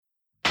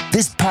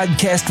This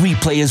podcast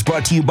replay is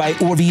brought to you by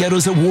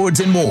Orvieto's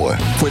Awards and More.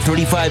 For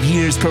 35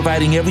 years,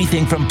 providing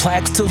everything from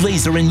plaques to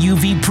laser and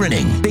UV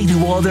printing. They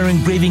do all their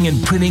engraving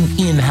and printing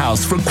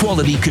in-house for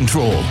quality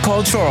control.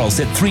 Call Charles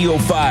at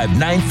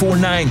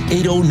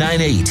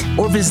 305-949-8098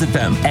 or visit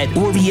them at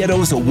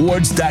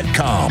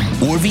orvietosawards.com.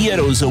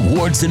 Orvieto's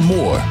Awards and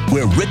More,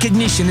 where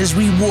recognition is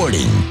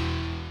rewarding.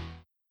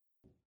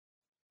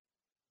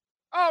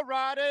 All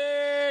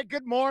righty.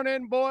 Good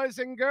morning, boys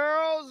and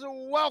girls.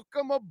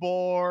 Welcome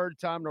aboard.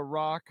 Time to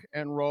rock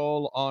and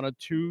roll on a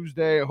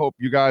Tuesday. I hope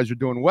you guys are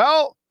doing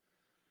well.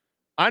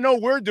 I know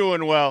we're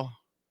doing well.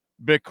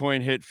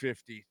 Bitcoin hit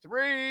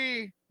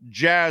 53.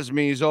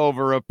 Jasmy's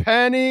over a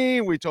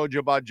penny. We told you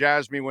about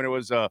Jasmy when it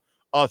was a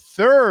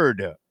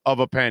third of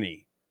a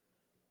penny.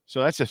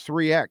 So that's a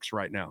 3X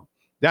right now.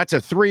 That's a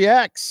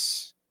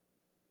 3X.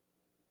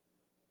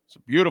 It's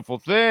a beautiful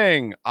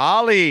thing.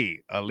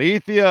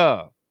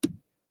 Alethea.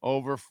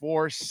 Over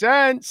 4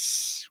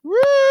 cents. Woo!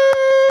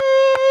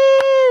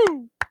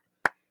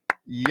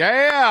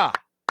 Yeah.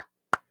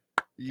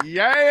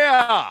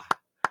 Yeah.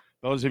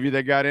 Those of you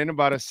that got in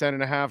about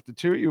 1.5 to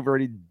 2, you've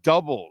already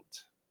doubled.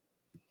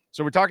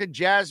 So we're talking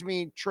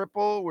Jasmy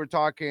triple. We're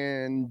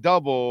talking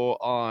double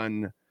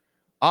on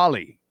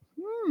Ali.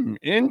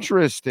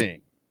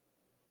 Interesting.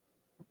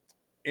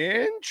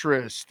 Ethereum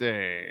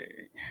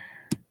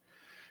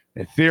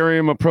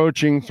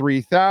approaching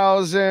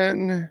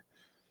 3,000.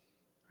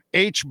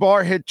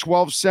 H-bar hit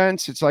 12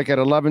 cents. It's like at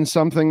 11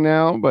 something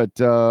now, but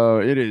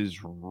it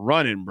is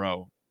running,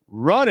 bro.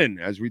 Running,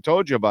 as we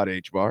told you about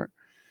H-bar.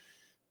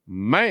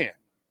 Man,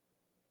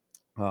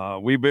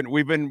 we've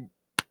been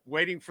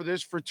waiting for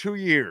this for 2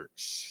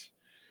 years.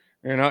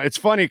 You know, it's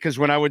funny because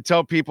when I would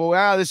tell people,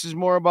 this is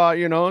more about,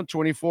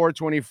 24,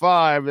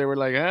 25, they were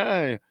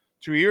like,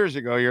 2 years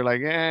ago, you're like,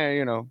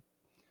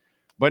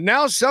 But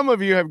now some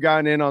of you have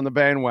gotten in on the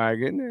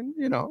bandwagon and,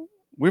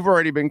 we've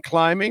already been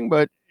climbing,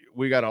 but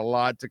we got a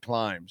lot to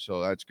climb,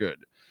 so that's good.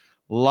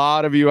 A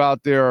lot of you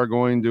out there are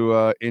going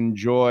to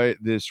enjoy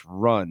this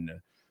run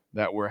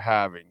that we're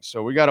having.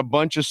 So we got a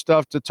bunch of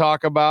stuff to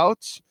talk about.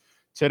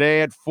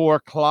 Today at 4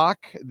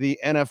 o'clock, the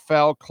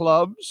NFL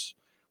clubs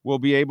will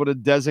be able to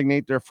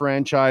designate their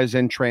franchise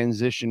and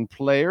transition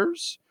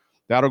players.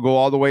 That'll go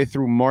all the way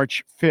through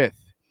March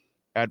 5th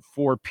at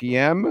 4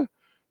 p.m.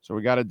 So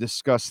we got to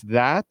discuss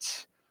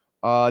that.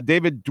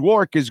 David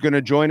Dwork is going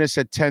to join us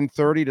at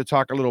 10:30 to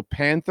talk a little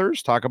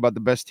Panthers, talk about the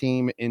best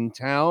team in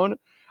town.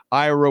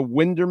 Ira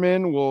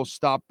Winderman will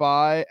stop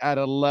by at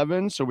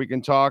 11 so we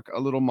can talk a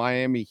little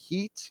Miami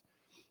Heat.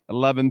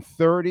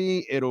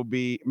 11:30, it'll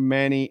be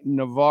Manny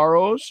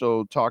Navarro,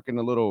 so talking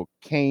a little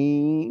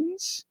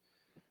Canes.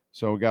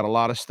 So we got a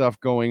lot of stuff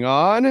going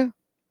on.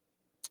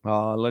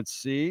 Let's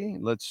see.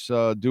 Let's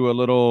do a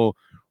little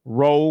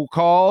roll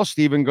call.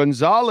 Steven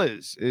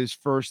Gonzalez is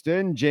first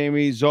in.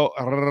 Jamie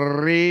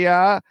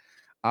Zoria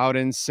out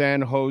in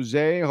San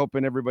Jose.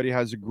 Hoping everybody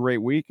has a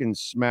great week and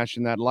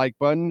smashing that like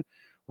button.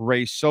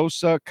 Ray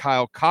Sosa,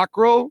 Kyle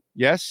Cockrell.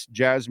 Yes,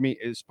 Jasmy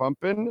is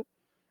pumping.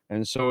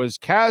 And so is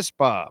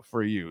Caspa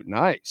for you.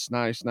 Nice.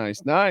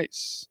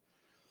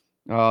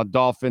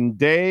 Dolphin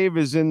Dave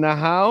is in the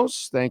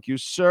house. Thank you,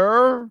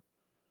 sir.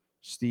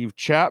 Steve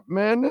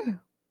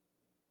Chapman.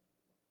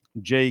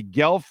 Jay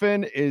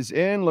Gelfin is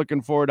in.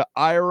 Looking forward to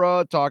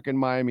Ira talking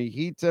Miami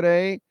Heat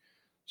today.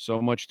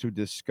 So much to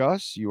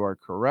discuss. You are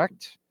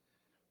correct.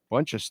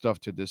 Bunch of stuff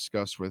to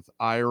discuss with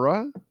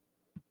Ira.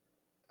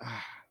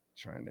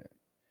 Trying to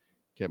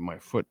get my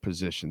foot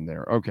positioned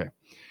there. Okay.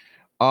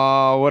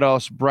 What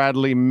else?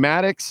 Bradley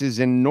Maddox is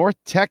in North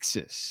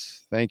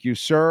Texas. Thank you,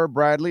 sir.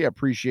 Bradley, I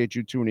appreciate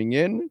you tuning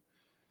in.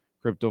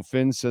 Crypto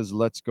Finn says,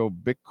 let's go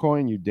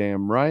Bitcoin. You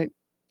damn right.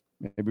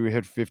 Maybe we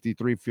hit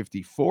 53,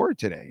 54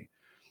 today.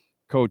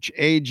 Coach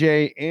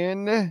AJ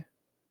in,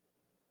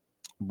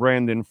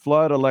 Brandon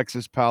Flood,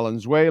 Alexis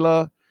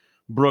Palenzuela,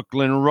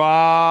 Brooklyn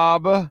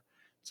Rob.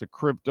 It's a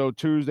Crypto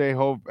Tuesday.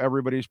 Hope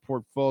everybody's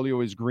portfolio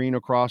is green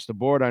across the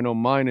board. I know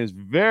mine is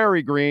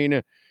very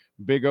green.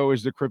 Big O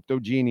is the crypto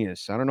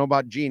genius. I don't know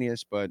about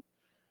genius, but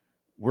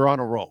we're on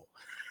a roll.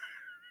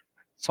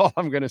 That's all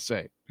I'm going to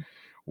say.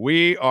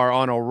 We are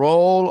on a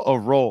roll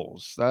of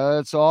rolls.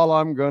 That's all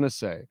I'm going to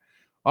say.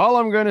 All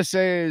I'm going to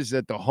say is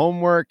that the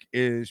homework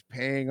is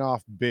paying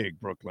off big,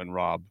 Brooklyn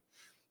Rob.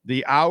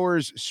 The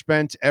hours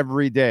spent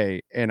every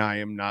day, and I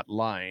am not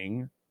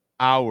lying,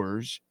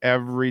 hours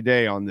every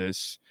day on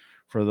this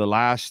for the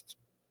last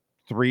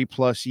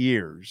 3+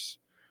 years.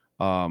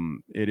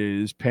 It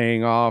is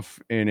paying off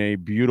in a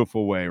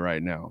beautiful way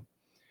right now.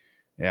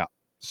 Yeah.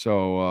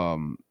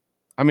 So,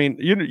 I mean,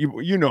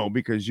 you know,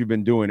 because you've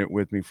been doing it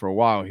with me for a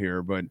while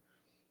here, but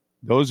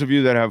those of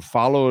you that have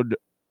followed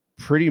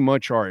pretty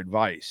much our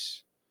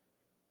advice,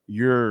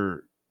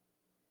 you're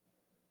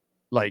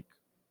like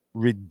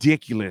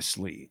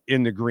ridiculously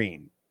in the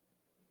green,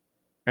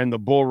 and the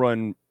bull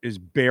run is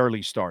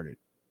barely started.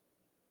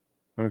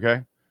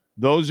 Okay.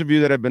 Those of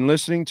you that have been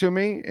listening to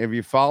me, if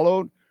you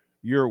followed,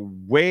 you're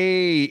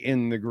way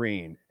in the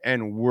green,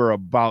 and we're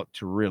about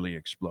to really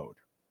explode.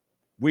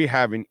 We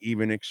haven't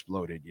even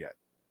exploded yet.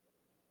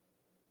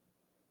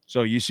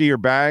 So you see your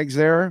bags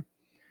there?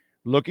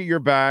 Look at your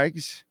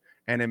bags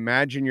and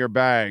imagine your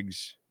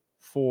bags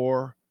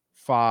 4,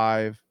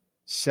 5,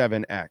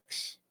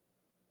 7x.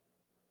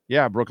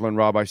 Yeah, Brooklyn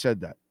Rob, I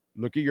said that.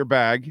 Look at your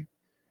bag,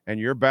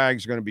 and your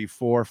bag's going to be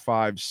 4,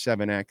 5,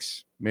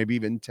 7x, maybe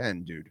even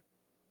 10, dude,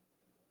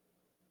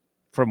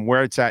 from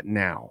where it's at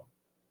now.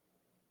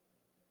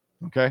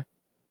 Okay?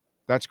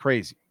 That's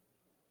crazy.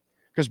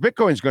 Because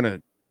Bitcoin's going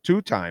to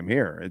two-time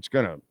here. It's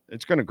going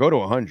to go to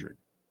 100.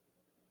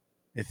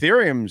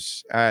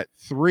 Ethereum's at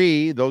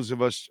 3. Those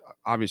of us,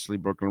 obviously,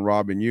 Brooklyn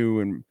Rob and you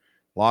and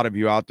a lot of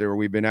you out there,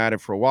 we've been at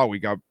it for a while. We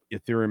got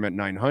Ethereum at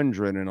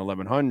 900 and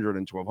 1100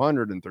 and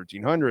 1200 and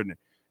 1300. And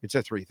it's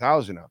at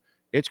 3000 now.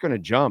 It's going to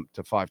jump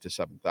to 5,000 to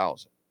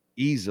 7,000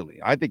 easily.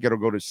 I think it'll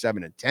go to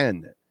 7 and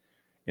 10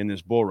 in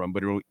this bull run,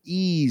 but it'll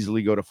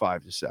easily go to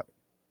 5 to 7.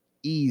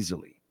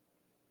 Easily.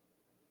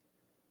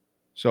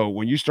 So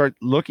when you start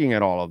looking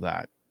at all of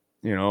that,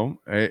 you know,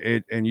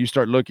 and you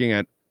start looking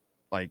at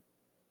like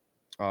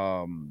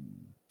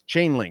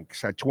chain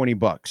links at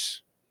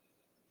 $20.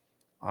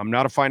 I'm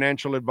not a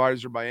financial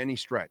advisor by any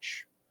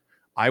stretch.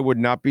 I would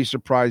not be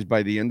surprised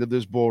by the end of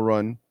this bull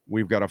run,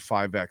 we've got a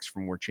 5x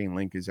from where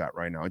Chainlink is at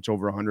right now. It's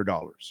over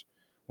 $100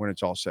 when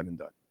it's all said and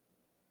done.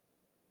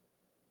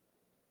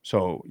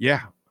 So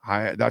yeah,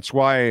 that's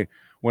why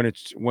when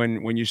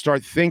you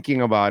start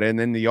thinking about it, and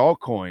then the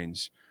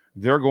altcoins,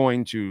 they're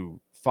going to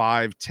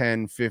 5,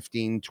 10,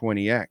 15,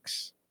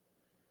 20x.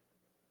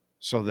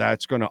 So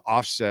that's going to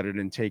offset it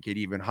and take it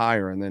even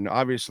higher. And then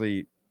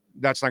obviously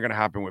that's not going to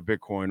happen with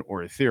Bitcoin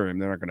or Ethereum.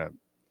 They're not going to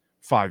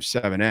 5,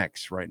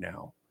 7x right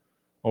now.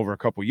 Over a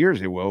couple of years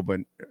they will, but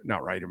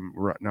not right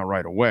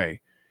away.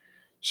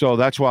 So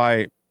that's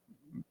why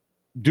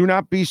do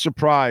not be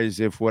surprised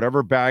if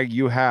whatever bag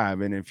you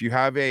have, and if you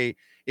have a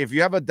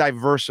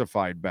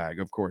diversified bag,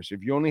 of course,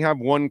 if you only have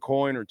one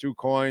coin or two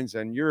coins,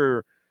 and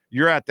you're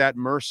at that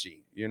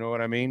mercy, you know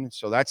what I mean?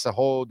 So that's a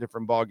whole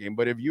different ballgame.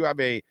 But if you have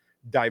a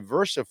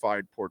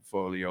diversified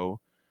portfolio,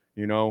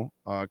 you know,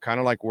 kind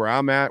of like where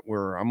I'm at,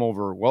 where I'm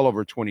well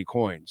over 20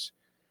 coins.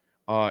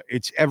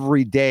 It's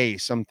every day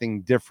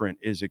something different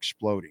is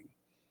exploding.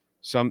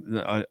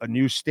 A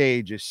new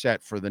stage is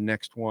set for the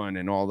next one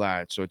and all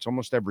that. So it's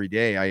almost every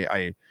day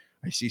I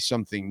see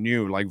something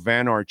new, like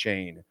Vanar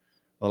Chain.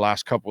 The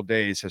last couple of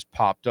days has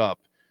popped up.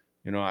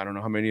 You know, I don't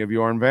know how many of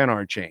you are on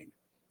Vanar Chain.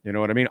 You know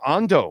what I mean?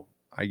 Ondo.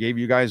 I gave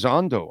you guys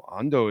Ondo.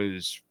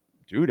 Ondo's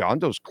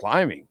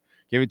climbing.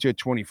 Gave it to you at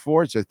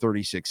 24. It's at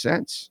 36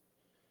 cents.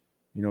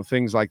 You know,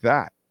 things like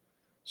that.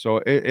 So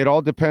it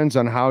all depends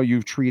on how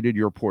you've treated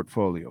your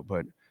portfolio,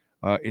 but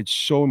it's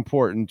so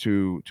important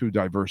to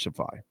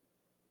diversify.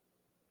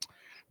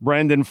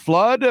 Brandon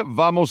Flood,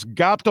 Vamos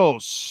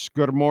Gatos.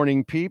 Good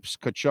morning, peeps.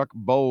 Kachuk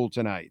Bowl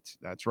tonight.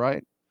 That's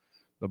right.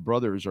 The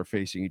brothers are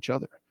facing each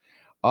other.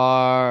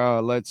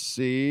 Let's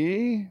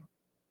see.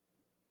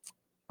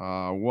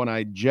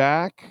 One-Eyed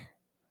Jack.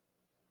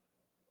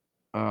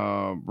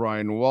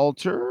 Brian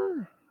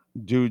Walter.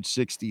 Dude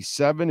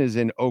 67 is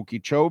in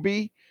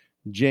Okeechobee.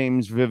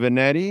 James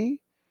Vivinetti.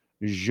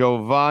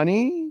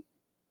 Giovanni.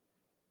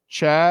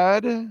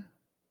 Chad.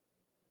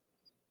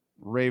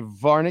 Ray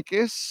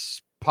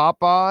Varnicus.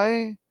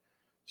 Popeye.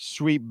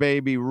 Sweet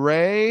Baby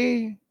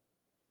Ray.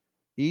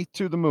 ETH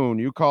to the moon.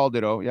 You called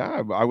it. Oh,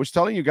 yeah. I was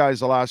telling you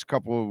guys the last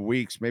couple of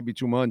weeks, maybe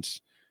 2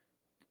 months,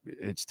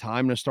 it's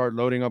time to start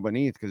loading up on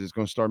ETH because it's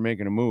going to start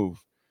making a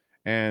move.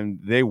 And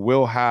they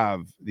will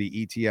have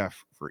the ETF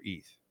for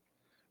ETH.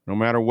 No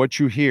matter what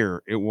you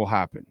hear, it will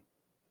happen.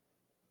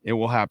 It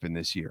will happen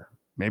this year.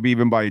 Maybe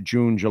even by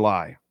June,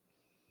 July.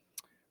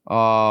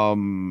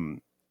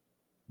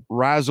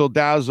 Razzle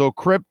Dazzle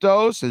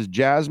Crypto says,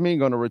 Jasmine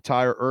going to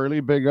retire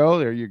early. Big O.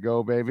 There you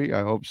go, baby.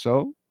 I hope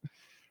so.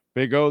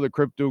 Big O, the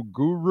crypto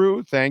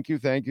guru. Thank you.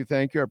 I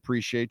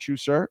appreciate you,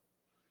 sir.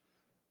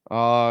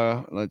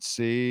 Let's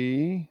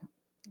see.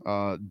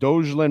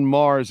 Dogeland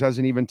Mars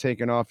hasn't even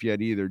taken off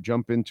yet either.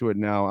 Jump into it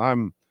now.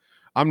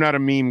 I'm not a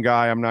meme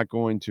guy. I'm not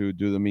going to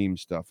do the meme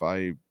stuff.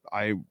 I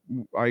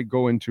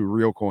go into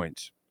real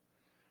coins.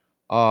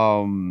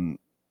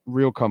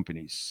 Real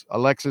companies.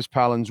 Alexis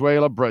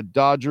Palenzuela, Brett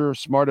Dodger.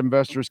 Smart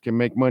investors can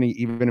make money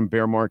even in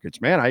bear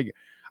markets. Man,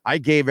 I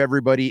gave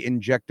everybody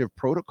Injective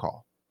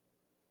Protocol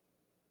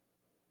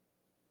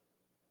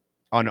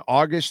on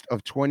August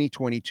of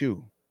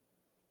 2022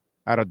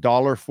 at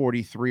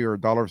 $1.43 or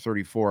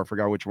 $1.34. I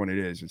forgot which one it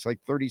is. It's like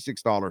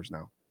 $36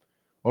 now,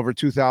 over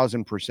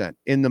 2,000%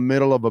 in the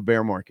middle of a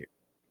bear market.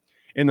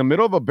 In the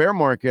middle of a bear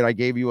market, I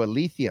gave you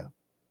Alethea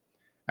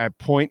at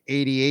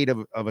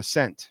 0.88 of a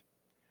cent,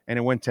 and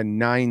it went to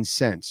 9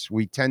 cents.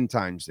 We 10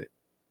 times it.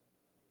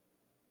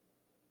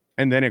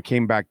 And then it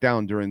came back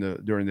down during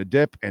the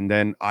dip, and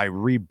then I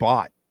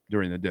rebought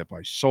during the dip.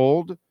 I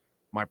sold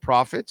my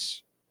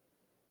profits.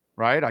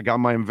 Right? I got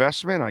my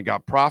investment. I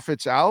got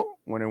profits out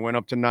when it went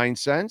up to 9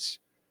 cents.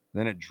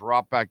 Then it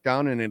dropped back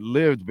down, and it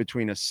lived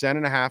between 1.5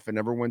 cents and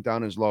never went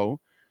down as low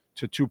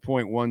to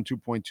 2.1,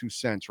 2.2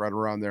 cents, right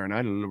around there. And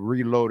I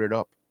reloaded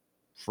up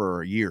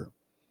for a year.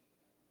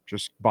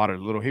 Just bought a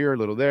little here, a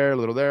little there, a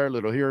little there, a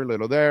little here, a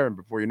little there. And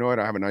before you know it,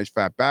 I have a nice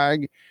fat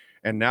bag.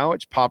 And now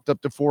it's popped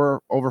up to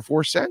over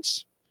 4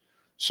 cents.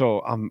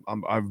 So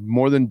I've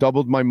more than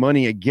doubled my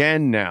money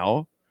again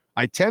now.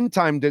 I 10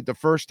 timed it the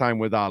first time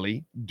with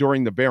Ali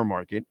during the bear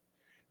market.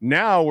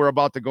 Now we're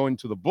about to go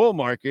into the bull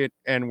market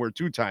and we're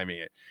 2-timing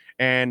it.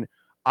 And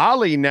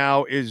Ali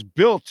now is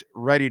built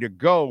ready to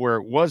go where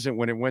it wasn't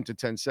when it went to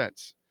 10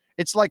 cents.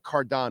 It's like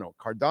Cardano.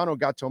 Cardano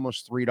got to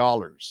almost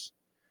 $3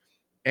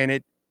 and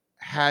it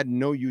had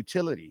no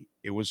utility.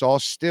 It was all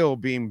still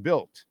being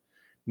built.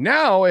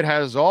 Now it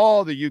has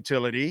all the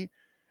utility.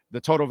 The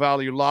total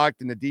value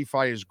locked and the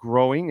DeFi is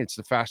growing. It's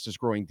the fastest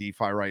growing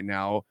DeFi right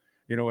now.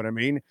 You know what I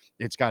mean?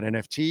 It's got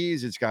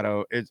NFTs. It's got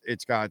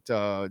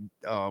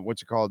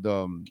what's it called?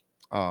 A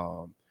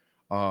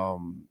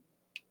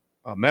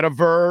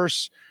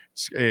metaverse.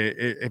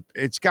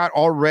 It's got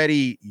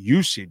already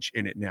usage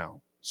in it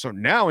now. So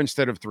now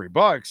instead of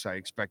 $3, I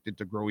expect it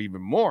to grow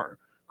even more.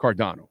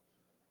 Cardano,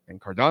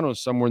 and Cardano is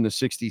somewhere in the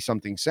 60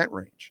 something cent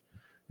range.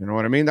 You know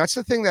what I mean? That's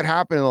the thing that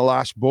happened in the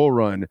last bull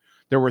run.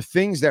 There were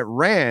things that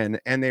ran,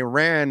 and they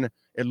ran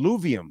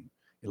Illuvium.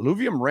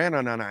 Illuvium ran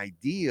on an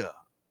idea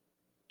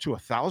to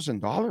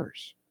 $1,000,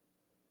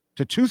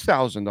 to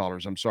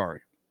 $2,000. I'm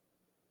sorry.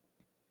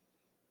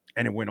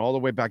 And it went all the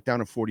way back down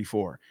to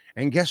 44.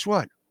 And guess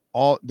what?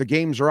 All the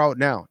games are out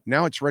now.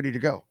 Now it's ready to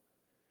go.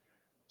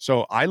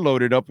 So I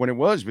loaded up when it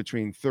was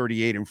between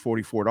 $38 and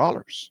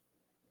 $44.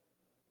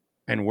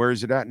 And where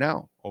is it at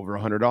now? Over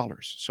 $100.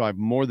 So I've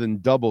more than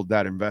doubled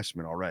that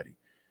investment already.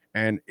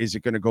 And is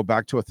it going to go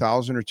back to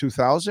 1,000 or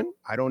 2,000?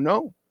 I don't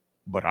know,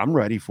 but I'm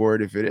ready for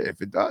it if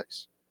it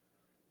does.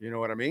 You know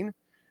what I mean?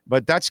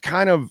 But that's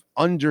kind of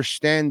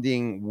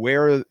understanding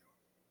where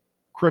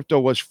crypto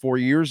was 4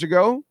 years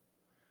ago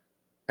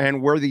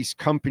and where these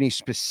companies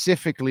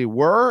specifically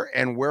were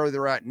and where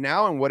they're at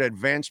now and what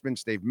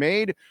advancements they've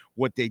made,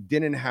 what they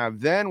didn't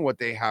have then, what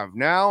they have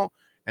now.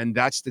 And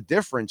that's the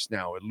difference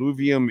now.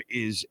 Illuvium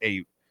is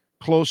a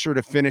closer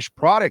to finished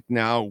product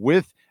now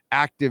with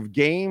active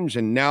games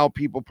and now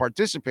people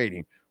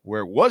participating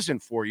where it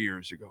wasn't 4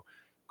 years ago.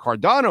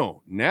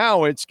 Cardano,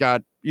 now it's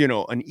got,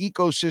 an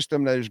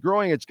ecosystem that is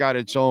growing. It's got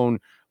its own,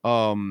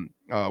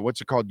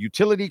 what's it called?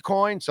 Utility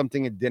coin,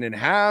 something it didn't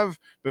have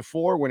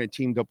before when it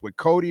teamed up with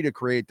Cody to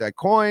create that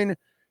coin.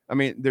 I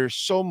mean, there's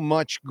so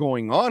much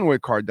going on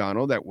with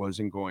Cardano that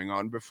wasn't going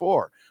on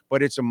before,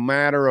 but it's a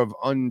matter of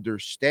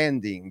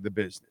understanding the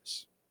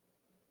business.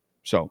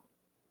 So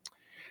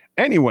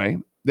anyway,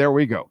 there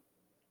we go.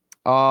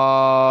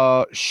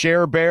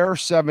 Share Bear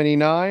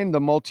 79, the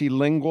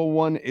multilingual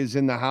one, is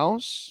in the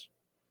house.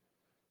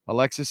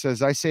 Alexa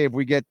says, I say if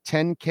we get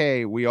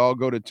 10K, we all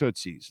go to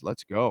Tootsie's.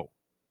 Let's go.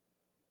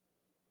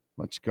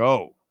 Let's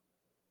go.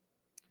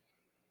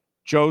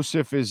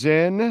 Joseph is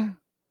in.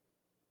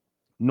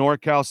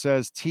 NorCal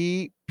says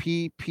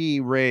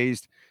TPP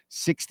raised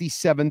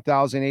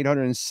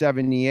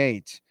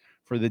 67,878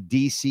 for the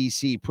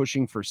DCC,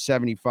 pushing for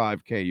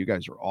 75K. You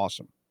guys are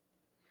awesome.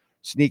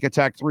 Sneak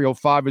Attack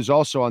 305 is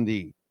also on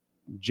the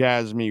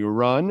Jasmine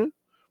run.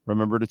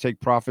 Remember to take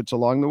profits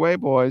along the way,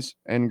 boys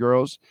and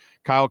girls.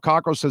 Kyle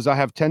Cockrell says, I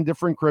have 10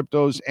 different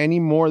cryptos. Any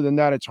more than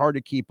that, it's hard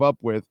to keep up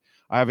with.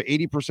 I have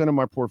 80% of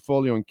my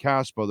portfolio in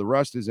Caspa. The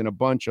rest is in a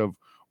bunch of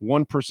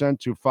 1%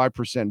 to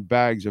 5%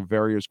 bags of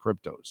various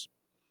cryptos.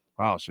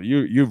 Wow, so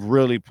you've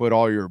really put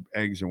all your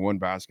eggs in one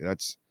basket.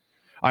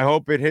 I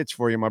hope it hits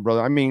for you, my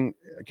brother. I mean,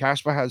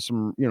 Caspa has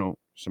some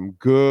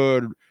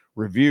good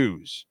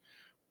reviews,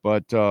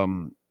 but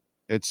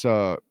it's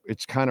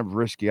kind of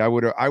risky. I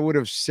would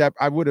have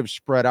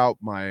spread out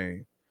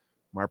my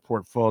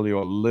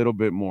portfolio a little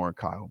bit more,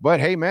 Kyle. But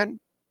hey, man,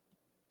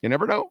 you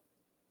never know.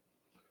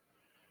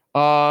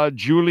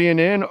 Julian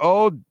in.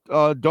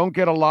 Don't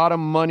get a lot of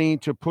money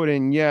to put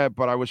in yet,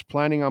 but I was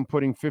planning on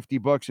putting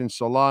 $50 in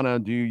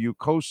Solana. Do you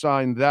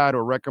co-sign that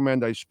or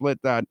recommend I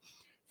split that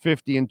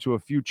 50 into a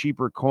few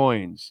cheaper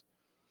coins?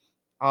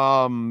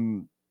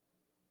 Julian,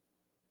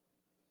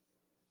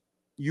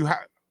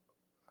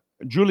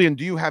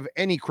 do you have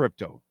any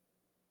crypto?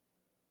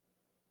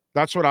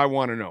 That's what I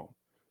want to know.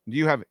 Do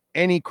you have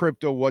any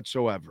crypto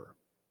whatsoever?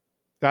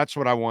 That's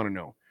what I want to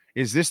know.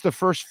 Is this the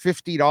first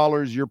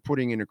 $50 you're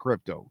putting into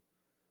crypto?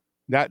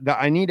 That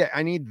I need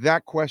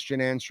that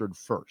question answered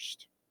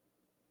first.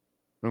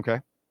 Okay.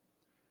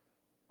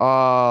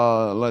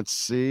 Let's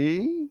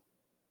see.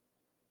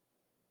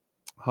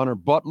 Hunter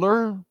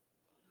Butler,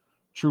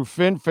 True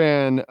Fin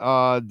fan.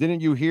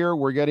 Didn't you hear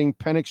we're getting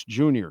Penix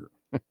Jr.?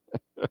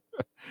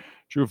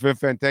 True Fin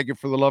fan, thank you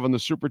for the love in the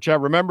super chat.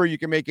 Remember, you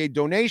can make a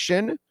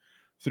donation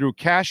through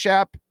Cash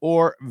App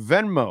or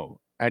Venmo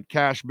at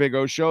Cash Big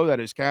O Show. That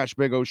is Cash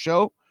Big O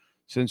Show.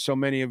 Since so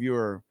many of you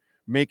are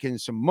making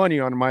some money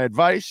on my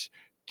advice,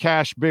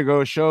 Cash Big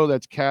O Show.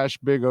 That's Cash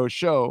Big O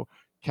Show.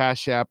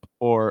 Cash App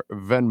or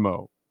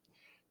Venmo.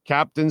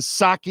 Captain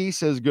Saki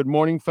says, good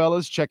morning,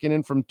 fellas. Checking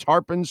in from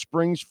Tarpon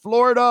Springs,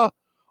 Florida,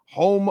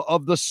 home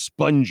of the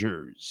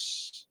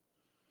Spongers.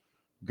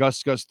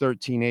 Gus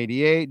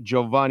 1388.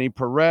 Giovanni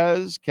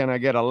Perez, can I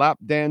get a lap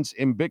dance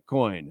in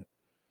Bitcoin?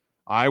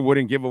 I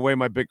wouldn't give away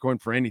my Bitcoin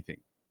for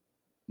anything.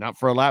 Not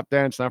for a lap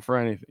dance, not for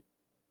anything.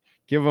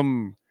 Give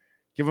them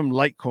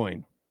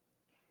Litecoin.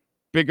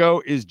 Big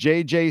O, is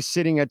JJ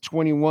sitting at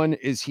 21?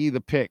 Is he the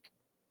pick?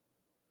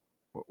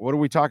 What are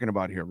we talking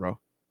about here, bro?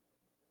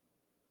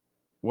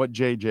 What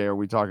JJ are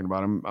we talking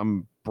about?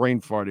 I'm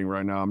brain farting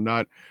right now.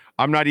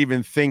 I'm not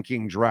even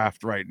thinking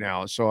draft right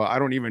now. So I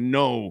don't even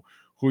know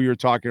who you're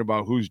talking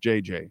about. Who's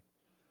JJ?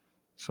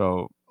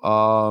 So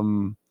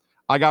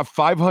I got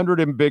 500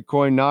 in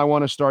Bitcoin. Now I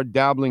want to start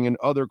dabbling in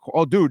other.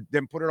 Oh, dude,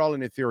 then put it all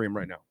in Ethereum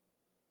right now.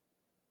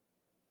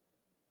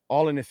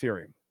 All in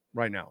Ethereum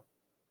right now.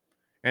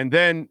 And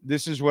then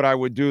this is what I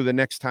would do the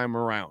next time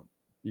around.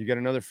 You get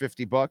another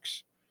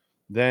 $50.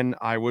 Then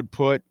I would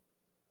put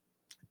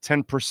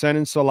 10%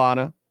 in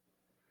Solana.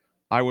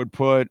 I would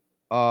put,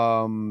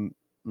 let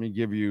me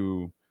give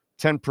you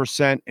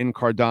 10% in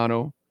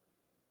Cardano,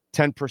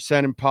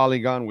 10% in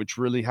Polygon, which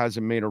really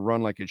hasn't made a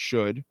run like it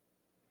should.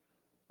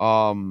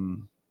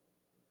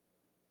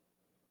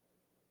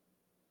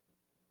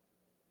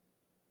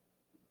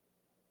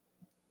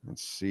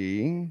 Let's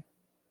see.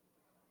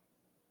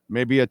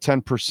 Maybe a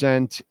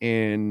 10%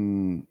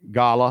 in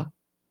Gala,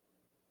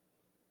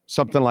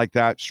 something like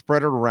that.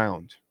 Spread it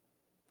around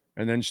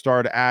and then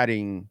start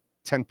adding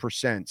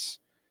 10%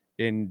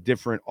 in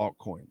different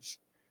altcoins.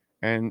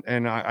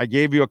 And I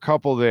gave you a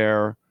couple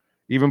there.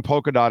 Even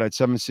Polkadot at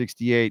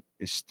 768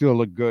 is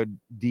still a good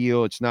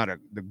deal. It's not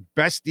the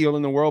best deal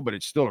in the world, but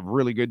it's still a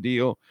really good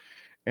deal.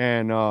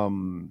 And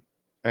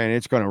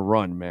it's going to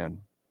run,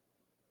 man.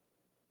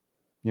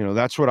 You know,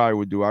 that's what I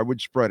would do. I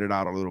would spread it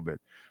out a little bit.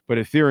 But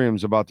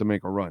Ethereum's about to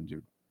make a run,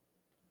 dude.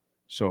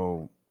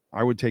 So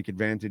I would take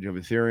advantage of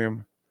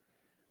Ethereum.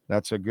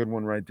 That's a good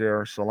one right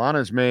there.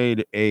 Solana's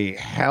made a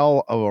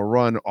hell of a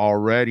run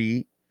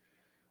already.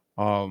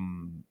 I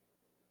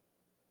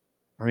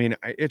mean,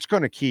 it's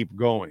going to keep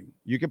going.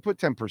 You can put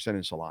 10%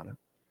 in Solana.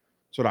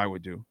 That's what I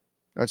would do.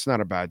 That's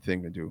not a bad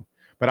thing to do.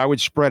 But I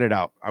would spread it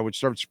out. I would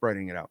start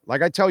spreading it out.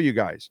 Like I tell you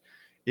guys,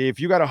 if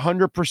you got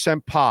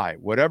 100% pie,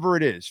 whatever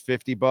it is,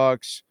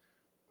 $50,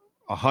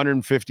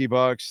 $150,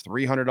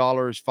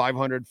 $300,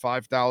 500,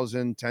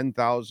 5,000,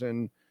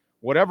 10,000,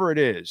 whatever it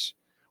is,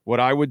 what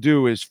I would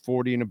do is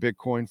 40 in a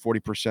Bitcoin,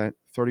 40%,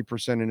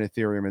 30% in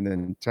Ethereum, and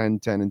then 10,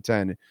 10, and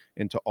 10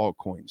 into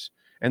altcoins.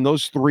 And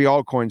those three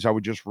altcoins, I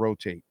would just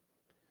rotate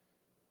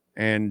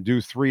and do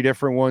 3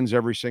 different ones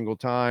every single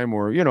time,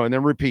 or, you know, and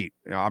then repeat.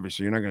 You know,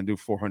 obviously, you're not going to do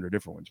 400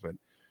 different ones, but,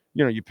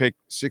 you know, you pick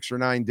 6 or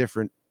 9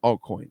 different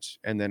altcoins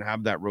and then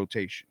have that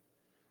rotation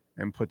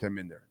and put them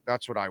in there.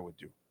 That's what I would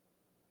do.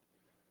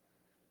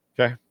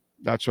 Okay,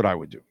 that's what I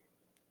would do,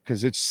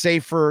 because it's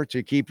safer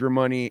to keep your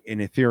money in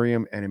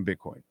Ethereum and in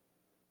Bitcoin.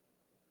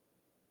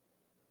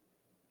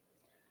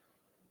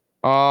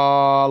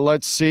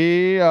 Let's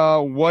see.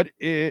 What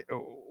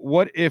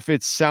if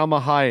it's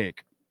Salma Hayek?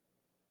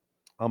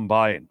 I'm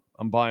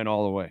buying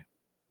all the way.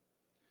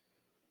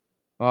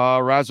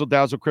 Razzle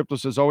Dazzle Crypto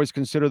says, always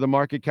consider the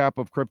market cap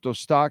of crypto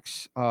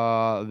stocks.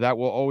 That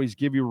will always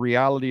give you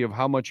reality of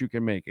how much you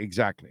can make.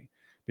 Exactly.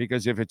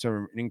 Because if it's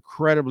an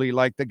incredibly,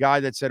 like the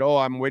guy that said, oh,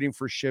 I'm waiting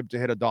for SHIB to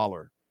hit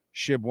 $1.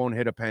 SHIB won't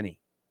hit a penny.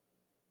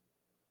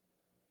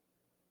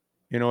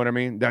 You know what I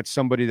mean? That's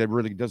somebody that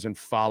really doesn't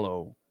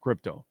follow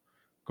crypto.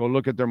 Go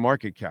look at their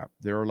market cap.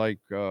 They're like,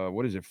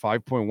 what is it,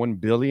 5.1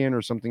 billion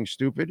or something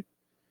stupid?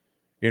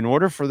 In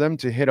order for them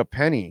to hit a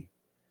penny,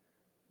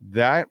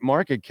 that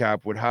market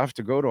cap would have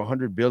to go to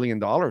 $100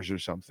 billion or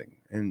something.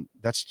 And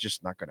that's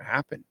just not going to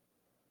happen.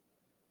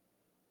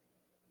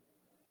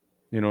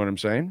 You know what I'm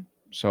saying?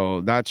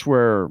 So that's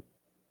where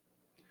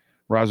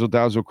Razzle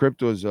Dazzle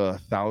Crypto is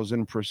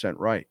 1,000%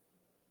 right.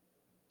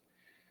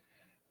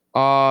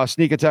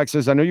 Sneak Attack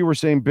says, I know you were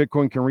saying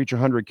Bitcoin can reach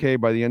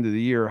 100K by the end of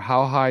the year.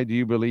 How high do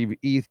you believe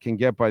ETH can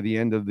get by the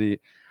end of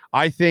the?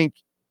 I think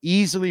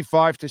easily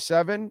 5 to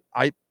 7.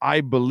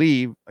 I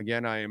believe,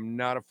 again, I am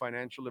not a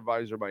financial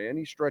advisor by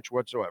any stretch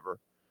whatsoever.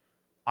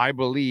 I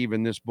believe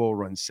in this bull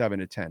run 7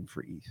 to 10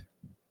 for ETH.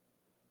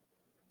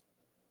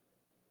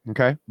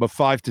 Okay, but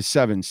 5 to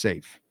 7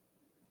 safe.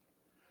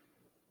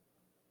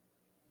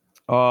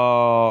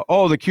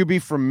 The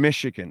QB from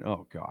Michigan.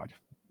 Oh God.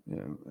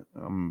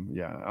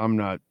 I'm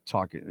not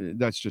talking.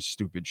 That's just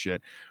stupid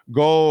shit.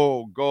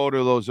 Go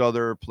to those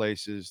other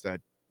places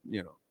that,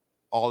 you know,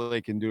 all they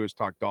can do is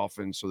talk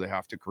Dolphins, so they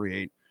have to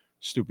create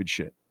stupid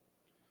shit.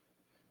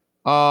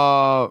 Big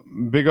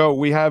O,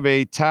 we have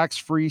a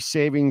tax-free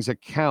savings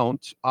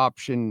account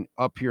option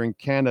up here in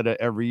Canada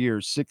every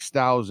year.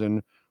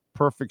 6,000,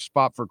 perfect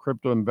spot for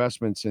crypto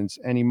investment since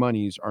any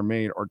monies are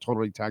made are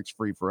totally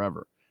tax-free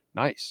forever.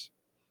 Nice.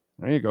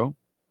 There you go.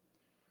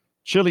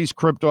 Chili's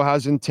crypto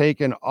hasn't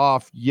taken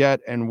off yet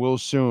and will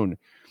soon.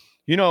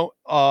 You know,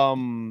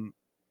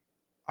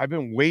 I've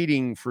been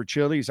waiting for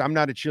Chili's. I'm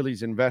not a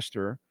Chili's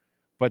investor,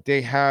 but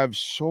they have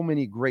so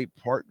many great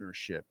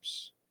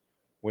partnerships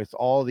with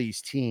all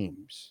these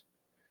teams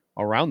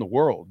around the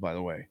world, by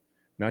the way,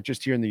 not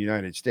just here in the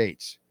United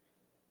States.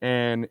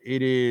 And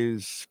it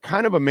is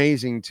kind of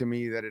amazing to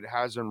me that it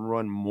hasn't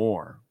run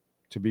more,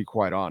 to be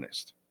quite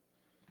honest.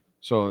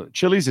 So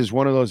Chili's is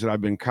one of those that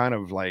I've been kind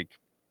of like,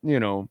 you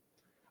know,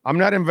 I'm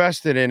not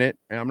invested in it,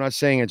 and I'm not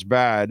saying it's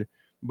bad,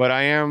 but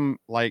I am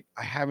like,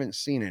 I haven't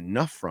seen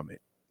enough from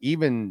it,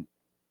 even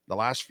the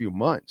last few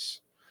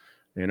months,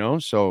 you know?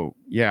 So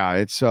yeah,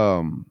 it's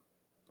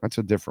that's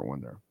a different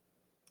one there.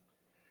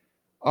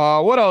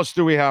 What else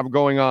do we have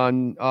going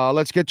on?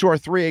 Let's get to our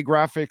 3A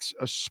Graphics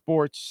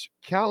sports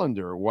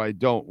calendar. Why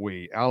don't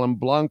we? Alan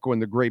Blanco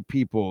and the great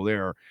people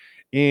there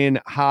in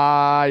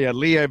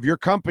Hialeah. If your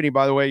company,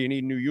 by the way, you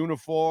need new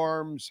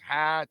uniforms,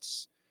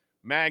 hats,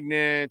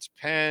 magnets,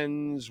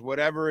 pens,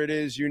 whatever it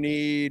is you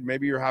need.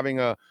 Maybe you're having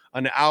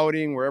an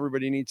outing where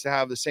everybody needs to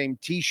have the same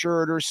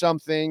T-shirt or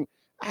something.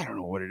 I don't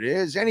know what it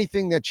is.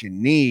 Anything that you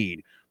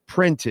need,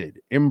 printed,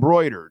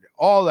 embroidered,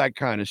 all that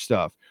kind of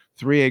stuff.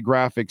 3A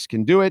Graphics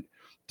can do it.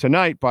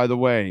 Tonight, by the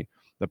way,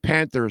 the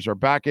Panthers are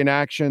back in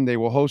action. They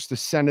will host the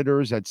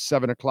Senators at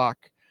 7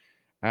 o'clock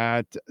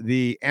at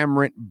the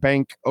Amerant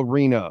Bank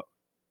Arena.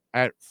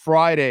 At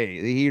Friday,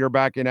 the Heat are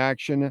back in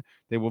action.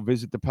 They will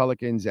visit the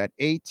Pelicans at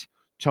 8.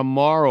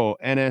 Tomorrow,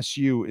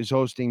 NSU is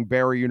hosting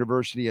Barry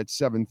University at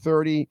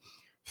 7:30.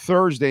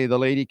 Thursday, the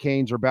Lady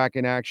Canes are back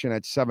in action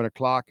at 7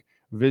 o'clock,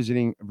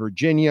 visiting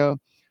Virginia.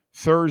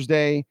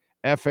 Thursday,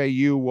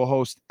 FAU will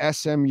host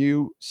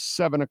SMU,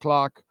 7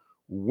 o'clock.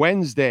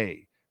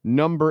 Wednesday,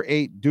 number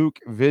 8 Duke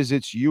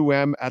visits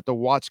UM at the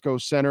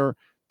Watsco Center.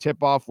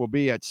 Tip-off will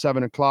be at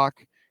 7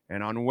 o'clock.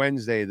 And on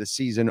Wednesday, the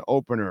season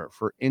opener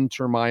for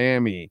Inter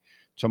Miami.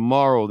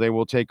 Tomorrow, they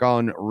will take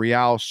on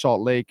Real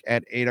Salt Lake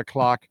at 8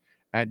 o'clock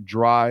at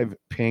Drive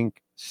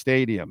Pink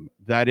Stadium.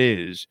 That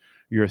is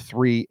your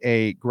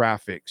 3A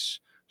Graphics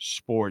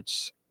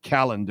sports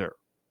calendar.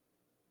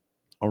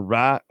 All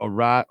right.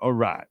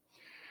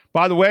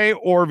 By the way,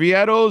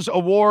 Orvieto's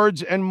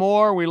Awards and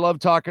more. We love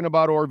talking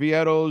about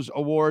Orvieto's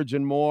Awards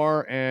and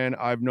more. And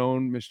I've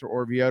known Mr.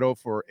 Orvieto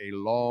for a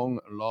long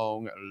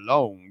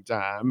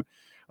time.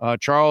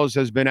 Charles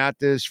has been at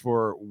this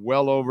for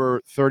well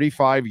over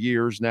 35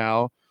 years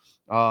now.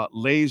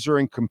 Laser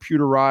and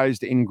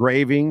computerized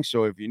engraving.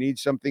 So if you need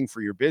something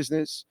for your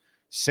business,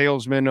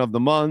 salesman of the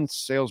month,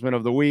 salesman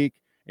of the week,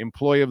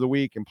 employee of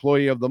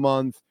the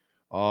month,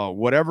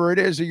 whatever it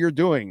is that you're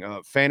doing,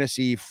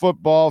 fantasy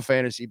football,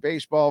 fantasy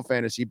baseball,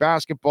 fantasy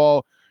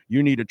basketball,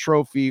 you need a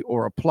trophy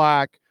or a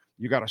plaque,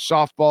 you got a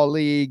softball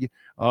league,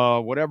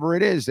 whatever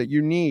it is that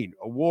you need,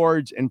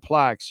 awards and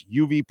plaques,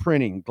 UV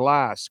printing,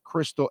 glass,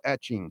 crystal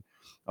etching,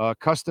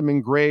 custom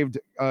engraved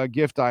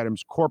gift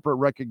items, corporate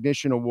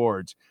recognition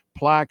awards,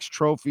 plaques,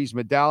 trophies,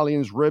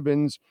 medallions,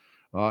 ribbons.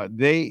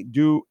 They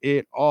do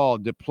it all.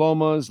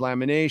 Diplomas,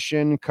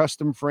 lamination,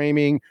 custom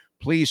framing.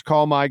 Please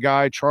call my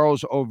guy,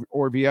 Charles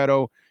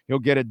Orvieto. He'll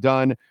get it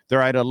done.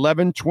 They're at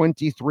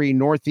 1123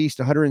 Northeast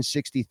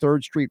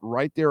 163rd Street,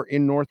 right there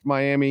in North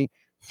Miami.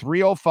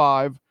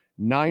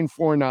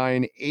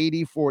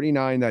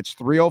 305-949-8049. That's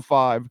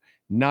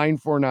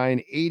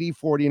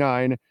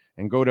 305-949-8049.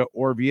 And go to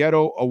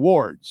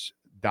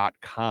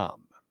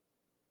OrvietoAwards.com.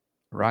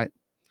 Right?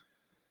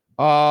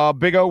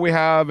 Big O, we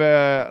have,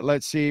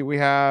 let's see, we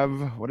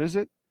have, what is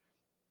it?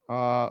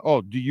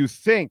 Do you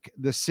think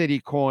the city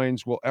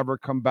coins will ever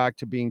come back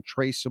to being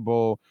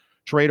tradable?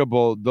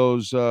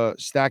 Those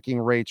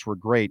stacking rates were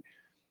great.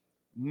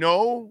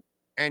 No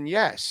and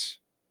yes.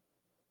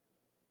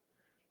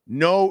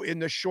 No, in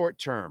the short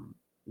term,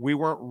 we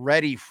weren't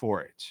ready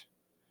for it.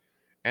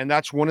 And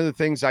that's one of the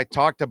things I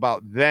talked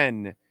about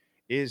then,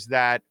 is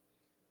that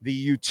the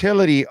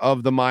utility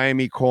of the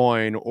Miami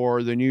coin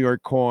or the New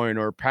York coin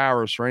or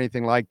Paris or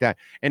anything like that.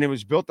 And it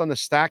was built on the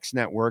Stacks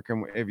network.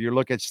 And if you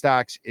look at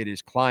Stacks, it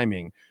is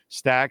climbing.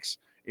 Stacks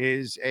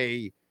is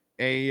a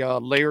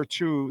layer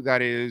 2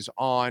 that is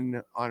on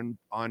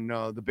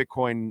the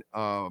Bitcoin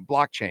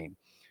blockchain.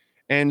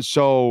 And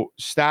so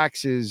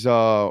Stacks is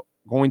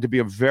going to be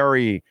a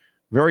very,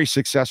 very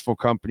successful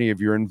company. If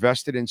you're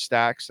invested in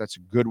Stacks, that's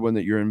a good one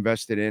that you're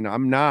invested in.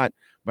 I'm not,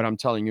 but I'm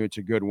telling you, it's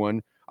a good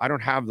one. I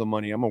don't have the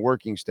money. I'm a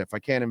working stiff. I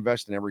can't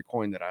invest in every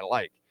coin that I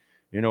like.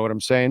 You know what I'm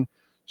saying?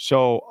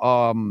 So,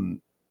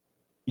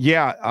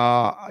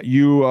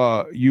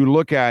 you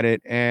look at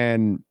it,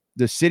 and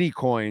the city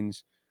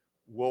coins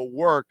will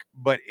work,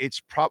 but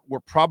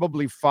we're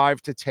probably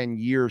 5 to 10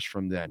 years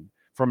from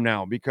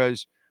now,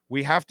 because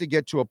we have to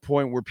get to a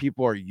point where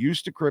people are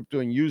used to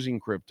crypto and using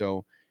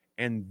crypto,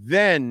 and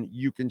then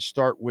you can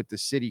start with the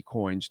city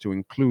coins to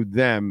include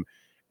them.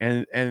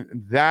 And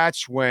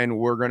that's when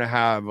we're going to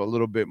have a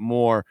little bit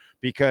more,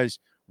 because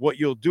what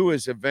you'll do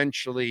is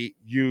eventually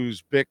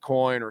use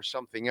Bitcoin or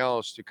something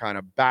else to kind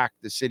of back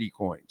the city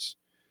coins.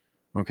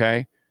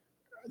 Okay.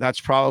 That's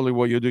probably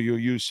what you'll do. You'll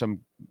use some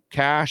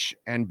cash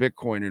and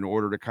Bitcoin in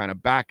order to kind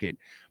of back it.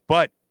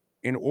 But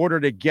in order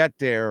to get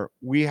there,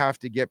 we have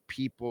to get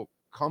people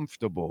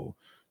comfortable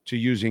to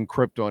using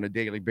crypto on a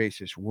daily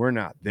basis. We're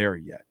not there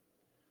yet.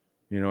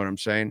 You know what I'm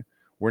saying?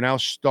 We're now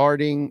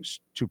starting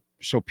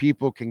so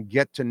people can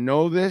get to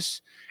know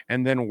this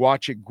and then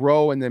watch it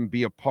grow and then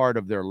be a part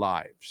of their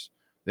lives.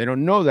 They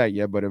don't know that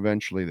yet, but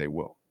eventually they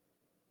will,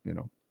 you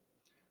know.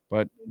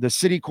 But the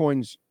city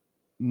coins,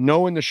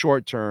 no in the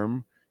short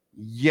term,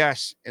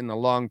 yes, in the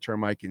long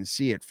term, I can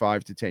see it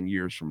 5 to 10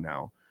 years from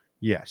now.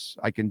 Yes,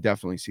 I can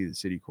definitely see the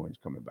city coins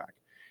coming back.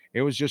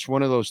 It was just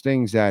one of those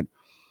things that,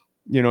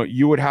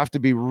 you would have to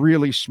be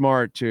really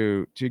smart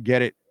to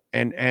get it.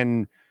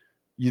 And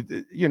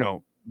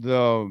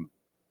the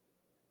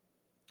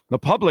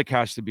public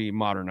has to be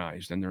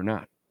modernized, and they're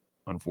not,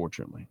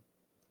 unfortunately.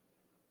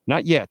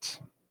 Not yet.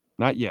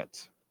 Not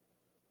yet.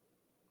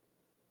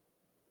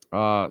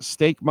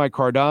 Stake my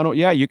Cardano.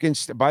 Yeah, you can.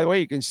 By the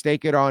way, you can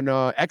stake it on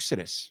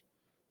Exodus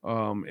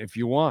if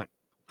you want.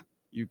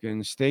 You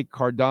can stake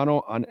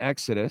Cardano on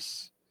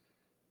Exodus.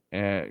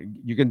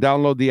 You can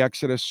download the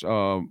Exodus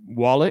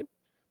wallet.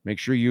 Make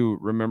sure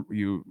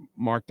you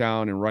mark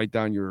down and write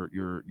down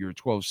your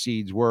 12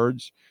 seeds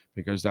words,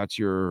 because that's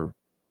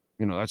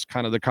that's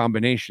kind of the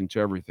combination to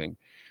everything.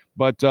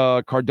 But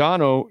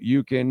Cardano,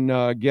 you can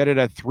get it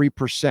at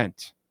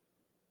 3%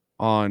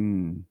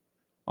 on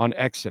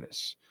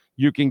Exodus.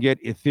 You can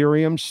get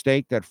Ethereum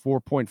staked at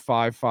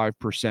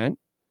 4.55%.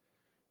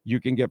 You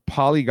can get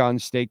Polygon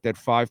staked at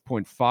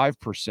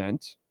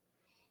 5.5%.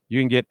 You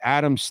can get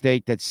Atom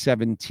staked at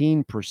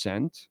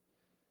 17%.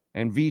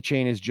 And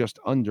VeChain is just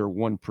under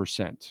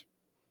 1%.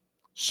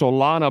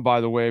 Solana, by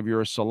the way, if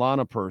you're a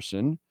Solana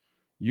person,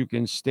 you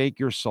can stake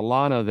your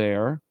Solana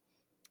there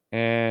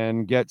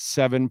and get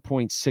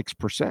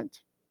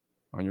 7.6%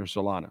 on your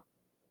Solana.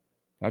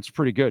 That's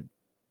pretty good.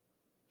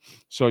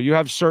 So you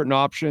have certain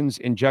options.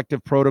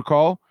 Injective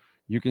Protocol,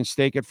 you can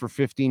stake it for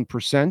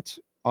 15%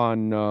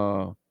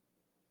 on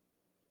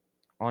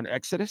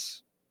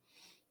Exodus.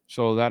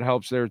 So that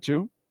helps there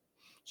too.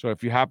 So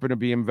if you happen to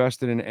be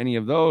invested in any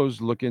of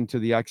those, look into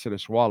the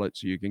Exodus wallet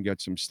so you can get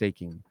some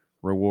staking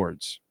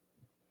rewards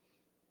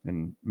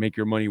and make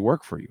your money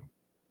work for you.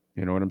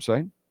 You know what I'm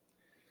saying?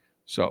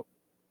 So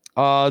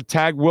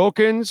Tag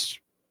Wilkins,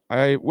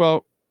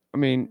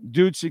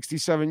 Dude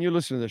 67, you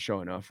listen to the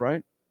show enough,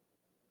 right?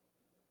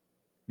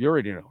 You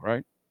already know,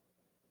 right?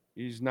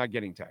 He's not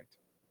getting tagged.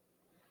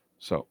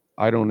 So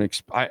I don't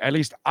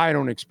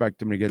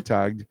expect him to get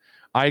tagged.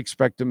 I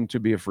expect him to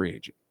be a free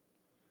agent.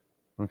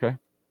 Okay?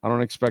 I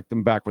don't expect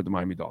him back with the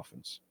Miami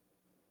Dolphins.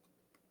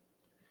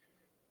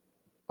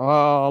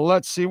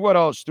 Let's see. What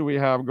else do we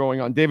have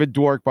going on? David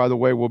Dwork, by the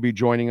way, will be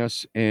joining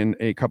us in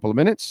a couple of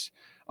minutes.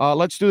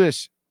 Let's do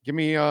this. Give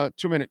me 2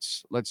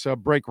 minutes. Let's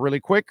break really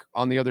quick.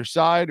 On the other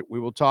side, we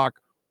will talk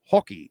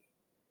hockey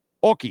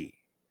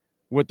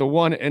with the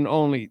one and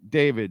only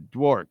David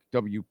Dwork,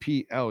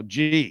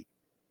 WPLG,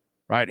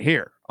 right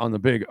here on the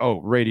Big O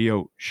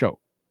Radio Show.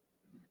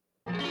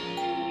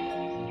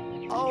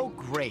 Oh,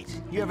 great.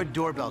 You have a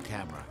doorbell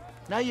camera.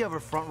 Now you have a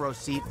front row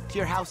seat to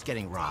your house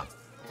getting robbed.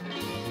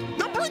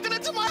 They're breaking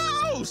into my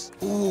house!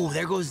 Ooh,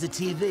 there goes the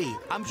TV.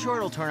 I'm sure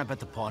it'll turn up at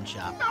the pawn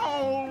shop.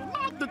 No,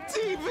 not the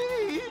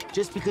TV!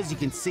 Just because you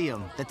can see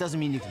them, that doesn't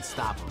mean you can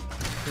stop them.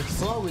 With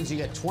Slogans, you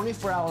get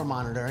 24-hour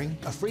monitoring,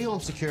 a free home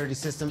security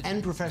system,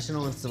 and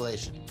professional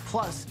installation.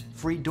 Plus,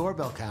 free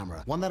doorbell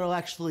camera, one that'll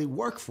actually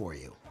work for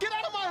you. Get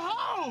out of my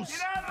house!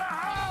 Get out of the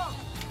house!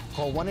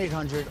 Call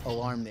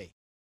 1-800-ALARM-ME.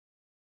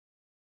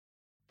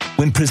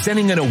 When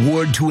presenting an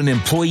award to an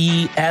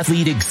employee,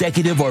 athlete,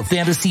 executive, or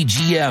fantasy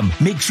GM,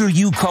 make sure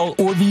you call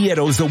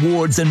Orvieto's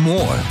Awards and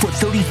More. For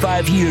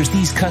 35 years,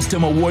 these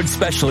custom award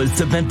specialists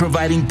have been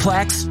providing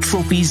plaques,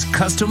 trophies,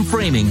 custom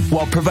framing,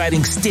 while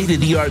providing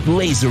state-of-the-art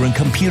laser and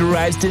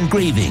computerized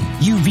engraving,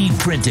 UV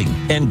printing,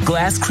 and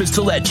glass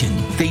crystal etching.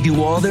 They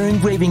do all their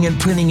engraving and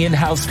printing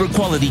in-house for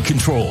quality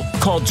control.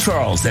 Call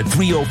Charles at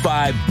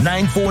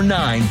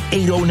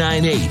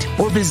 305-949-8098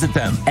 or visit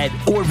them at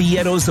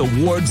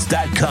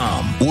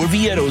orvietosawards.com.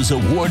 Orvieto's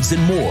Awards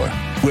and More,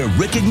 where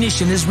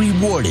recognition is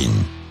rewarding.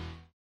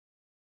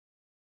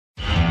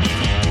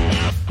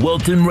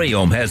 Welton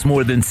Rayom has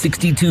more than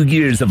 62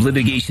 years of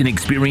litigation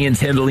experience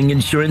handling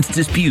insurance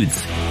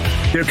disputes.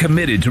 They're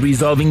committed to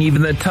resolving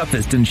even the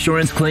toughest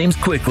insurance claims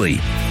quickly.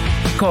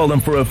 Call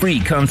them for a free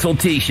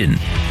consultation.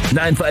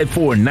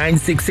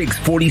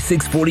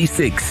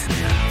 954-966-4646.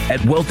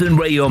 At Welton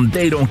Rayom,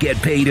 they don't get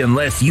paid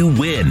unless you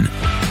win.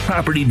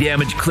 Property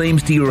damage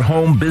claims to your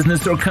home,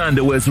 business, or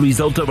condo as a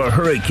result of a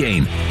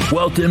hurricane.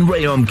 Welton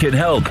Rayom can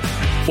help.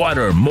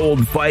 Water,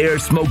 mold, fire,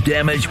 smoke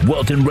damage,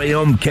 Welton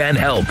Rayom can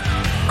help.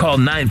 Call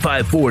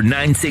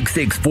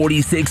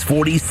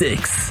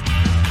 954-966-4646.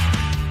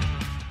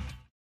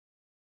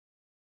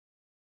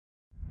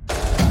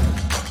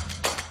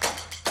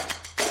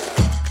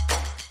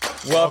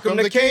 Welcome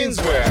to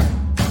Caneswear.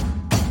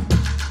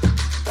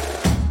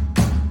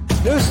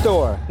 New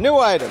store, new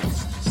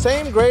items,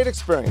 same great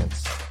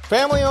experience.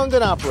 Family owned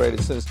and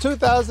operated since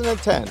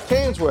 2010,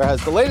 Caneswear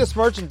has the latest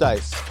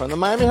merchandise from the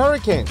Miami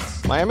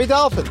Hurricanes, Miami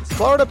Dolphins,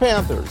 Florida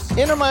Panthers,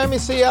 Inter Miami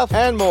CF,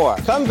 and more.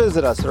 Come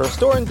visit us at our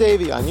store in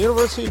Davie on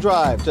University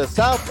Drive, just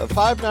south of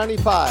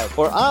 595,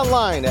 or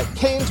online at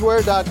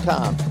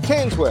caneswear.com.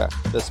 Caneswear,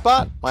 the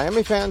spot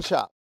Miami fans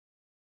shop.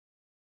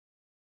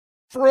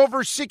 For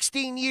over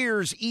 16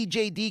 years,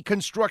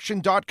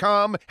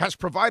 EJDConstruction.com has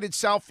provided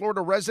South Florida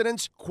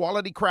residents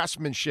quality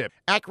craftsmanship,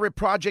 accurate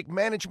project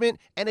management,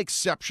 and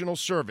exceptional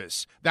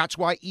service. That's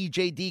why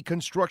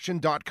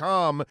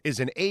EJDConstruction.com is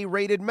an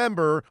A-rated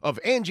member of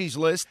Angie's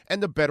List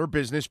and the Better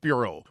Business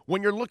Bureau.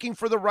 When you're looking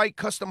for the right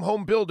custom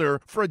home builder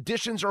for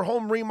additions or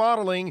home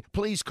remodeling,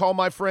 please call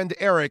my friend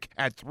Eric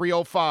at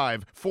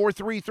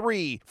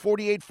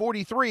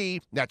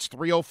 305-433-4843. That's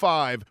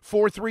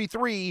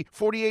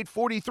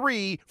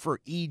 305-433-4843 for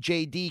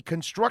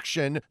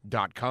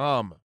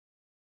EJDConstruction.com.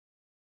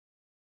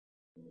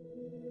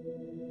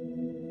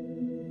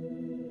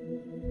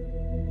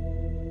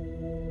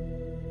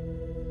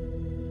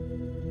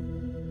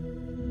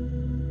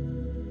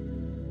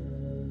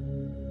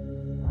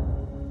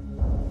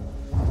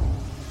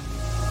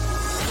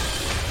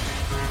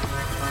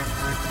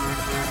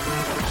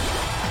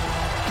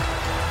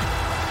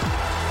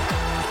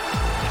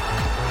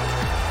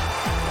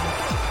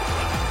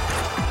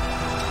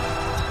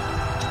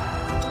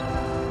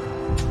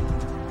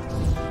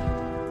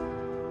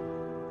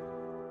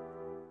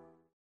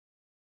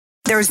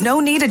 There's no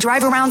need to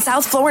drive around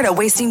South Florida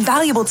wasting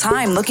valuable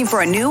time looking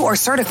for a new or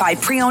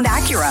certified pre-owned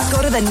Acura.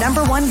 Go to the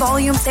 #1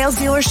 volume sales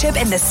dealership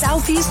in the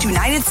Southeast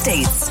United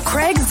States.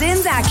 Craig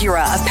Zinn's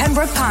Acura of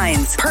Pembroke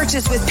Pines.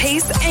 Purchase with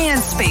pace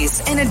and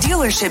space in a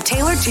dealership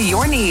tailored to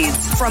your needs.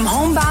 From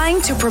home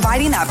buying to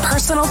providing that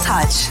personal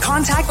touch.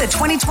 Contact the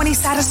 2020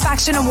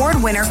 Satisfaction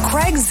Award winner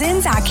Craig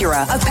Zinn's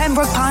Acura of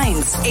Pembroke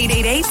Pines.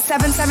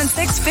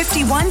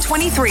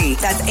 888-776-5123.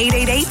 That's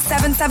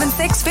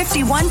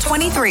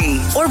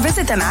 888-776-5123. Or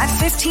visit them at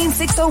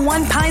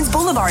 15601 Pines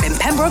Boulevard in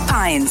Pembroke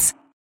Pines.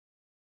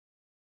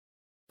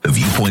 The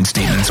viewpoint,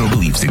 statements, or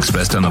beliefs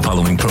expressed on the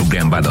following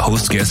program by the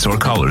host, guests, or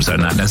callers are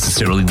not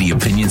necessarily the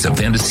opinions of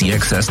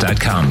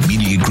FantasyXS.com,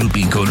 Media Group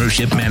Inc.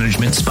 ownership,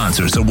 management,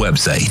 sponsors, or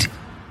website.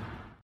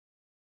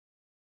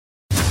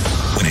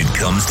 When it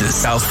comes to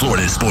South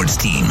Florida sports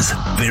teams,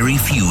 very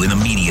few in the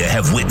media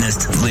have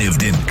witnessed,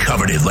 lived, and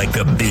covered it like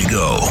the Big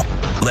O.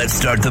 Let's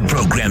start the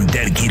program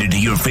dedicated to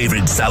your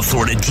favorite South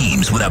Florida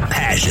teams with a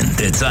passion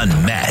that's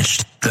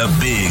unmatched. The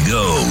Big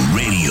O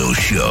Radio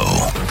Show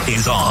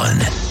is on.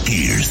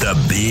 Here's the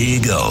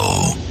Big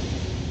O.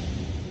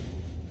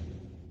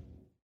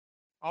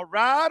 All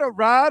right.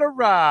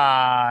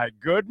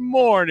 Good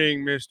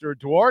morning, Mr.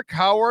 Dwork.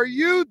 How are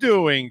you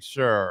doing,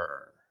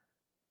 sir?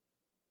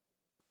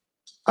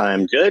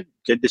 I'm good.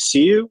 Good to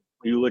see you.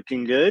 You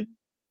looking good?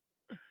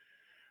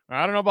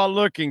 I don't know about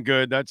looking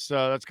good. That's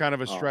kind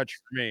of a stretch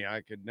for me. I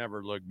could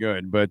never look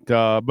good, but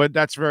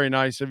that's very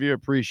nice of you.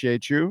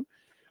 Appreciate you.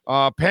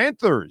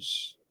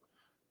 Panthers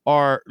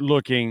are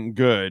looking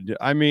good.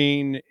 I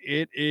mean,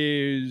 it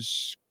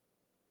is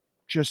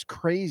just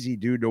crazy,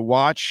 dude, to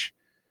watch.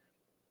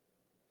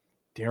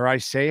 Dare I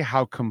say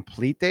how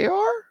complete they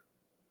are?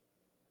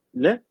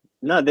 No,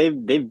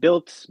 they've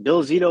built.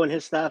 Bill Zito and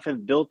his staff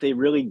have built a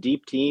really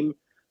deep team.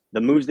 The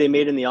moves they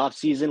made in the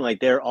offseason, like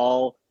they're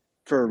all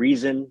for a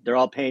reason. They're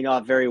all paying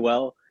off very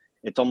well.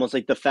 It's almost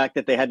like the fact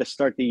that they had to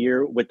start the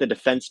year with the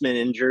defenseman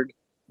injured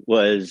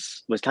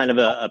was kind of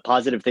a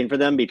positive thing for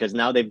them, because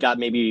now they've got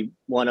maybe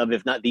one of,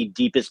 if not the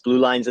deepest blue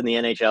lines in the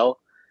NHL.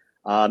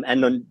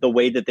 And the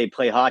way that they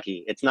play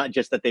hockey, it's not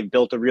just that they've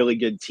built a really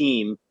good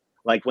team,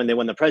 like when they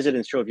won the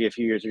President's Trophy a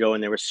few years ago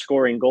and they were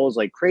scoring goals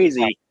like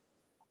crazy.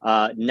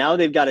 Now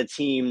they've got a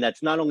team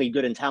that's not only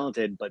good and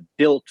talented, but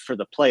built for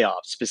the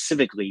playoffs,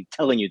 specifically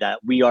telling you that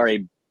we are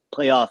a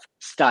playoff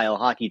style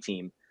hockey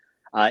team.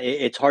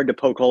 It's hard to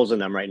poke holes in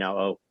them right now.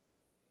 Oh,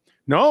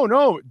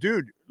 no,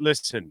 dude,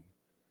 listen.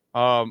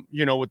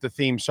 You know what the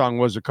theme song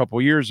was a couple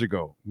years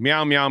ago?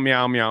 Meow, meow,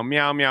 meow, meow,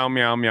 meow, meow,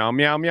 meow, meow,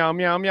 meow, meow,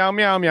 meow, meow,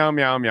 meow, meow,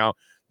 meow, meow.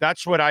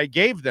 That's what I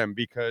gave them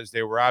because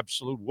they were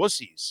absolute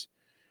wussies.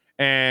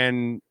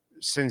 And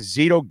since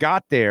Zito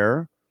got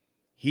there,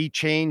 he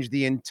changed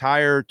the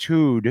entire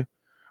tude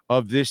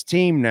of this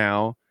team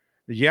now.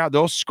 Yeah,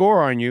 they'll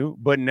score on you,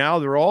 but now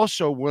they're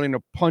also willing to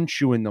punch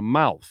you in the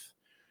mouth.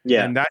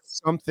 Yeah. And that's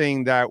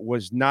something that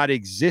was not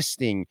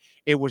existing.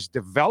 It was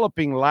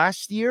developing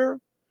last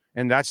year,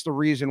 and that's the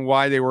reason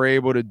why they were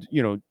able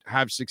to,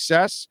 have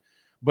success,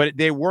 but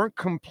they weren't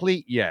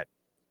complete yet.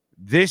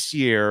 This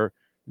year,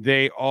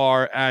 they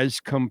are as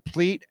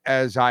complete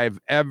as I've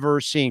ever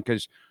seen.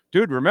 Because,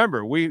 dude,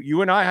 remember,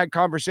 you and I had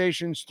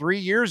conversations 3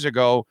 years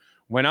ago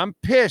when I'm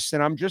pissed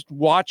and I'm just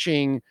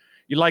watching,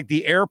 like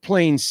the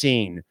airplane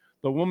scene.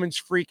 The woman's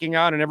freaking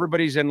out and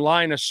everybody's in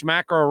line to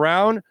smack her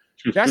around.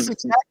 That's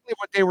exactly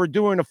what they were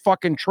doing to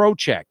fucking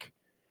Trocheck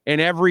in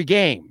every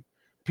game.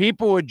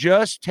 People would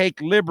just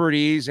take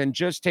liberties and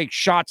just take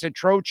shots at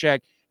Trocheck,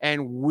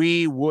 and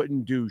we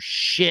wouldn't do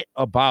shit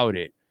about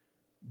it.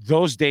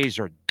 Those days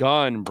are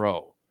done,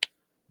 bro.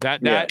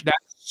 That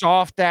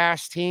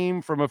soft-ass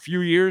team from a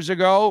few years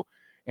ago,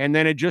 and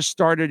then it just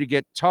started to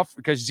get tough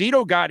because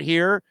Zito got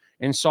here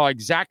and saw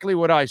exactly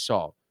what I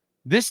saw.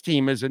 This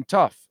team isn't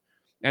tough.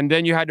 And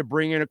then you had to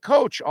bring in a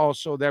coach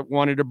also that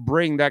wanted to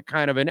bring that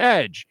kind of an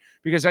edge,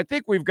 because I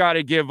think we've got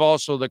to give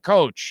also the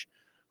coach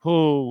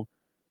who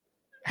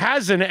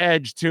has an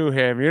edge to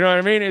him. You know what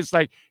I mean? It's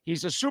like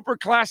he's a super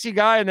classy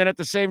guy, and then at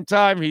the same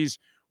time, he's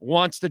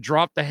wants to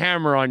drop the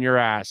hammer on your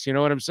ass. You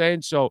know what I'm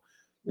saying? So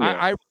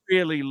I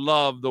really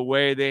love the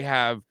way they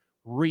have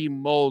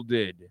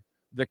remolded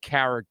the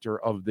character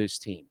of this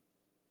team.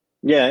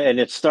 Yeah, and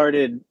it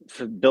started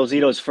for Bill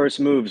Zito's first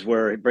moves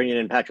were bringing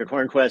in Patrick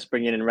Hornquist,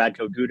 bringing in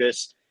Radko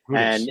Gudas,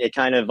 and it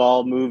kind of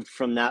all moved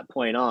from that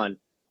point on,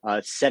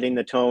 setting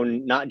the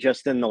tone not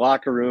just in the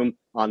locker room,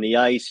 on the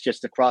ice,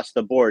 just across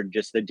the board,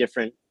 just the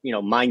different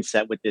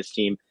mindset with this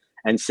team.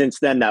 And since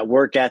then, that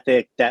work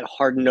ethic, that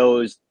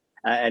hard-nosed,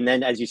 and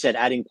then, as you said,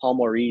 adding Paul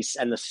Maurice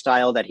and the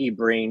style that he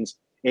brings,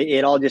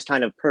 it all just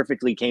kind of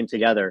perfectly came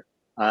together.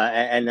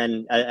 And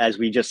then, as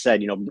we just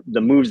said,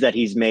 the moves that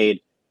he's made,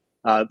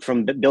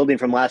 from building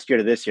from last year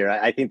to this year,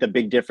 I think the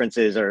big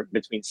differences are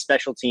between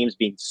special teams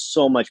being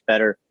so much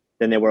better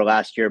than they were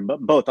last year, but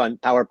both on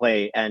power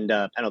play and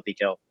penalty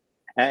kill.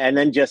 And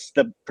then just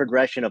the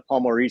progression of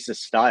Paul Maurice's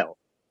style.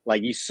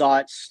 Like you saw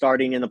it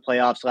starting in the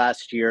playoffs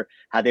last year,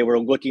 how they were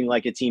looking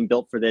like a team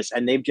built for this,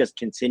 and they've just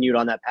continued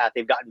on that path.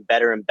 They've gotten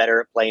better and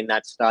better at playing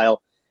that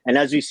style. And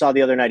as we saw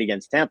the other night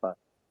against Tampa,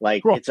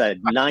 it's a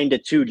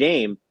 9-2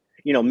 game.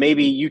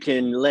 Maybe you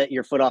can let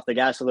your foot off the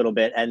gas a little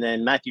bit. And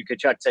then Matthew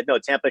Tkachuk said, no,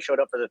 Tampa showed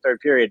up for the third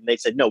period. And they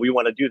said, no, we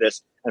want to do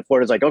this. And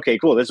Florida's like, okay,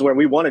 cool. This is where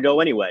we want to go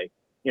anyway.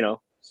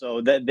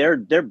 So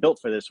they're built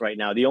for this right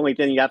now. The only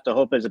thing you have to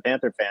hope as a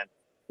Panther fan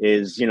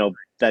is,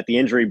 that the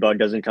injury bug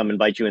doesn't come and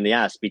bite you in the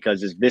ass,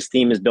 because as this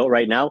team is built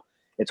right now,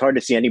 it's hard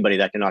to see anybody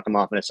that can knock them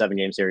off in a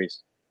 7-game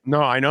series.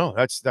 No, I know.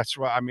 That's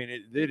why. I mean,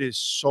 it is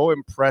so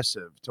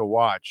impressive to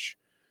watch.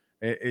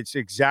 It's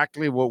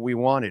exactly what we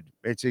wanted.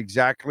 It's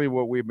exactly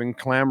what we've been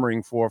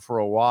clamoring for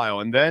a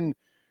while. And then,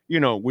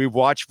 we've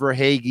watched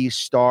Verhaeghe's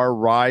star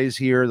rise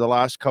here the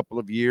last couple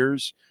of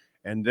years.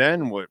 And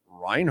then what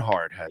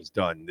Reinhart has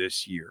done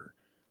this year.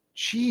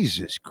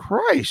 Jesus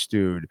Christ,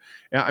 dude.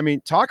 I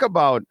mean, talk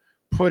about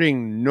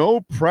putting no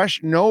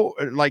pressure,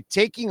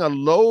 taking a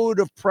load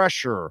of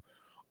pressure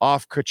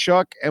off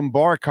Tkachuk and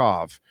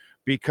Barkov,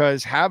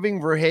 because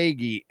having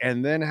Verhaeghe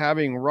and then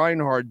having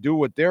Reinhart do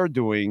what they're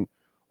doing,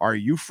 are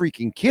you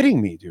freaking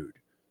kidding me, dude?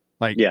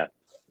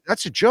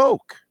 That's a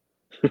joke.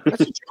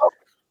 That's a joke.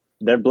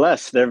 They're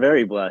blessed. They're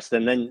very blessed.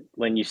 And then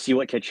when you see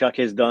what Tkachuk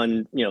has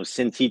done,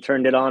 since he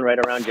turned it on right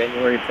around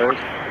January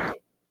 1st,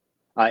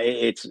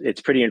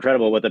 it's pretty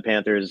incredible what the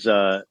Panthers'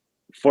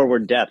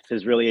 forward depth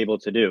is really able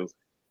to do.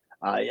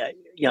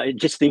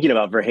 Just thinking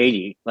about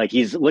Verhaeghe,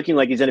 he's looking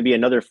like he's going to be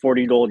another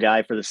 40-goal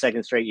guy for the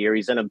second straight year.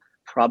 He's going to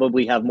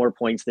probably have more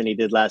points than he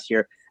did last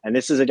year. And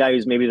this is a guy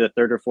who's maybe the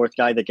third or fourth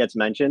guy that gets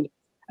mentioned.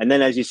 And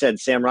then, as you said,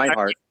 Sam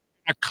Reinhart.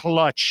 A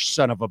clutch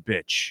son of a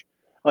bitch.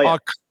 Oh, yeah. A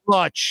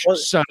clutch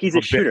son he's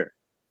of a shooter.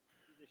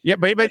 Yeah,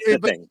 but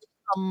a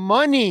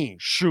money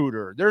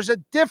shooter. There's a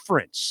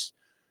difference.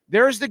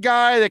 There's the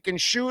guy that can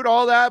shoot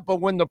all that, but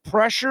when the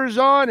pressure's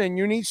on and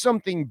you need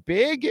something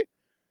big,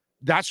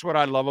 that's what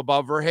I love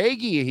about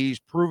Verhaeghe. He's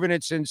proven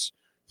it since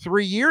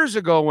 3 years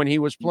ago when he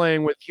was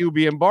playing with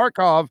Hubie and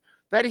Barkov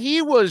that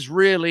he was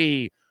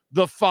really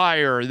the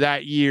fire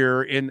that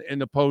year in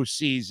the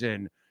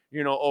postseason.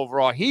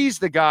 Overall, he's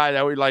the guy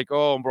that we like,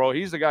 oh, bro,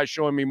 he's the guy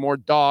showing me more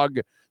dog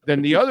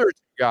than the other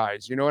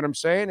guys. You know what I'm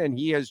saying? And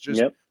he has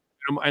just,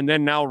 and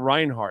then now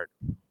Reinhart.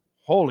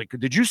 Holy,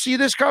 did you see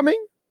this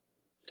coming?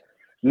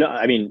 No,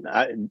 I mean,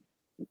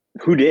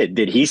 who did?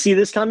 Did he see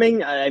this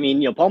coming? I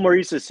mean, Paul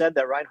Maurice has said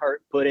that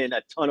Reinhart put in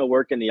a ton of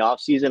work in the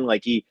offseason.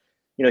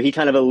 He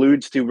kind of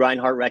alludes to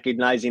Reinhart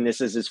recognizing this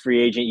as his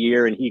free agent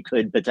year and he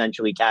could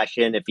potentially cash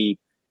in if he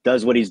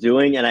does what he's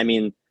doing. And I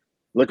mean,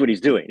 look what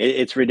he's doing.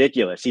 It's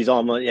ridiculous. He's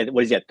almost,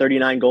 what is he at,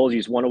 39 goals?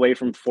 He's 1 away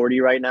from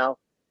 40 right now.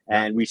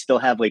 And we still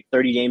have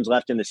 30 games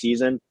left in the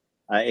season.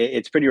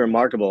 It's pretty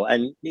remarkable.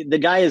 And the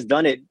guy has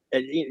done it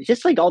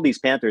just like all these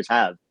Panthers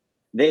have.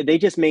 They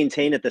just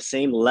maintain at the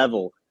same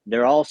level.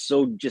 They're all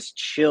so just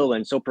chill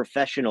and so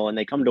professional, and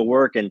they come to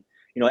work and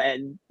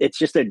it's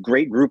just a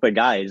great group of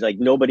guys.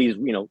 Nobody's,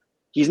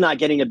 he's not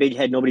getting a big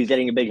head. Nobody's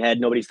getting a big head.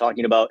 Nobody's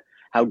talking about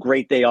how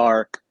great they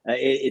are.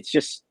 It's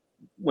just,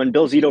 when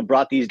Bill Zito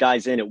brought these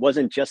guys in, it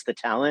wasn't just the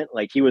talent.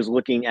 He was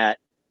looking at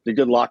the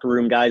good locker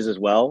room guys as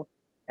well.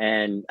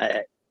 And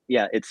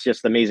it's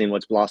just amazing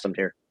what's blossomed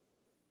here.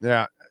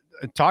 Yeah.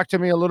 Talk to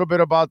me a little bit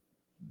about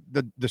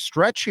the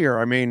stretch here.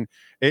 I mean,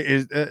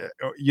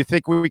 you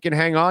think we can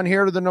hang on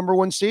here to the number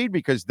 1 seed?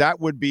 Because that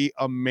would be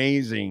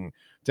amazing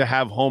to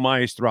have home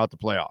ice throughout the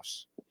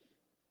playoffs.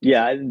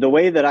 Yeah, the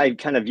way that I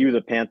kind of view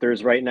the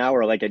Panthers right now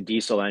are like a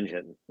diesel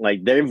engine.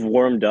 They've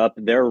warmed up,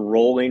 they're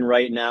rolling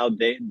right now.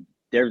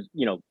 They're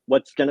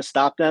what's going to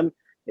stop them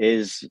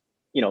is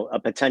a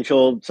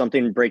potential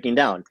something breaking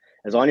down.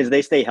 As long as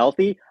they stay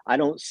healthy, I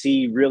don't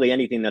see really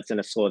anything that's going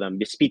to slow them.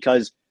 Just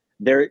because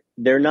they're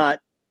not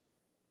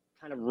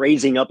kind of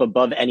raising up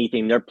above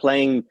anything. They're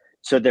playing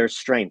to their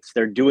strengths.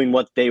 They're doing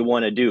what they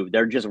want to do.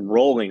 They're just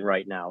rolling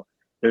right now.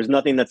 There's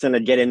nothing that's going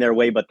to get in their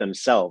way but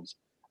themselves.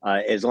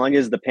 As long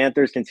as the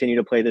Panthers continue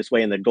to play this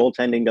way and the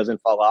goaltending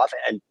doesn't fall off.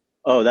 And,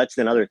 that's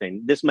another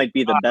thing. This might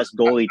be the best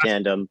goalie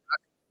tandem.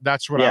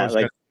 That's what I was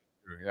going to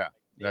do. Yeah.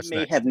 That's They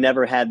may next. have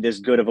never had this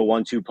good of a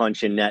 1-2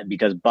 punch in net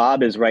because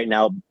Bob is right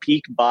now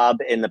peak Bob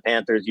in the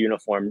Panthers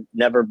uniform,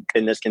 never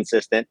been this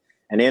consistent.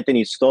 And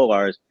Anthony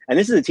Stolarz, and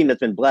this is a team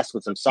that's been blessed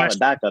with some solid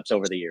backups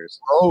over the years.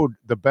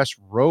 The best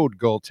road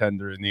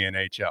goaltender in the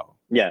NHL.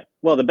 Yeah,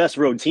 well, the best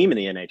road team in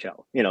the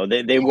NHL. You know,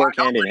 they work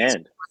hand in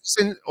hand.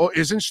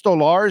 Isn't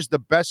Stolarz the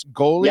best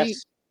goalie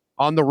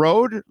on the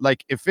road,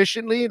 like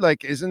efficiently?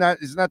 Like, isn't that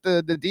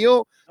the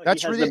deal?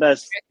 That's really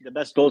the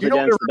best goals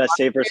against, the best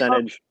save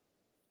percentage.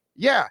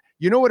 Yeah,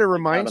 you know what it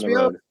reminds me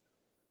of?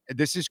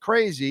 This is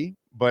crazy,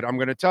 but I'm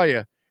going to tell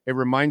you, it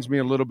reminds me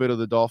a little bit of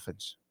the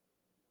Dolphins.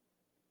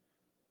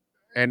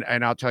 And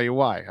I'll tell you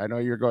why. I know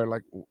you're going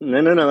like, no,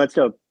 let's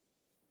go.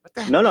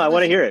 No, I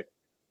want to hear it.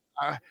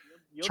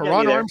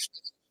 Teron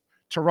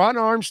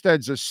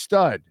Armstead's a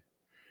stud.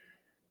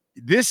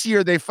 This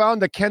year they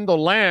found a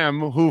Kendall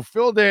Lamb who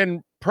filled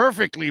in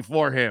perfectly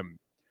for him.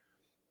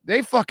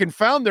 They fucking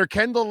found their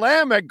Kendall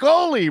Lamb at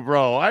goalie,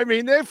 bro. I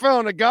mean, they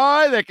found a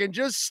guy that can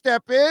just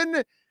step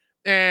in,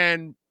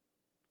 and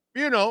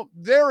you know,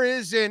 there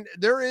isn't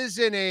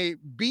a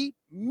beat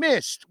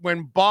missed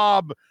when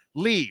Bob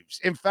leaves.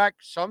 In fact,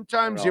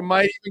 sometimes you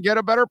might even get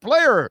a better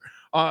player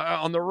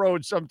on the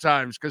road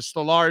sometimes because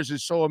Stolarz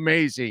is so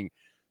amazing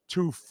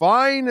to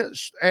find.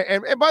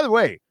 And by the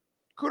way,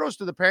 kudos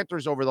to the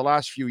Panthers over the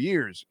last few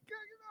years.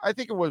 I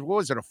think it was, what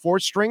was it, a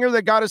fourth stringer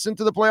that got us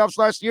into the playoffs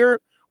last year?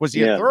 Was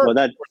he a third?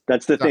 Well,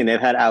 that's the thing. They've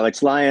had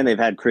Alex Lyon. They've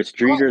had Chris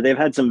Driedger. They've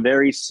had some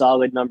very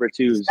solid number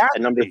twos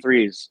and number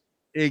threes.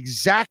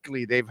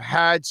 Exactly. They've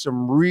had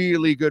some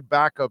really good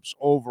backups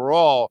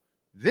overall.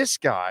 This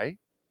guy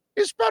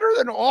is better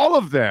than all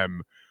of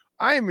them.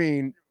 I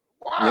mean,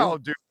 wow,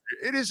 dude.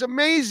 It is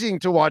amazing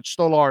to watch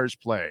Stolarz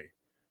play.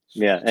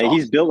 Yeah, and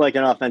he's built like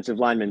an offensive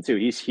lineman too.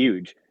 He's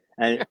huge.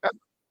 And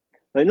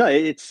but no,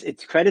 it's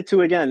credit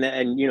to, again,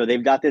 and you know,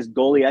 they've got this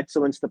goalie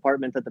excellence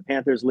department that the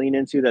Panthers lean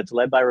into that's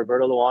led by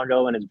Roberto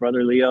Luongo and his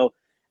brother Leo,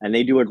 and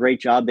they do a great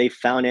job. They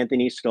found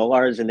Anthony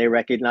Stolarz and they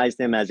recognized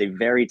him as a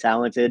very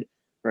talented,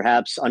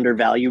 perhaps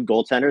undervalued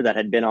goaltender that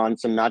had been on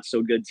some not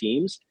so good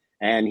teams.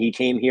 And he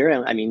came here,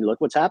 and I mean,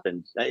 look what's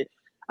happened.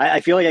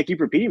 I feel like I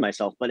keep repeating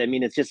myself, but I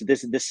mean, it's just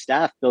this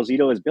staff Bill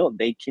Zito has built.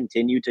 They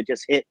continue to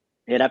just hit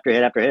after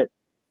hit after hit.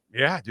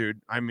 Yeah,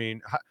 dude. I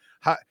mean,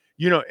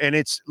 you know, and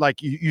it's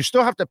like you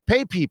still have to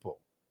pay people,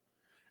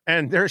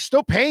 and they're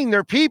still paying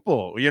their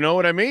people. You know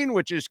what I mean?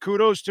 Which is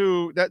kudos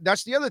to that.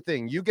 That's the other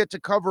thing. You get to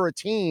cover a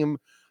team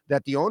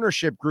that the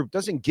ownership group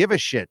doesn't give a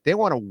shit. They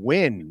want to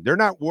win. They're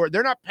not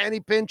penny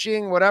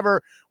pinching,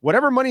 whatever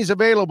money's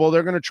available,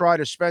 they're going to try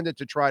to spend it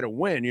to try to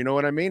win. You know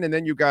what I mean? And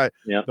then you got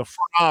the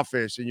front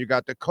office, and you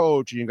got the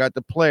coach, and you got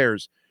the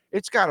players.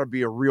 It's got to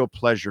be a real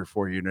pleasure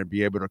for you to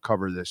be able to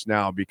cover this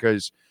now,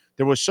 because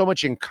there was so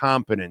much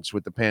incompetence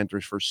with the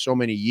Panthers for so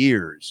many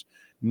years.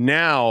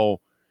 Now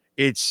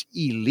it's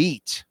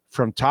elite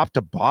from top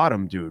to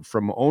bottom, dude,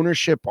 from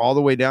ownership all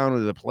the way down to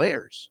the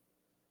players.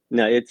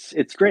 No,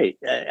 it's great.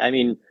 I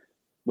mean,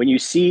 when you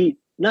see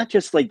not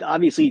just like,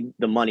 obviously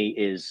the money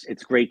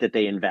it's great that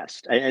they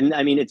invest. And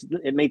I mean,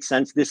 it makes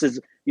sense. These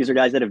are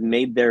guys that have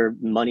made their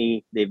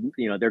money. They've,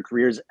 you know, their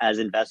careers as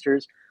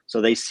investors.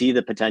 So they see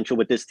the potential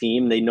with this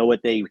team. They know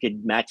what they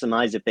could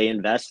maximize if they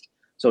invest.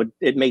 So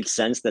it makes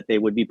sense that they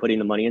would be putting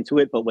the money into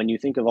it. But when you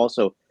think of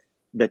also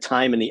the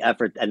time and the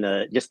effort and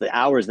just the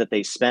hours that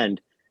they spend,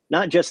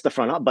 not just the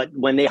front up, but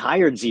when they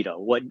hired Zito,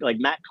 what like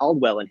Matt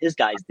Caldwell and his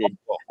guys did,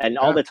 and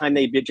all the time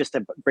they did just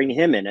to bring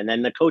him in, and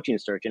then the coaching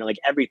search, and like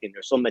everything,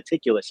 they're so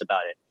meticulous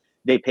about it.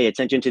 They pay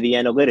attention to the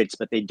analytics,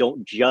 but they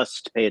don't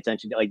just pay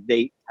attention to, like,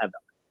 they have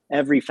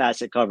every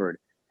facet covered.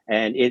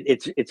 And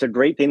it's a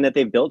great thing that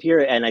they've built here.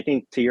 And I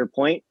think, to your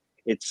point,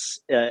 it's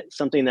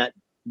something that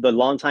the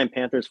longtime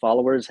Panthers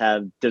followers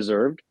have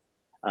deserved.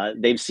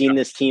 They've seen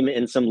this team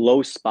in some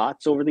low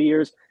spots over the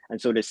years.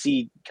 And so to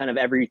see kind of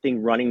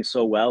everything running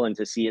so well, and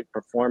to see it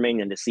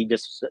performing, and to see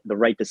just the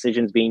right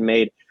decisions being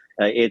made,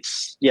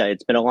 it's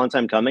been a long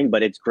time coming,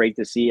 but it's great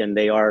to see. And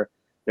they're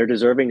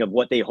deserving of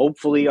what they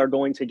hopefully are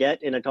going to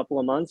get in a couple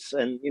of months,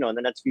 and, you know, in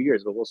the next few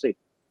years, but we'll see.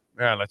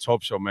 Yeah, let's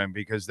hope so, man,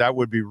 because that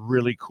would be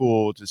really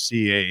cool to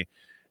see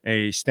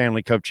a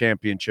Stanley Cup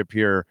championship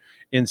here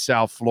in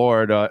South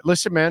Florida.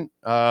 Listen, man,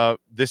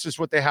 this is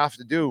what they have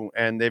to do.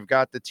 And they've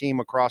got the team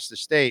across the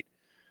state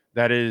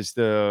that is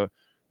the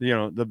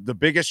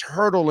biggest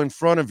hurdle in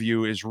front of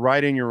you is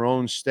right in your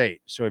own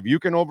state. So if you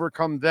can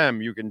overcome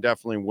them, you can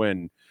definitely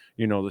win,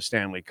 you know, the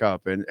Stanley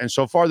Cup. And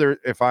so far, they're,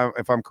 if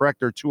I'm correct,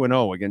 they're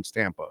 2-0 against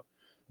Tampa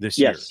this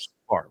year so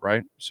far,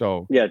 right?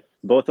 So yeah,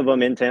 both of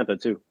them in Tampa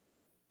too.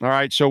 All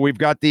right, so we've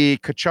got the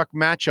Tkachuk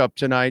matchup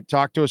tonight.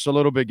 Talk to us a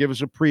little bit. Give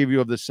us a preview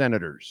of the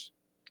Senators.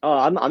 Oh,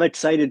 I'm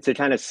excited to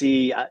kind of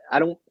see. I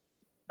don't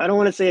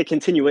want to say a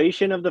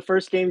continuation of the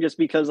first game, just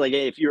because, like,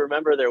 if you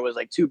remember, there was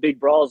like 2 big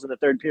brawls in the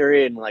third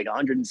period and like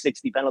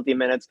 160 penalty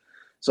minutes.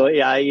 So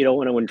yeah, you don't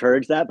want to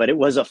encourage that, but it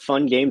was a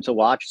fun game to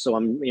watch. So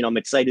I'm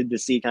excited to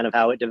see kind of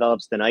how it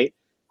develops tonight.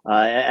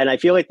 And I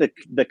feel like the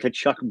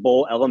Tkachuk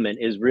Bowl element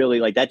is really,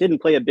 like, that didn't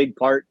play a big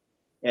part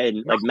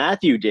and like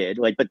Matthew did.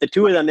 Like, but the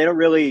two of them, they don't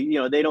really,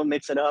 they don't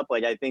mix it up.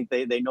 Like, I think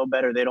they know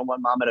better. They don't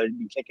want Mama to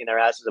be kicking their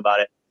asses about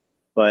it.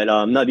 But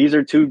no, these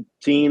are two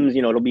teams.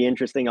 It'll be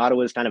interesting.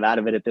 Ottawa's kind of out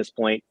of it at this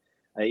point.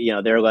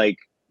 They're like,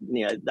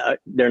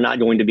 they're not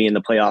going to be in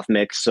the playoff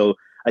mix. So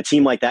a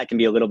team like that can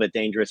be a little bit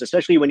dangerous,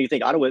 especially when you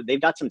think Ottawa,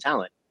 they've got some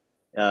talent.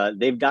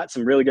 They've got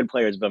some really good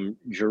players. From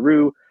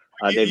Giroux,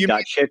 they've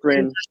got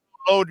Chychrun.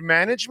 Load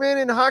management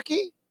in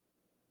hockey?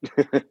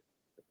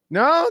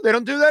 No, they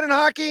don't do that in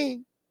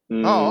hockey.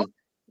 Well,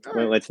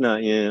 it's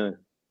not. Yeah.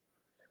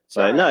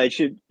 But no,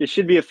 it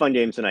should be a fun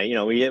game tonight.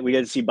 We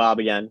get to see Bob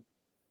again.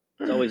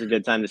 It's always a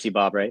good time to see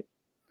Bob, right?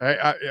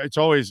 It's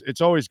always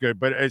good,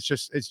 but it's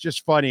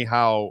just funny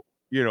how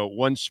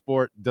one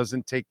sport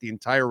doesn't take the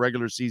entire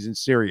regular season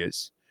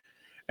serious,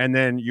 and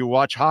then you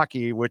watch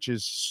hockey, which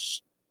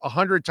is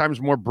 100 times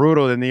more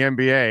brutal than the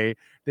NBA.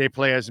 They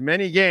play as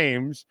many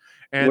games,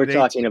 and we're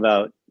talking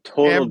about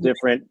total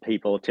different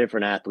people,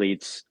 different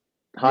athletes.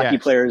 Hockey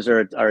players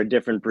are a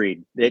different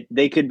breed.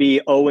 They could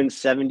be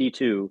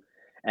 0-72,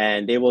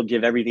 and they will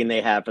give everything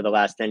they have for the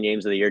last 10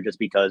 games of the year just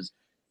because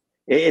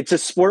it's a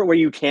sport where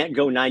you can't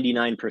go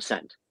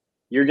 99%.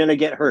 You're going to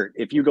get hurt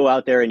if you go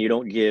out there and you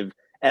don't give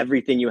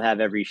everything you have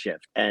every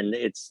shift. And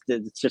it's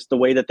just the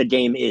way that the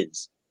game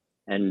is.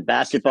 And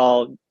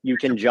basketball, you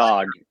can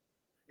jog.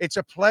 It's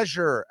a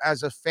pleasure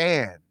as a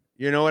fan.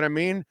 You know what I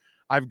mean?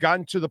 I've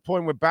gotten to the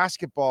point with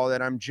basketball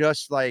that I'm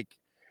just like,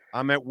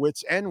 I'm at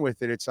wit's end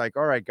with it. It's like,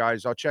 all right,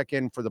 guys, I'll check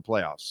in for the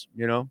playoffs,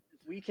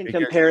 We can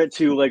compare it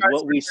to like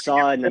what we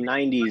saw in the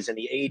 90s and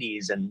the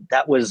 80s, and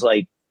that was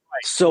like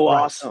so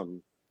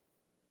awesome.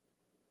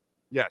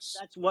 Yes.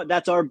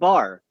 That's our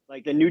bar.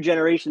 Like the new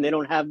generation, they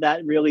don't have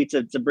that really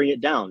to bring it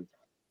down.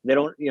 They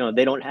don't,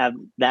 they don't have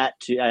that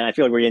to, and I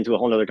feel like we're getting into a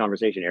whole nother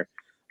conversation here.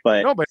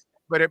 But no, but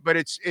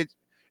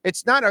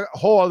it's not a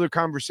whole other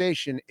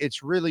conversation.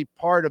 It's really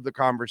part of the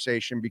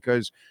conversation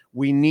because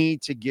we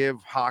need to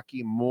give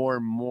hockey more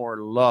and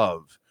more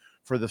love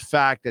for the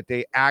fact that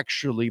they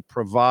actually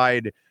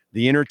provide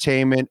the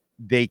entertainment.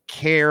 They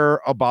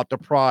care about the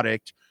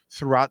product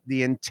throughout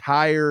the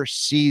entire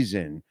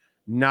season,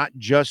 not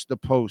just the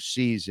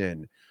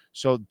postseason.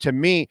 So to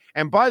me,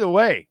 and by the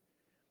way,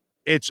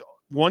 it's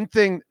one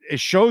thing, it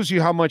shows you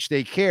how much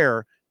they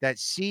care that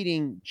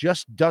seeding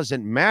just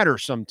doesn't matter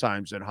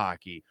sometimes in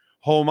hockey.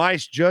 Home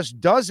ice just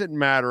doesn't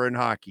matter in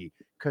hockey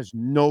because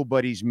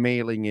nobody's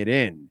mailing it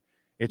in.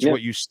 It's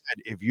what you said.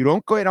 If you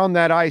don't get on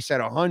that ice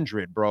at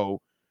 100, bro,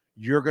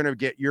 you're gonna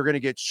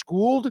get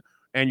schooled,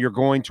 and you're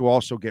going to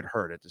also get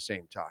hurt at the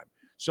same time.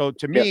 So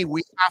to me,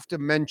 we have to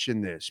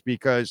mention this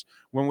because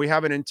when we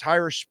have an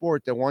entire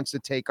sport that wants to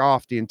take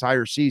off the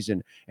entire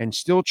season and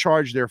still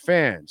charge their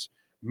fans,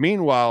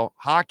 meanwhile,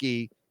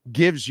 hockey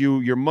gives you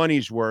your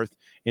money's worth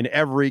in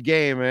every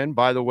game. And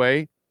by the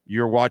way,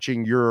 you're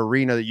watching your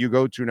arena that you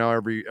go to now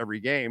every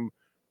game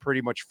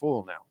pretty much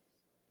full now.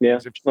 Yeah.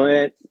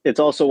 Well,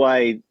 it's also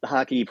why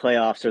hockey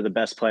playoffs are the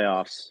best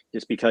playoffs,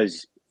 just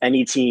because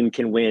any team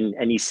can win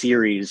any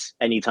series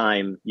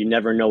anytime. You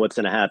never know what's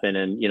going to happen.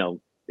 And,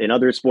 in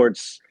other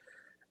sports,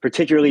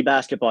 particularly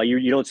basketball,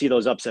 you don't see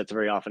those upsets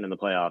very often in the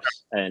playoffs.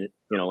 And,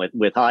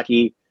 with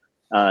hockey,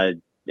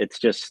 it's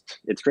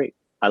great.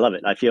 I love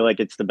it. I feel like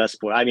it's the best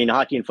sport. I mean,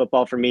 hockey and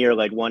football for me are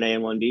like 1A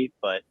and 1B,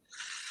 but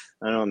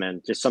I don't know,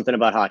 man, just something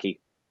about hockey.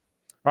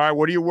 All right.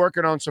 What are you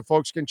working on so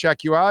folks can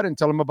check you out and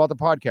tell them about the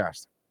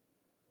podcast?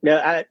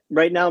 Yeah,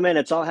 right now, man,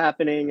 it's all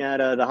happening at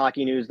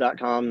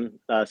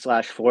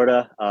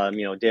thehockeynews.com/Florida.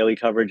 Daily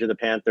coverage of the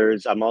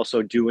Panthers. I'm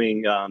also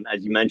doing,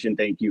 as you mentioned,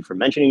 thank you for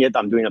mentioning it,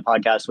 I'm doing a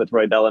podcast with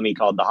Roy Bellamy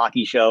called The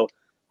Hockey Show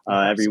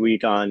every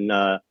week on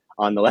the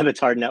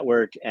Levitard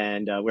Network,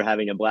 and we're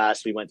having a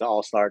blast. We went to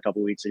All-Star a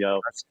couple weeks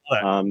ago.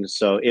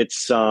 So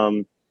it's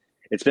been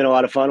a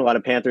lot of fun, a lot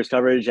of Panthers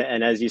coverage.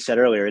 And as you said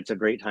earlier, it's a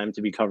great time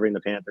to be covering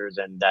the Panthers,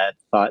 and that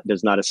thought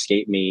does not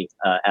escape me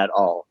at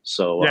all.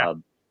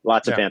 So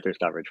lots of Panthers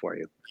coverage for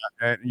you.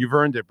 And you've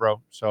earned it,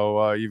 bro.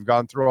 So you've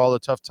gone through all the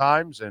tough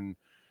times, and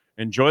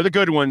enjoy the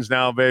good ones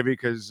now, baby,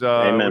 because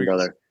amen,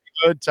 brother.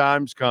 Good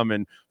times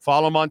coming.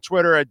 Follow him on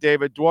Twitter at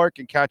David Dwork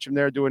and catch him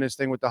there doing his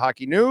thing with the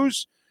Hockey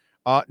News.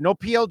 No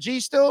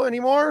PLG still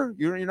anymore?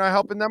 You're not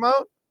helping them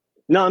out?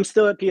 No, I'm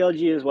still at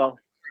PLG as well.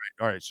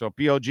 All right, so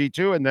PLG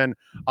too, and then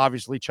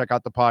obviously check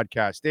out the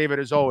podcast. David,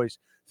 as always,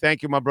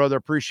 thank you, my brother.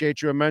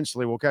 Appreciate you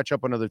immensely. We'll catch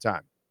up another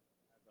time.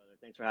 Brother,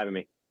 thanks for having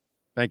me.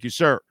 Thank you,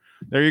 sir.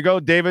 There you go,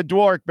 David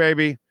Dwork,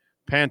 baby.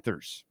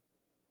 Panthers,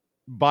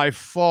 by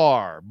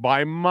far,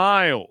 by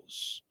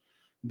miles,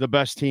 the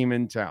best team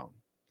in town.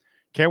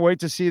 Can't wait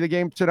to see the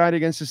game tonight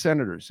against the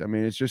Senators. I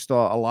mean, it's just a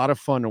lot of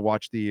fun to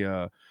watch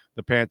the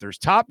Panthers.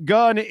 Top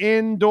Gun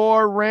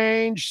Indoor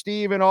Range,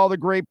 Steve, and all the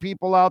great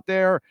people out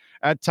there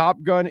at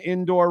Top Gun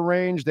Indoor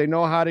Range. They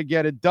know how to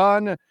get it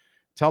done.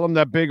 Tell them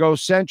that Big O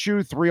sent you.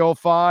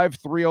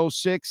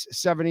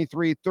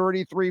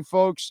 305-306-7333,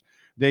 folks.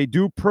 They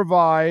do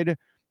provide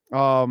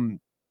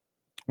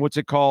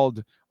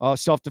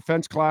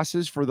self-defense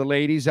classes for the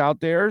ladies out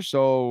there.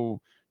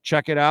 So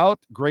Check it out.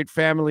 Great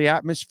family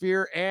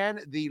atmosphere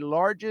and the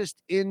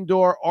largest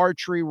indoor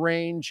archery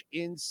range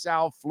in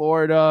South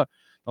Florida.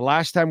 The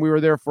last time we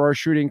were there for our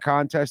shooting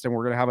contest, and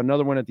we're going to have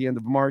another one at the end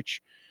of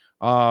March,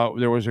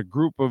 there was a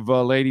group of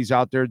ladies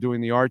out there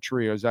doing the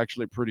archery. It was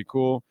actually pretty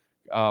cool.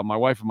 My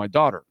wife and my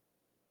daughter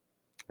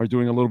are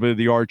doing a little bit of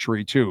the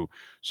archery too.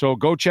 So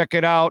go check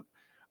it out.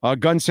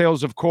 Gun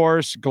sales, of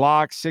course,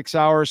 Glock, 6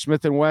 Hour,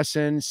 Smith &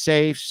 Wesson,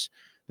 safes.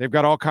 They've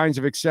got all kinds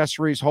of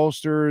accessories,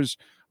 holsters,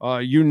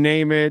 you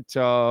name it,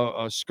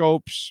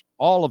 scopes,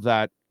 all of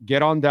that.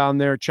 Get on down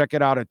there. Check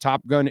it out at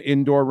Top Gun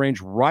Indoor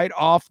Range right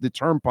off the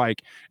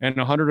Turnpike and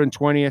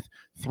 120th,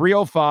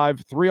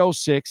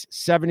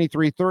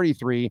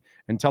 305-306-7333,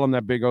 and tell them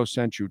that Big O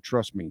sent you.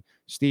 Trust me,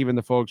 Steve and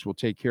the folks will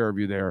take care of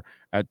you there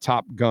at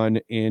Top Gun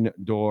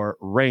Indoor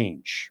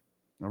Range.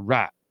 All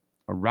right.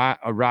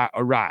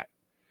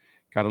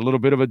 Got a little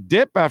bit of a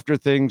dip after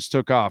things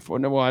took off.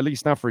 Well, at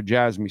least not for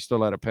Jasmine,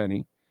 still at a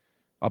penny.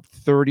 Up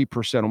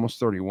 30%, almost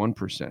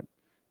 31%.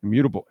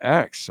 Immutable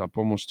X up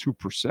almost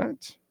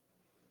 2%.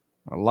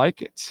 I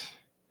like it.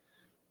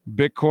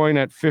 Bitcoin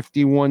at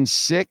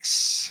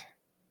 51.6.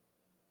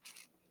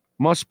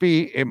 Must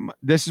be,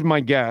 this is my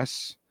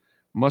guess,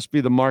 must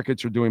be the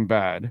markets are doing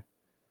bad.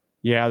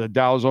 Yeah, the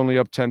Dow's only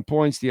up 10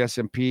 points. The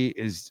S&P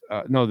is,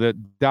 the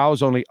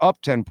Dow's only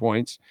up 10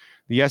 points.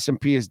 The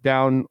S&P is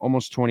down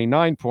almost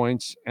 29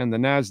 points, and the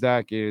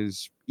NASDAQ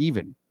is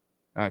even,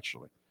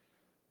 actually.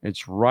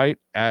 It's right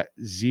at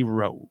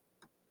 0.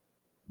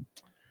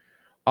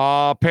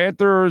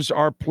 Panthers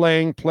are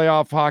playing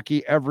playoff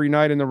hockey every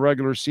night in the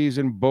regular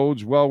season.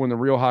 Bodes well when the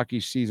real hockey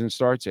season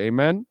starts.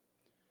 Amen.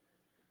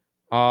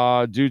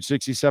 Dude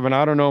 67,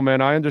 I don't know,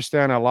 man. I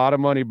understand a lot of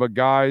money, but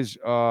guys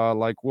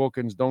like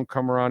Wilkins don't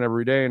come around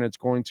every day, and it's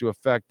going to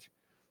affect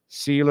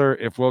Sealer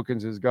if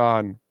Wilkins is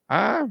gone.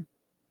 I'm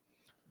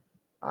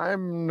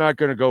not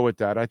going to go with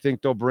that. I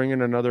think they'll bring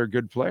in another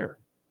good player.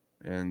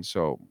 And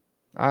so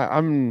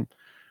I'm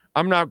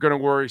not going to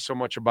worry so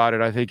much about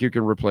it. I think you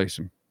can replace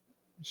him.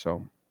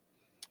 So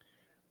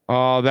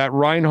that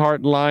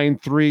Reinhardt line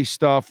 3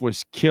 stuff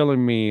was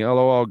killing me.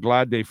 LOL,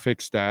 glad they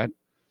fixed that.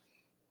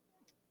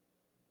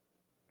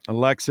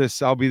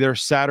 Alexis, I'll be there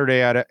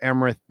Saturday at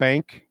Emirates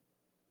Bank.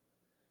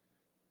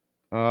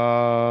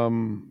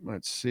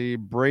 Let's see.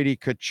 Brady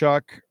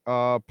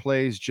Tkachuk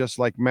plays just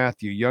like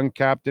Matthew. Young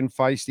captain,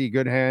 feisty,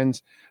 good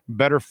hands,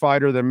 better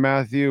fighter than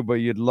Matthew, but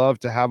you'd love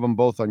to have them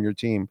both on your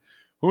team.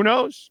 Who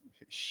knows?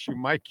 You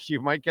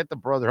might get the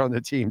brother on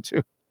the team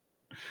too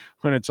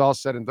when it's all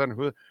said and done.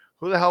 Who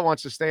the hell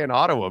wants to stay in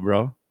Ottawa,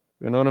 bro?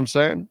 You know what I'm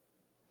saying?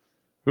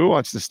 Who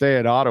wants to stay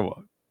at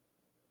Ottawa?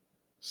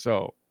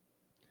 So,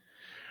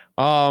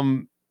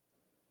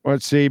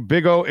 let's see.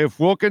 Big O, if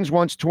Wilkins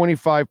wants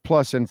 25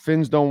 plus and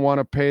Finns don't want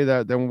to pay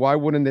that, then why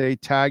wouldn't they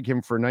tag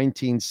him for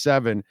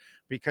 19.7?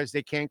 Because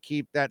they can't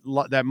keep that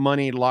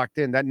money locked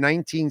in. That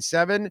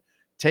 19.7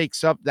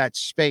 takes up that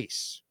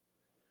space.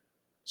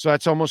 So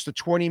that's almost a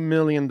 $20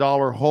 million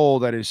hole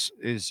that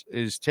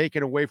is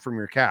taken away from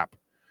your cap.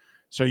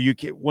 So you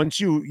can, once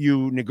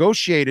you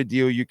negotiate a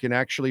deal, you can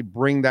actually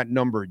bring that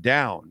number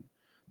down.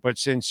 But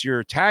since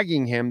you're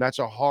tagging him, that's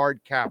a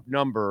hard cap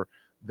number.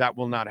 That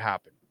will not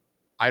happen.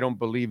 I don't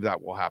believe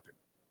that will happen.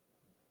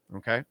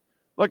 Okay.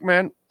 Look,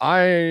 man,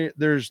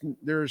 there's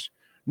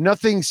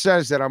nothing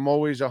says that I'm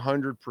always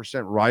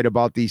 100% right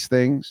about these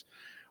things.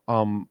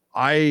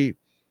 I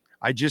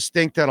just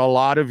think that a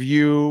lot of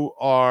you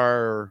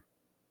are,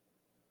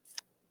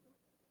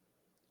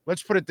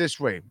 let's put it this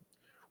way.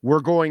 We're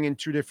going in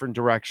two different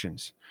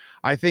directions.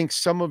 I think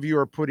some of you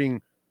are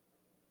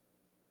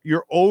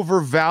you're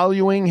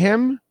overvaluing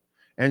him,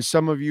 and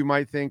some of you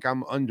might think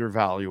I'm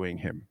undervaluing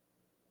him.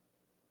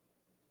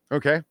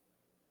 Okay.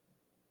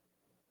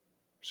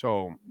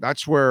 So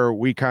that's where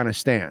we kind of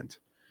stand.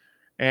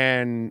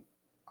 And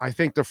I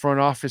think the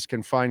front office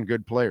can find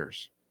good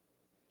players.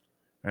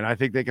 And I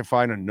think they can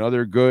find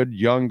another good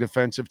young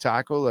defensive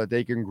tackle that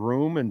they can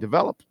groom and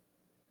develop.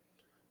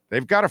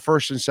 They've got a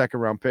first and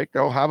second round pick.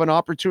 They'll have an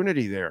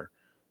opportunity there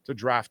to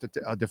draft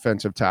a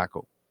defensive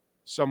tackle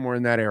somewhere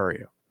in that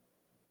area.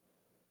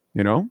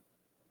 You know?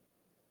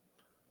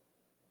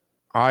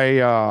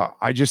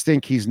 I just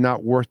think he's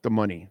not worth the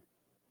money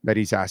that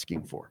he's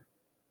asking for.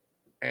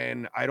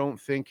 And I don't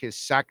think his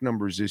sack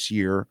numbers this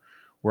year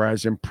were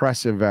as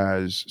impressive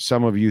as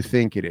some of you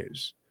think it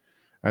is.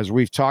 As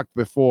we've talked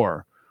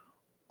before,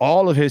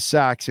 all of his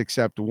sacks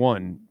except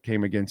one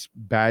came against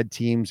bad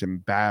teams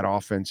and bad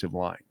offensive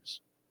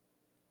lines.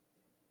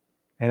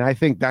 And I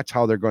think that's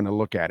how they're going to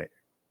look at it.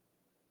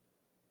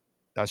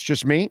 That's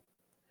just me.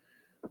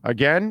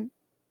 Again,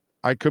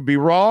 I could be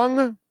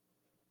wrong.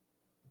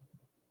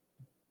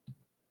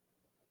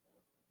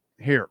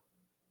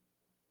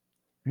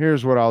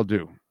 Here's what I'll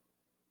do.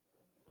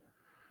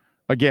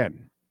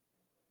 Again,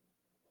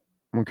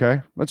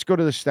 okay, let's go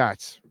to the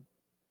stats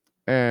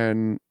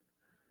and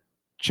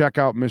check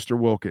out Mr.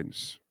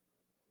 Wilkins.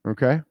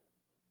 Okay.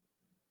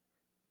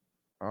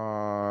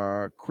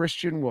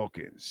 Christian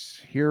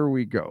Wilkins. Here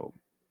we go.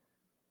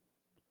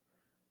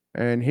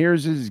 And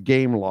here's his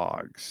game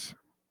logs.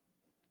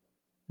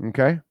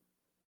 Okay.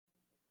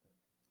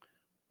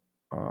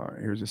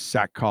 Here's a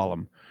sack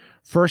column.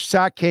 First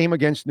sack came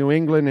against New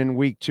England in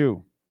week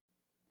 2.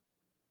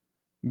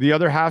 The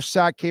other half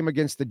sack came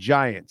against the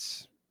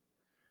Giants.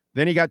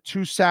 Then he got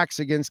 2 sacks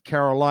against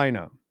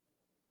Carolina.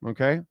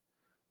 Okay.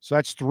 So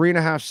that's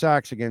 3.5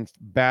 sacks against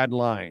bad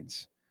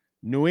lines.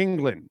 New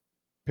England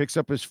picks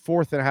up his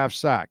 4.5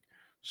 sack.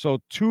 So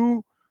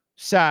 2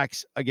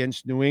 sacks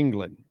against New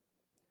England.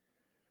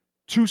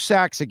 2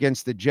 sacks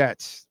against the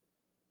Jets.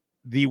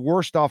 The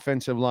worst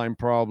offensive line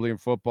probably in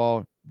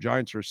football.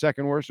 Giants are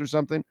second worst or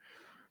something.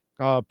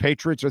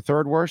 Patriots are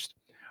third worst.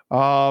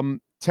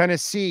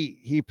 Tennessee,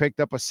 he picked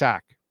up a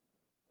sack.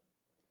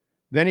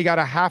 Then he got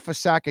a half a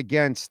sack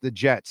against the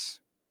Jets.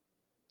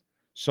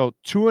 So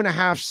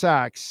 2.5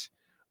 sacks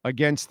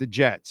against the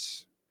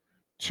Jets.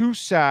 2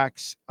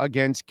 sacks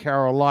against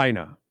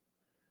Carolina.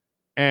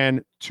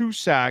 And 2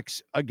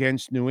 sacks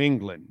against New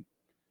England.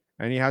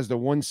 And he has the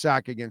 1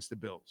 sack against the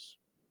Bills.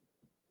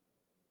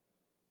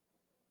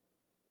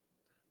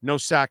 No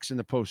sacks in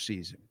the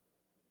postseason.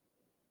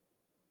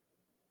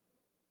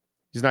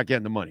 He's not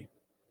getting the money.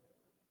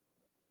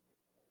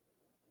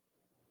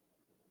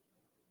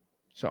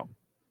 So,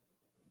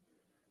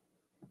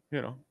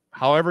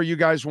 however you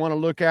guys want to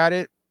look at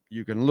it,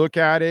 you can look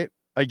at it.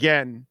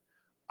 Again,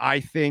 I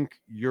think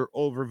you're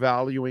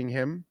overvaluing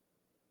him,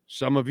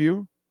 some of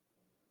you.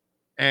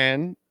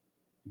 And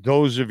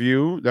those of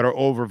you that are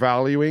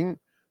overvaluing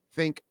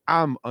think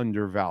I'm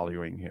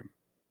undervaluing him.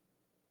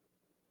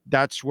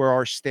 That's where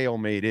our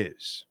stalemate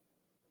is.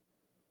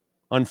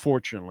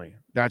 Unfortunately,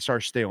 that's our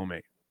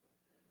stalemate.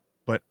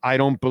 But I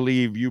don't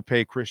believe you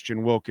pay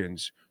Christian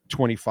Wilkins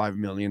 $25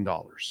 million.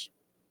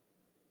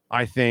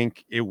 I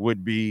think it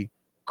would be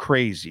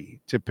crazy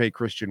to pay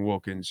Christian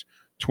Wilkins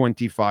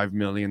 $25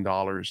 million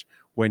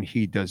when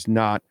he does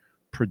not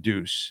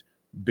produce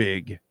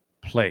big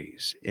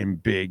plays in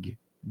big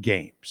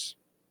games.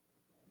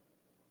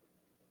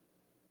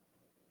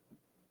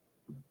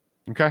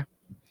 Okay?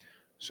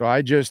 So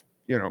I just,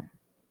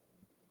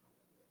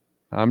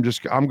 I'm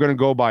going to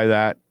go by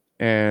that.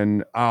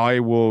 And I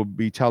will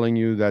be telling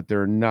you that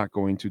they're not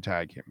going to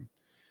tag him.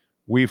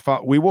 We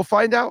will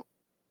find out,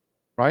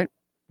 right?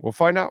 We'll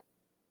find out.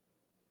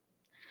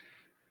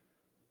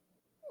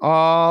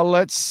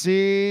 Let's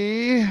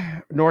see.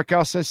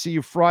 NorCal says, see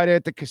you Friday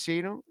at the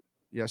casino.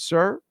 Yes,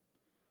 sir.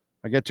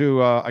 I go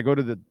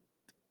to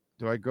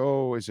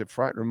is it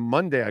Friday or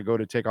Monday? I go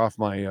to take off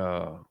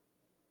my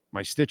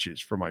my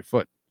stitches for my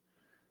foot.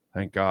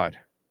 Thank God.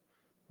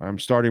 I'm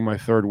starting my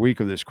 3rd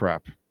week of this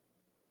crap.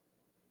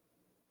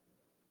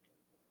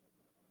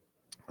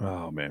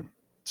 Oh, man.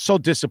 So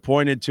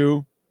disappointed,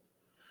 too.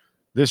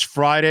 This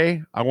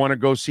Friday, I want to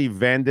go see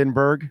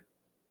Vandenberg.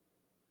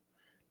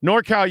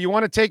 NorCal, you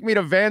want to take me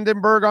to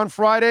Vandenberg on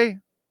Friday?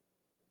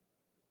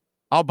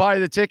 I'll buy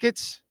the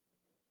tickets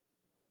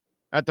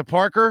at the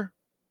Parker.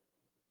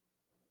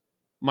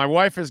 My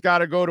wife has got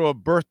to go to a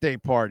birthday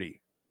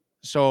party.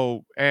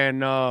 So,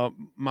 and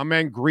my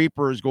man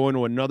Grieper is going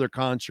to another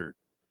concert.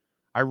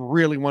 I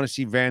really want to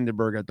see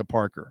Vandenberg at the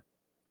Parker.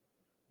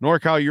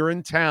 NorCal, you're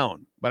in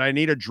town, but I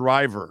need a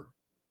driver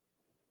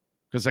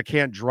because I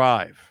can't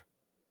drive.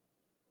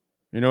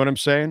 You know what I'm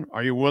saying?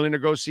 Are you willing to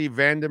go see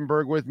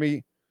Vandenberg with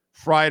me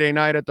Friday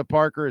night at the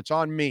Parker? It's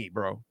on me,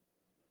 bro.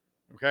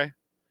 Okay?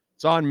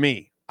 It's on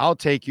me. I'll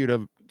take you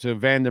to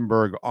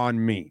Vandenberg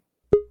on me.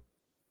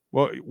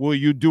 Well, will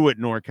you do it,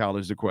 NorCal,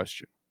 is the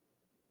question.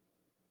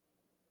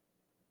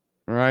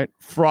 All right?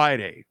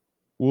 Friday.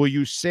 Will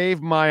you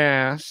save my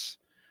ass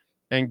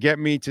and get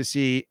me to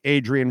see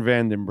Adrian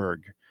Vandenberg?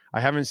 I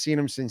haven't seen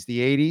him since the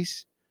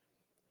 80s.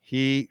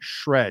 He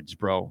shreds,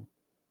 bro.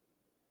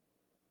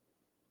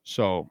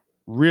 So,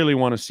 really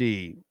want to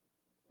see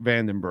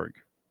Vandenberg.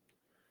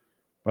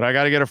 But I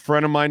got to get a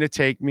friend of mine to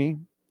take me,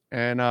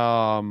 and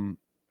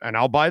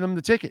I'll buy them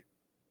the ticket.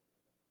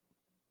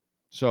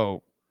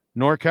 So,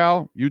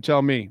 NorCal, you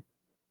tell me.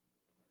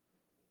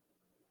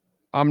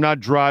 I'm not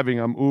driving,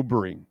 I'm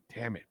Ubering.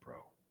 Damn it, bro.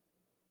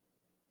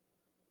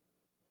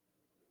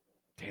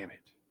 Damn it.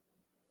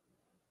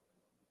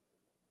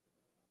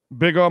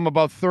 Big O, I'm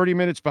about 30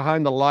 minutes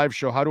behind the live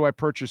show. How do I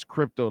purchase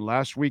crypto?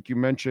 Last week you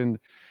mentioned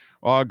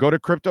go to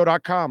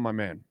crypto.com, my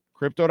man.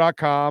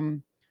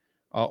 Crypto.com.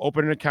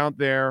 Open an account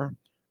there.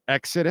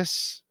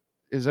 Exodus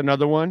is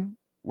another one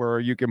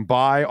where you can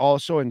buy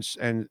also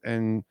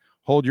and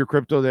hold your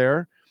crypto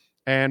there,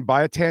 and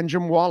buy a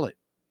Tangem wallet.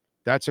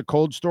 That's a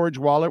cold storage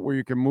wallet where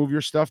you can move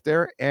your stuff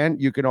there,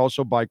 and you can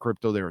also buy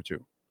crypto there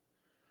too.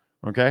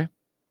 Okay?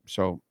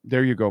 So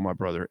there you go, my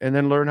brother. And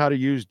then learn how to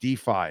use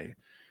DeFi.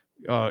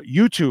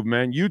 YouTube,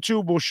 man.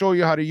 YouTube will show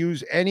you how to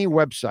use any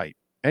website,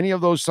 any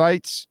of those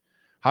sites,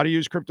 how to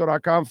use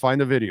crypto.com, find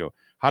the video.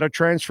 How to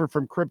transfer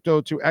from crypto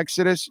to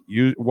Exodus,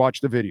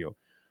 watch the video.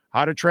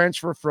 How to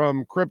transfer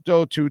from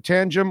crypto to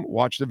Tangem,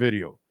 watch the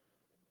video.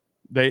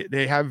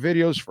 They have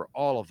videos for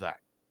all of that.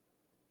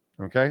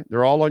 Okay?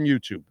 They're all on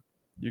YouTube.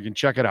 You can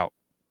check it out.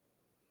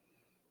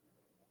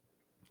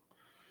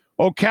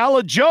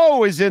 Ocala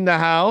Joe is in the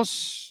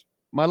house.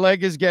 My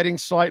leg is getting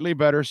slightly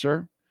better,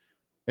 sir.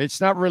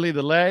 It's not really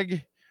the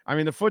leg. I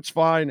mean, the foot's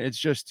fine. It's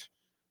just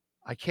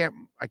I can't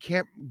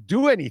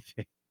do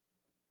anything.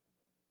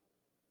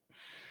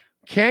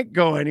 Can't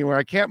go anywhere.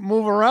 I can't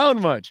move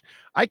around much.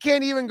 I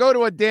can't even go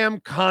to a damn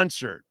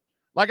concert.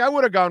 Like, I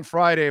would have gone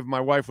Friday if my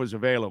wife was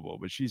available,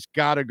 but she's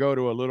got to go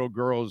to a little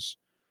girl's,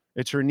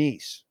 it's her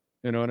niece.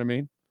 You know what I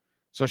mean?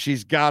 So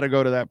she's got to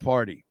go to that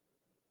party.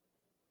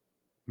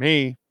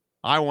 Me,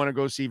 I want to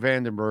go see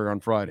Vandenberg on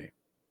Friday.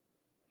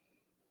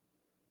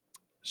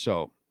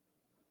 So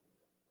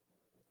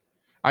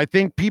I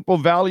think people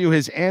value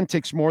his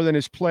antics more than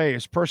his play.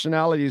 His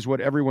personality is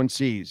what everyone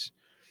sees.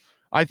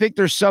 I think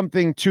there's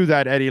something to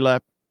that, Eddie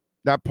Lepp,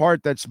 that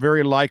part that's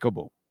very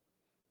likable.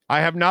 I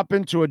have not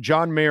been to a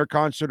John Mayer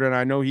concert, and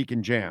I know he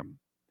can jam.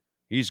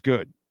 He's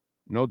good.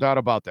 No doubt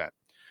about that.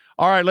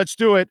 All right, let's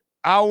do it.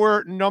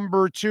 Hour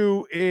number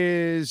 2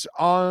 is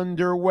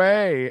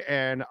underway,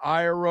 and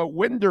Ira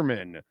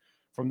Winderman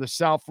from the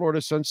South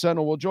Florida Sun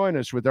Sentinel will join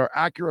us with our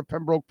Acura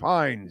Pembroke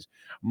Pines,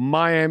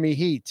 Miami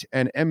Heat,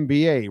 and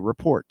NBA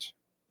report.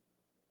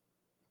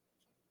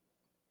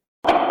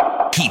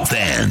 Heat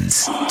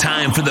fans,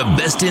 time for the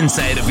best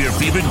insight of your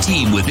favorite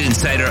team with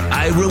insider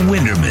Ira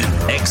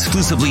Winderman,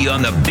 exclusively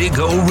on the Big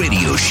O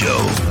Radio Show.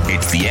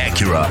 It's the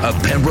Acura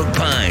of Pembroke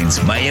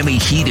Pines, Miami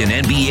Heat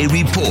and NBA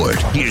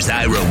report. Here's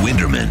Ira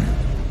Winderman.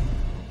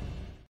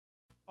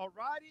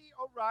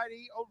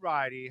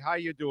 Alrighty. How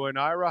you doing,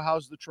 Ira?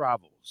 How's the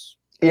travels?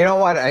 You know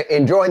what? I'm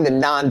enjoying the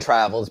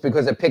non-travels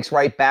because it picks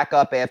right back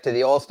up after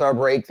the All-Star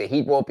break. The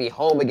Heat won't be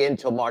home again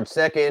till March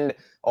 2nd,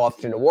 off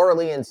to New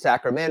Orleans,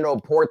 Sacramento,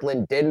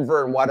 Portland,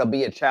 Denver, and what'll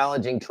be a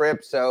challenging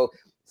trip. So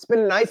it's been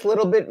a nice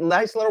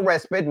little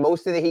respite.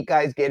 Most of the Heat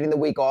guys getting the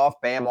week off.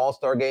 Bam,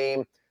 All-Star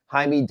game,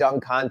 Jaime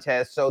dunk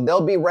contest. So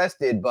they'll be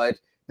rested, but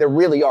there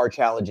really are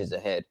challenges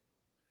ahead.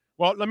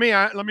 Well, let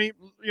me,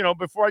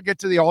 before I get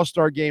to the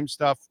All-Star game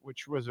stuff,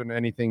 which wasn't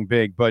anything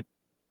big, but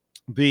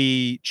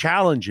the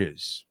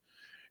challenges.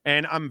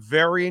 And I'm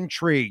very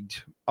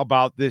intrigued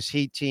about this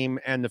Heat team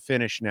and the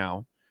finish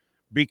now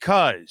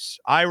because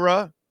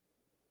Ira,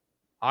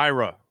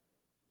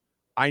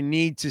 I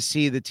need to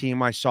see the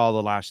team I saw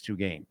the last 2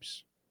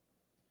 games.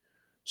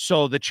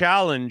 So the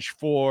challenge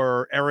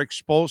for Eric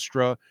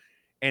Spoelstra,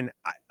 and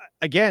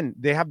again,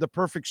 they have the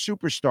perfect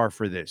superstar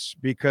for this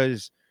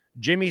because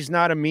Jimmy's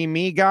not a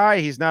me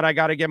guy. He's not, I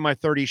got to get my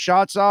 30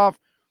 shots off.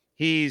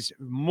 He's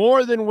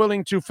more than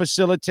willing to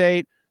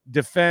facilitate,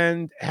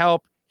 defend,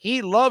 help.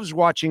 He loves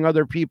watching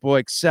other people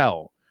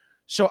excel.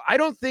 So I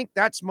don't think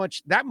that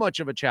much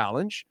of a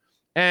challenge.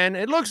 And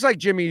it looks like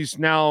Jimmy's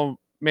now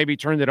maybe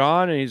turned it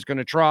on and he's going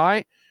to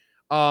try.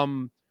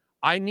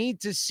 I need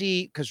to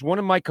see, because one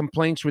of my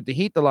complaints with the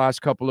Heat the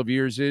last couple of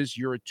years is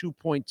you're a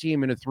 2-point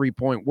team in a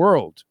 3-point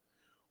world.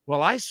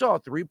 Well, I saw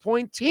a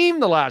 3-point team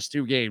the last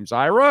 2 games,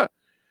 Ira.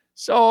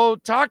 So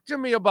talk to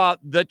me about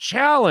the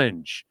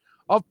challenge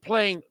of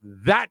playing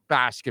that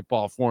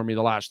basketball for me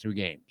the last 2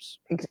 games.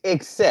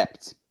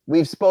 Except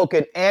we've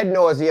spoken ad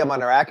nauseum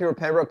on our Acura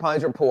Pembroke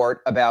Pines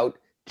report about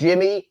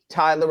Jimmy,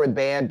 Tyler, and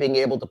Bam being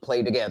able to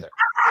play together.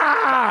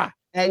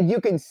 And you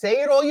can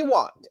say it all you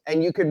want,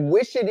 and you can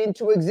wish it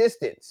into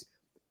existence.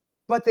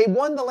 But they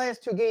won the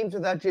last 2 games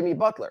without Jimmy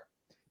Butler.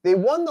 They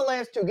won the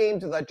last 2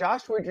 games without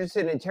Josh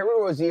Richardson and Terry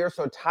Rozier,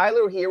 so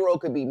Tyler Hero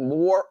could be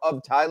more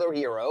of Tyler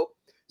Hero.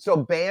 So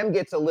Bam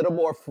gets a little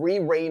more free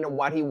reign on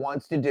what he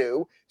wants to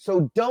do.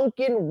 So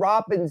Duncan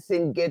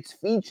Robinson gets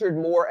featured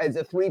more as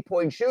a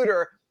 3-point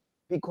shooter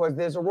because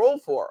there's a role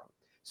for him.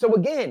 So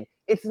again,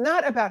 it's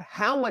not about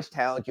how much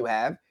talent you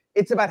have.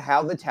 It's about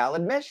how the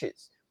talent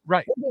meshes.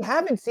 Right. What we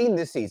haven't seen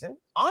this season,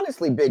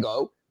 honestly, Big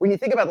O, when you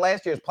think about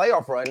last year's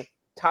playoff run,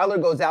 Tyler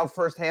goes out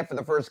first half of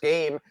the first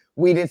game.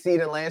 We didn't see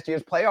it in last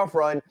year's playoff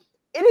run.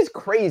 It is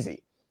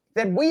crazy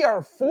that we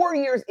are 4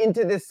 years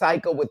into this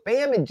cycle with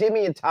Bam and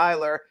Jimmy and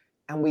Tyler,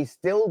 and we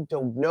still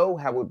don't know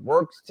how it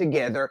works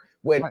together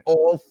when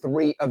all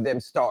 3 of them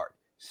start.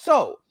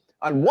 So,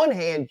 on one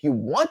hand, you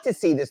want to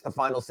see this the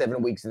final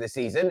 7 weeks of the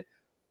season.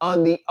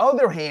 On the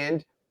other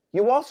hand,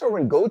 you also are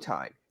in go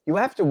time. You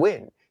have to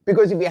win.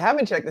 Because if you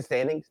haven't checked the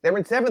standings, they're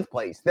in 7th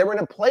place. They're in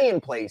a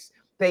play-in place.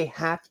 They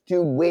have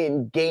to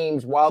win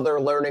games while they're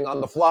learning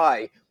on the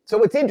fly.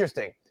 So it's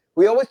interesting.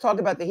 We always talk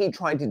about the Heat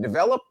trying to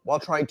develop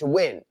while trying to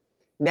win.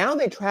 Now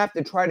they have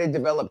to try to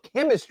develop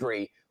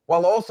chemistry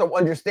while also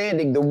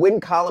understanding the win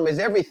column is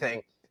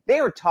everything. They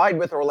are tied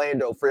with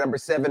Orlando for number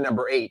 7,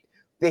 number 8.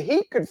 The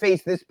Heat could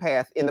face this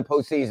path in the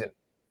postseason.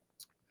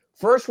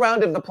 First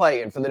round of the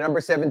play-in for the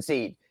number 7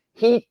 seed.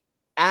 Heat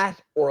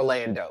at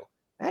Orlando.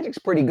 Magic's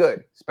pretty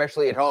good,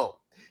 especially at home.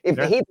 If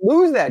the Heat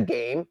lose that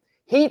game,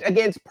 Heat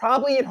against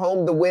probably at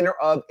home the winner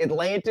of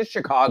Atlanta,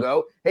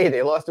 Chicago. Hey,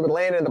 they lost to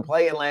Atlanta in the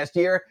play-in last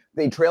year.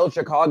 They trailed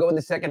Chicago in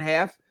the second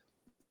half.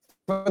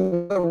 For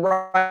the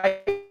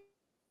right,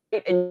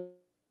 and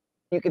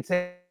you could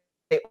say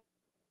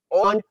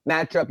on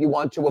matchup you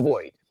want to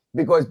avoid.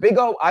 Because, Big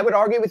O, I would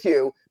argue with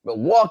you,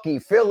 Milwaukee,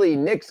 Philly,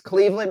 Knicks,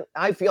 Cleveland,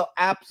 I feel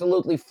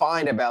absolutely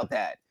fine about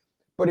that.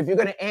 But if you're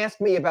going to ask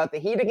me about the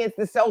Heat against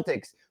the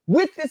Celtics,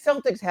 with the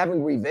Celtics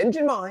having revenge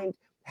in mind,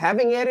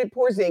 having added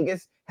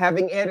Porzingis,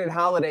 having added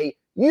Holiday,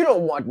 you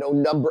don't want no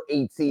number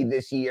 8 seed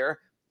this year.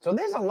 So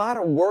there's a lot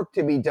of work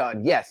to be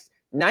done. Yes,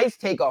 nice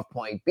takeoff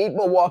point. Beat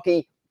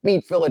Milwaukee,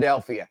 beat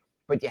Philadelphia.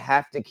 But you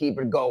have to keep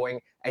it going,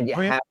 and you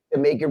have to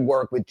make it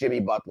work with Jimmy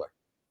Butler.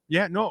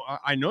 Yeah, no,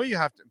 I know you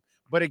have to.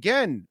 But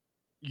again,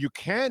 you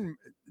can.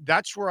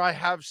 That's where I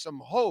have some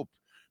hope,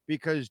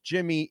 because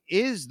Jimmy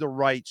is the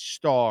right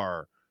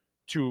star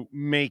to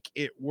make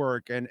it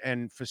work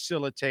and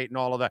facilitate and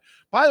all of that.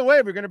 By the way,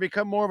 if we're going to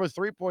become more of a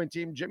three-point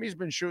team, Jimmy's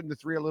been shooting the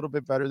three a little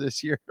bit better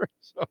this year.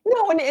 So.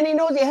 No, and he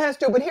knows he has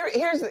to. But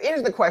here's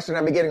the question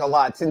I've been getting a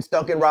lot since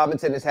Duncan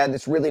Robinson has had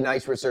this really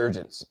nice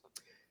resurgence.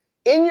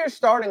 In your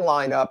starting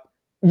lineup,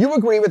 you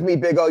agree with me,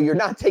 Big O, you're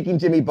not taking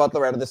Jimmy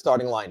Butler out of the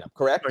starting lineup,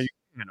 correct? No,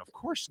 and of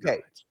course not.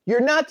 Okay.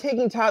 You're not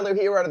taking Tyler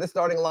Hero out of the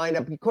starting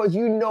lineup because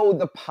you know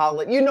the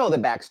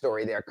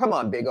backstory there. Come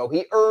on, Big O.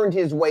 He earned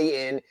his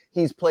way in.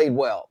 He's played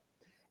well.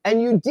 And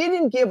you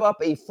didn't give up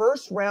a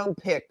first-round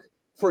pick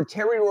for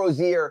Terry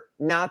Rozier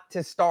not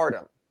to start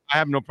him. I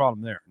have no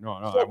problem there. No.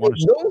 So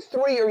if those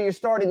three are your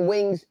starting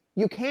wings,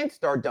 you can't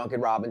start Duncan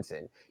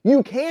Robinson.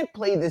 You can't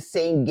play the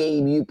same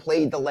game you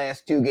played the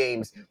last 2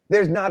 games.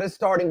 There's not a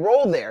starting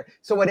role there.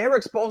 So what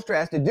Eric Spoelstra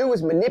has to do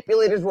is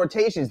manipulate his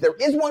rotations. There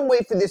is one way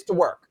for this to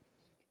work,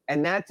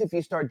 and that's if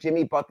you start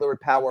Jimmy Butler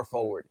at power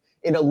forward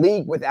in a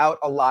league without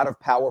a lot of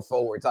power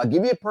forwards. I'll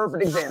give you a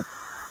perfect example.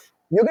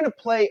 You're going to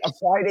play a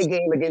Friday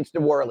game against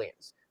New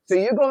Orleans. So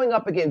you're going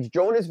up against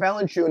Jonas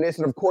Valanciunas,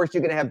 and of course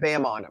you're going to have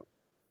Bam on him.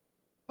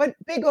 But,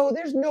 Big O,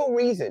 there's no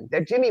reason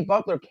that Jimmy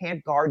Butler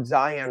can't guard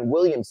Zion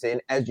Williamson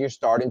as your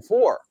starting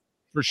 4.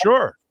 For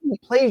sure. If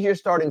he plays your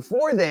starting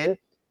 4, then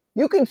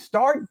you can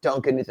start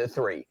Duncan at the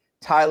 3,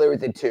 Tyler at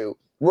the 2,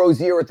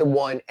 Rozier at the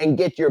 1, and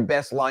get your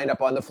best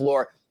lineup on the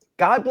floor.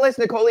 God bless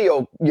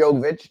Nikola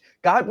Jovic.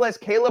 God bless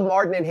Caleb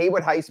Martin and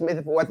Haywood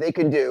Highsmith for what they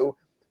can do.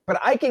 But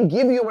I can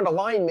give you an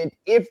alignment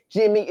if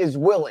Jimmy is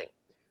willing.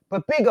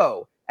 But, Big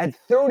O, at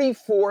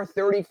 34,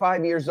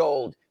 35 years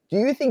old, do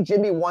you think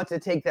Jimmy wants to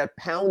take that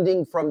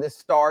pounding from the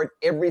start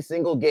every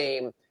single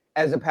game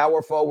as a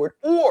power forward?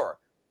 Or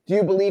do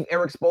you believe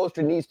Eric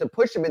Spoelstra needs to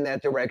push him in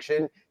that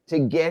direction to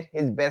get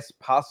his best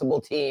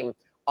possible team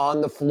on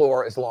the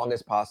floor as long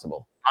as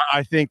possible?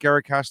 I think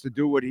Eric has to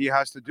do what he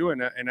has to do.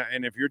 And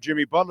if you're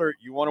Jimmy Butler,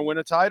 you want to win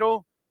a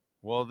title?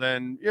 Well,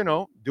 then,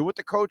 do what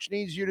the coach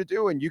needs you to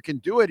do, and you can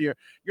do it.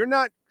 You're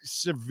not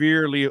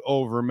severely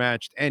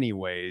overmatched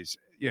anyways,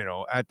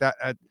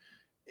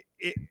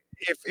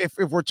 If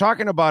we're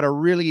talking about a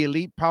really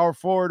elite power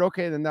forward,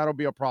 okay, then that'll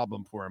be a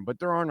problem for him. But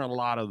there aren't a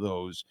lot of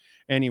those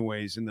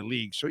anyways in the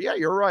league. So, yeah,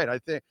 you're right. I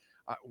think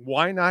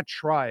why not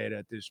try it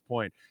at this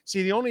point?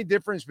 See, the only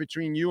difference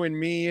between you and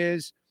me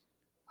is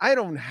I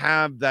don't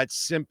have that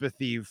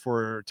sympathy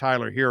for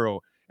Tyler Hero.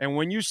 And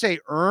when you say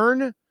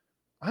earn,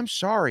 I'm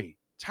sorry.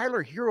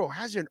 Tyler Hero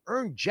hasn't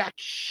earned jack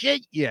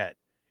shit yet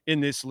in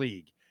this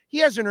league. He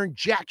hasn't earned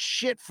jack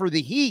shit for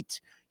the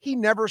Heat. He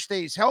never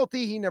stays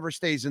healthy. He never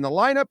stays in the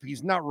lineup.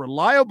 He's not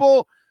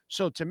reliable.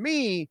 So to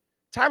me,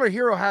 Tyler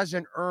Hero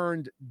hasn't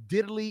earned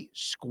diddly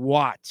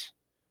squat.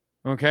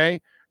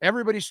 Okay.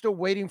 Everybody's still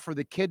waiting for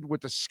the kid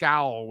with the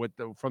scowl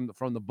from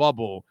the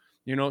bubble,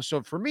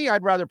 So for me,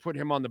 I'd rather put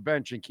him on the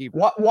bench and keep.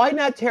 Why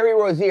not Terry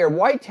Rozier?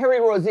 Why Terry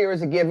Rozier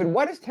is a given?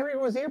 What has Terry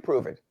Rozier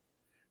proven?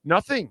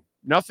 Nothing.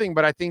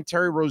 But I think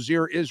Terry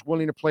Rozier is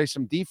willing to play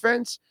some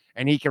defense,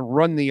 and he can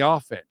run the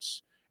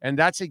offense. And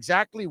that's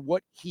exactly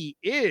what he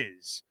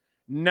is.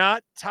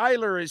 Not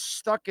Tyler is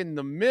stuck in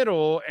the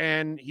middle,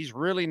 and he's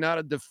really not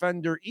a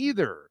defender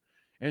either.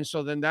 And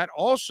so then that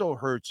also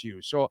hurts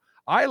you. So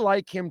I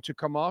like him to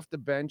come off the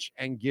bench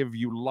and give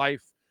you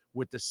life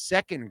with the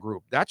second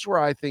group. That's where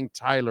I think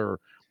Tyler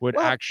would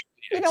actually.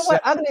 You know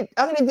what? I'm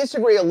gonna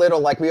disagree a little,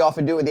 like we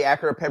often do with the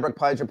accurate Pembroke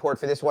Pines report,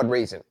 for this one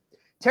reason.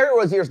 Terry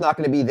Rozier's not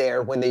going to be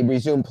there when they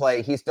resume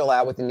play. He's still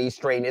out with the knee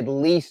strain at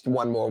least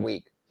one more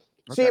week.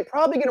 Okay. So you're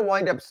probably going to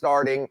wind up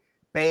starting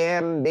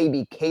Bam,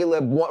 maybe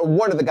Caleb,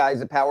 one of the guys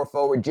at power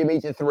forward, Jimmy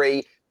at the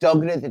 3,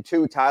 Duncan at the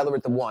 2, Tyler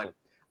at the 1.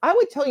 I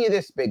would tell you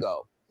this, Big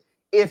O.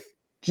 If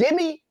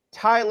Jimmy,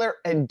 Tyler,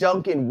 and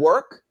Duncan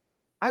work,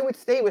 I would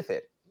stay with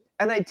it.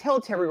 And I'd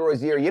tell Terry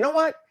Rozier, you know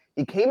what?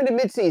 You came into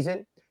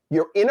midseason.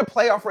 You're in a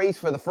playoff race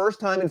for the first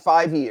time in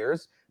 5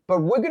 years.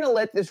 But we're going to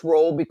let this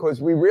roll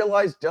because we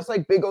realize, just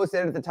like Big O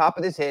said at the top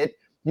of this hit,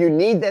 you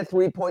need that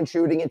three-point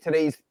shooting in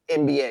today's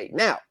NBA.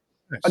 Now,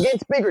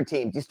 against bigger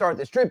teams, you start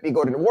this trip, you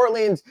go to New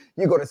Orleans,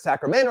 you go to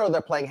Sacramento,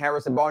 they're playing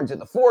Harrison Barnes at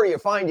the 4, you're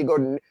fine. You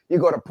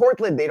go to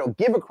Portland, they don't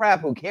give a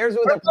crap. Who cares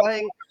who they're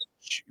playing?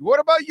 What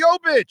about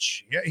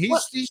Jovic? Yeah,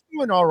 he's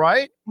doing all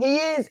right. He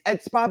is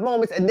at spot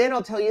moments. And then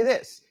I'll tell you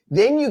this.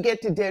 Then you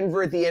get to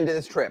Denver at the end of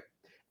this trip.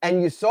 And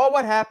you saw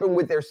what happened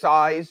with their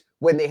size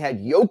when they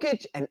had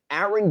Jokic and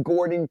Aaron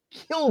Gordon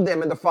killed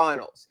them in the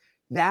finals.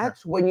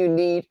 That's when you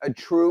need a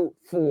true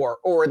 4,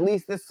 or at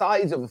least the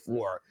size of a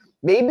 4.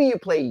 Maybe you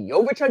play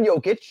Jovic on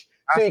Jokic,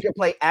 so you can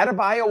play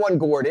Adebayo on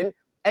Gordon,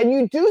 and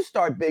you do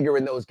start bigger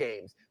in those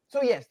games.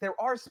 So yes, there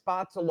are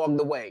spots along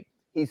the way.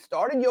 He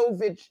started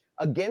Jovic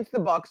against the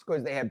Bucks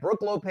because they had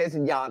Brook Lopez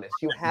and Giannis.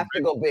 You have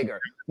to go bigger.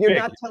 You're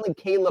not telling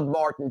Caleb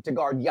Martin to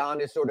guard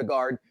Giannis or to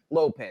guard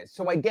Lopez.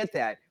 So I get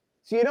that.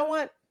 So you know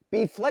what?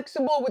 Be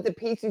flexible with the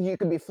pieces you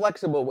can be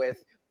flexible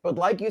with. But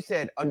like you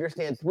said,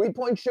 understand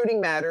three-point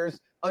shooting matters.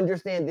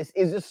 Understand this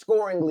is a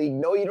scoring league.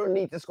 No, you don't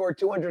need to score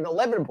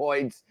 211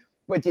 points,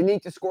 but you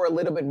need to score a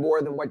little bit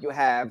more than what you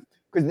have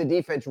because the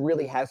defense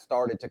really has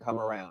started to come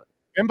around.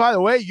 And by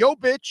the way,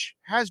 Jovic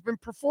has been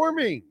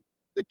performing.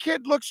 The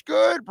kid looks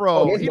good,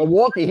 bro. Oh, against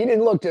Milwaukee, he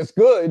didn't look just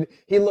good.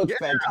 He looked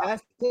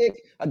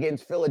fantastic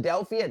against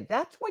Philadelphia.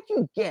 That's what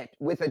you get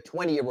with a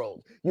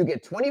 20-year-old. You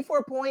get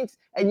 24 points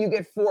and you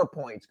get 4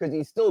 points because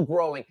he's still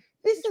growing.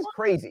 This is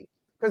crazy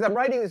because I'm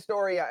writing the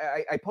story.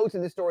 I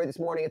posted this story this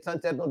morning at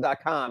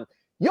sunsentinel.com.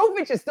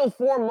 Jovic is still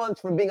 4 months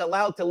from being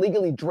allowed to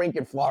legally drink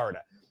in Florida.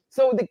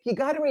 So you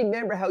got to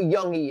remember how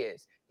young he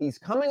is. He's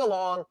coming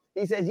along.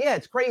 He says, yeah,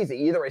 it's crazy.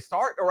 Either I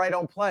start or I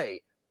don't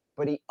play.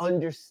 But he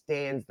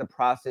understands the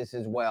process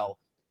as well.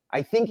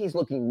 I think he's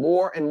looking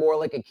more and more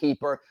like a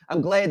keeper.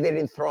 I'm glad they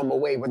didn't throw him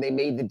away when they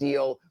made the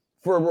deal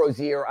for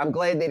Rozier. I'm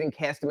glad they didn't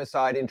cast him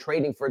aside in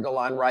trading for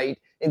DeLon Wright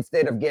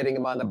instead of getting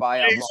him on the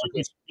buyout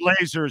market.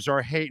 Blazers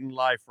are hating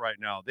life right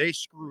now. They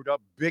screwed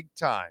up big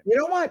time. You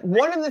know what?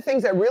 One of the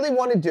things I really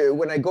want to do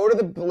when I go to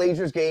the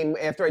Blazers game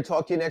after I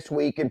talk to you next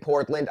week in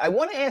Portland, I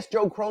want to ask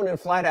Joe Cronin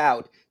flat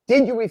out,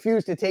 did you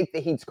refuse to take the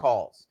Heat's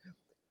calls?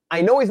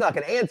 I know he's not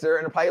going to answer,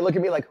 and he'll probably look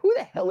at me like, who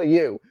the hell are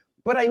you?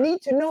 But I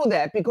need to know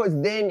that because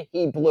then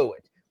he blew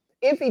it.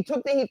 If he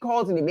took the Heat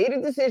calls and he made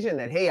a decision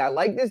that, hey, I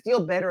like this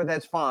deal better,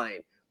 that's fine.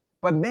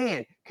 But,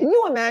 man, can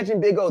you imagine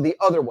Big O the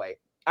other way?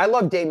 I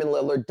love Damian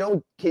Lillard.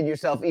 Don't kid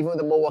yourself, even with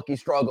the Milwaukee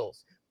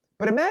struggles.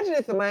 But imagine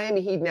if the Miami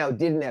Heat now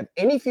didn't have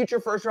any future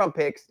first-round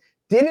picks,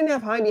 didn't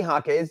have Jaime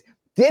Jaquez,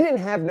 didn't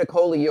have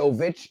Nikola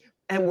Jovic,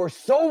 and were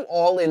so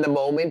all in the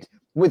moment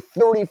with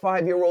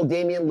 35-year-old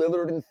Damian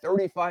Lillard and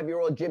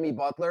 35-year-old Jimmy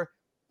Butler,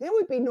 there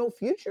would be no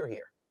future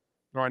here.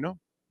 No,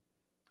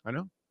 I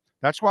know.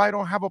 That's why I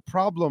don't have a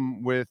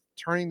problem with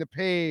turning the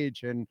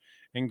page and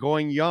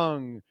going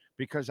young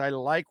because I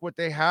like what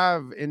they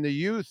have in the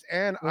youth.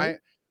 And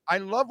I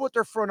love what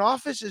their front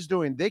office is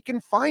doing. They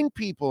can find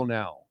people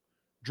now,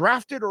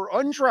 drafted or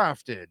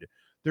undrafted.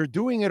 They're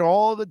doing it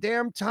all the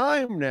damn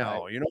time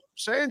now. Right. You know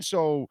what I'm saying?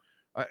 So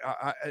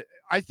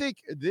I think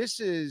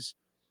this is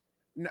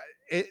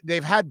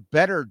they've had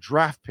better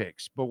draft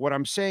picks, but what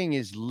I'm saying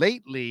is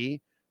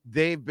lately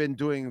they've been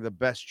doing the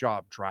best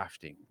job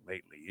drafting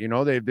lately. You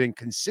know, they've been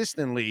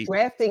consistently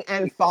drafting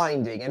and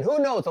finding. And who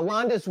knows,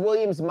 Alondas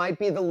Williams might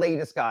be the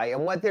latest guy.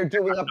 And what they're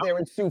doing up there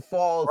in Sioux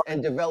Falls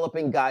and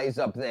developing guys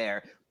up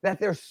there, that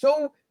they're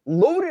so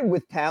loaded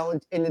with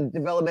talent in the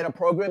developmental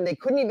program, they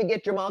couldn't even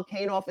get Jamal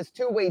Cain off his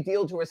two-way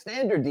deal to a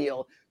standard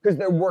deal because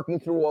they're working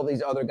through all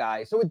these other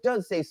guys. So it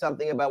does say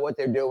something about what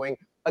they're doing.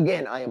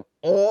 Again, I am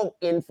all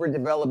in for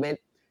development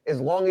as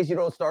long as you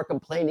don't start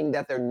complaining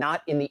that they're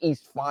not in the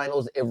East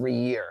Finals every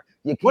year.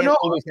 You can't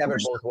always have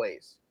it both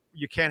ways.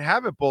 You can't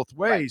have it both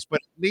ways.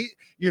 Right. But,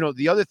 you know,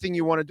 the other thing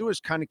you want to do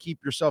is kind of keep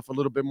yourself a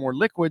little bit more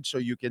liquid so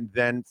you can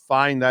then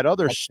find that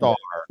other star.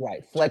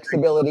 Right.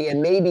 Flexibility. And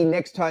maybe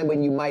next time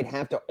when you might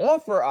have to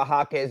offer a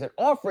Jaquez and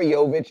offer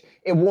Jovic,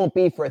 it won't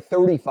be for a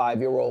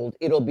 35-year-old.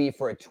 It'll be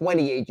for a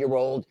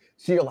 28-year-old.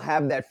 So you'll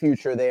have that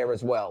future there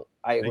as well.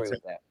 I agree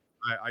with that.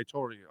 I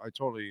totally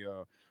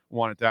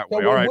want it that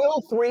way. So we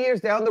will 3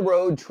 years down the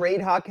road trade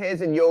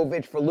Jaquez and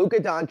Jovic for Luka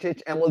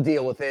Doncic, and we'll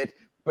deal with it.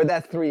 But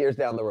that's 3 years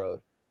down the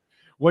road.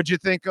 What'd you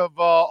think of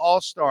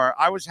All-Star?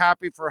 I was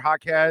happy for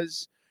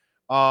Jaquez.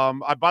 By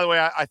the way,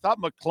 I thought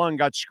McClung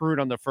got screwed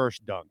on the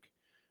first dunk.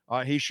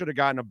 He should have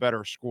gotten a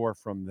better score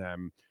from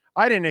them.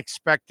 I didn't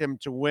expect him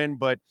to win,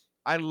 but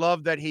I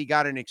love that he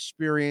got an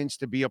experience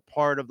to be a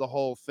part of the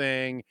whole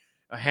thing.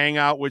 Hang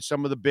out with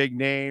some of the big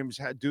names,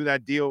 do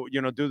that deal,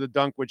 you know, do the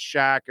dunk with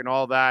Shaq and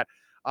all that.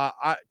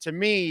 To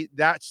me,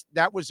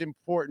 that was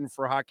important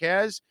for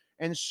Jaquez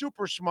and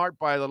super smart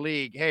by the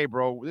league. Hey,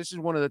 bro, this is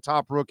one of the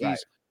top rookies. Right.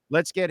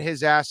 Let's get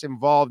his ass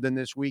involved in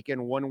this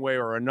weekend one way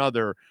or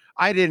another.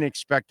 I didn't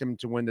expect him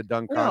to win the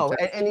dunk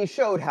contest. No, and he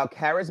showed how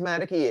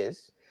charismatic he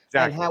is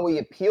and how he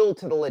appealed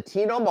to the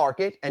Latino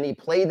market, and he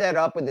played that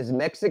up with his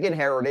Mexican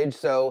heritage.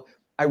 So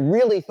I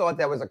really thought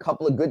that was a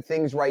couple of good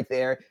things right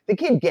there. The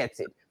kid gets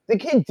it. The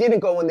kid didn't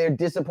go in there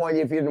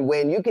disappointed if he didn't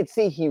win. You could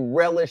see he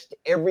relished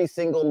every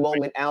single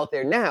moment out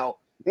there. Now,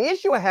 the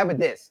issue I have with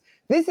this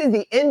is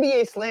the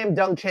NBA Slam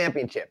Dunk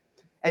Championship.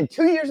 And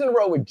 2 years in a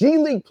row, a G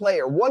League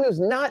player, one who's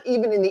not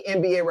even in the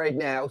NBA right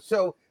now.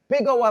 So,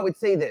 Big O, I would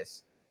say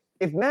this.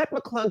 If Matt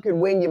McClung can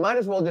win, you might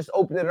as well just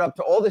open it up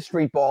to all the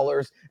street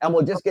ballers, and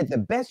we'll just get the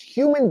best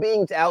human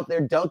beings out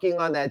there dunking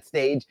on that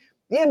stage.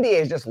 The NBA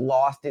has just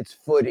lost its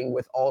footing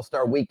with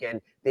All-Star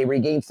Weekend. They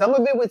regained some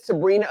of it with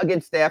Sabrina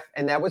against Steph,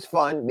 and that was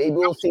fun. Maybe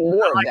we'll see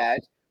more of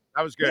that.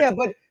 That was good. Yeah,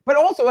 but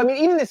also, I mean,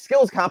 even the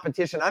skills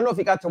competition, I don't know if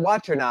you got to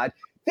watch or not,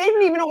 they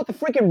didn't even know what the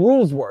freaking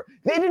rules were.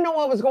 They didn't know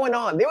what was going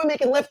on. They were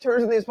making left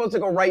turns and they were supposed to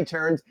go right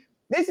turns.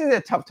 This is a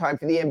tough time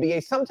for the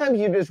NBA. Sometimes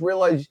you just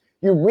realize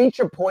You reach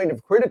a point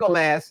of critical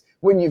mass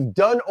when you've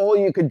done all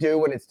you could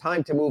do and it's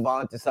time to move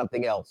on to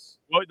something else.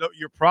 Well,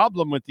 your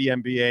problem with the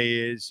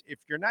NBA is if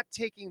you're not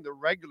taking the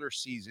regular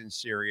season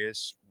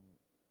serious,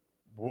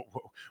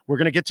 we're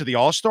going to get to the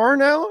All-Star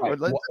now? Right.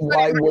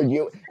 Why would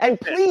you? And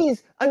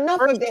please, enough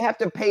if they have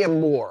to pay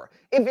him more.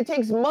 If it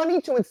takes money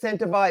to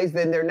incentivize,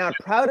 then they're not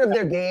proud of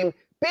their game.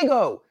 Big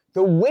O,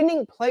 the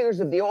winning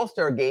players of the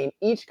All-Star game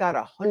each got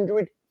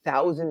 $100,000.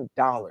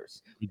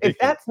 If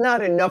that's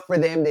not enough for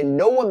them, then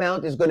no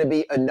amount is going to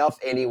be enough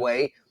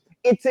anyway.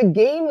 It's a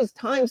game whose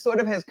time sort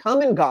of has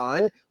come and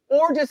gone,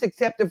 or just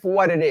accept it for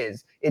what it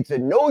is. It's a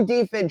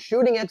no-defense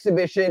shooting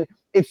exhibition.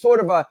 It's sort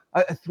of a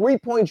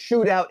three-point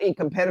shootout in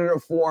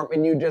competitive form,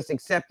 and you just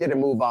accept it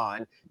and move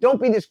on.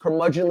 Don't be this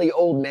curmudgeonly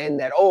old man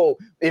that, oh,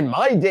 in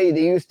my day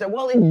they used to.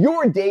 Well, in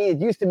your day,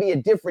 it used to be a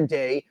different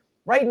day.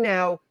 Right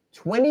now,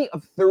 20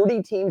 of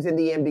 30 teams in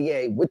the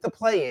NBA with the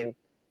play-in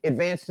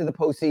advance to the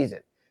postseason.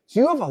 So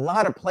you have a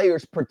lot of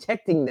players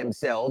protecting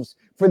themselves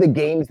for the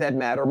games that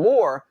matter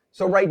more.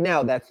 So right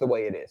now, that's the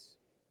way it is.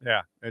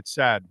 Yeah, it's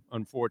sad,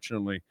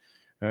 unfortunately,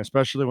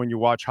 especially when you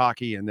watch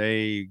hockey and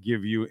they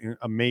give you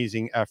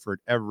amazing effort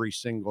every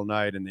single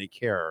night and they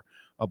care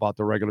about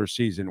the regular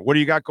season. What do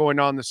you got going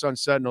on in the Sun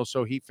Sentinel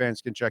so Heat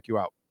fans can check you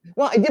out?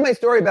 Well, I did my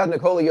story about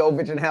Nikola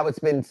Jovic and how it's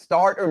been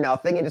start or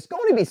nothing, and it's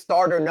going to be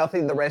start or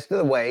nothing the rest of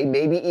the way,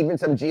 maybe even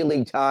some G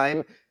League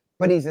time.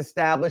 But he's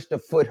established a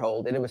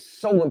foothold, and it was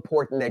so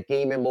important that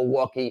game in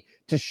Milwaukee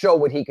to show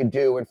what he could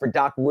do and for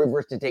Doc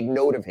Rivers to take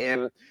note of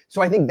him.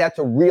 So I think that's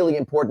a really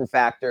important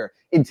factor.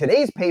 In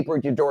today's paper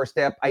at your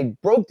doorstep, I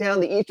broke down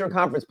the Eastern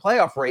Conference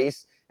playoff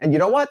race, and you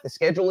know what? The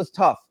schedule is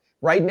tough.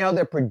 Right now,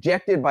 they're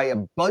projected by a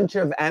bunch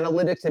of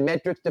analytics and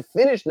metrics to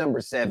finish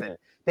number 7.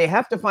 They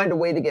have to find a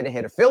way to get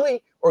ahead of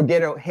Philly or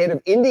get ahead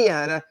of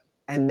Indiana,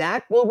 and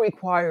that will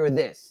require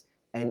this,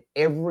 an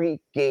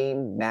every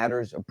game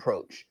matters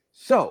approach.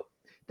 So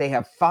they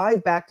have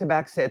 5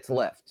 back-to-back sets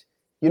left.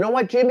 You know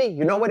what, Jimmy?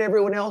 You know what,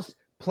 everyone else?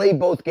 Play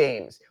both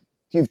games.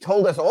 You've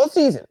told us all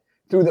season,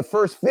 through the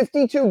first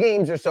 52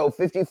 games or so,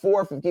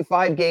 54,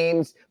 55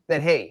 games,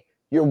 that, hey,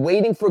 you're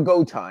waiting for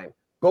go time.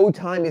 Go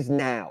time is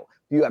now.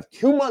 You have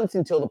 2 months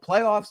until the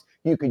playoffs.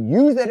 You could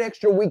use that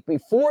extra week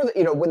before,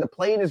 when the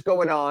play-in is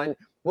going on.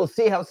 We'll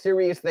see how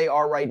serious they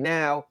are right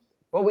now.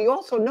 But we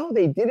also know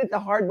they did it the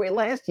hard way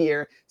last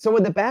year. So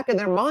in the back of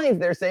their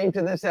minds, they're saying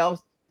to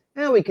themselves,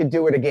 we could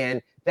do it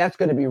again. That's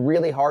going to be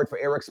really hard for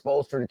Eric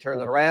Spoelstra to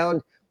turn it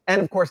around.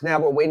 And, of course, now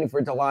we're waiting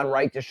for DeLon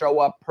Wright to show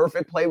up.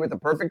 Perfect play with the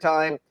perfect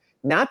time.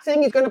 Not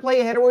saying he's going to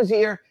play ahead of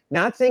Rozier.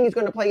 Not saying he's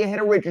going to play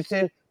ahead of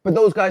Richardson. But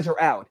those guys are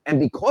out.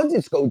 And because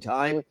it's go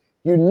time,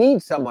 you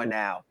need someone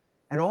now.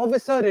 And all of a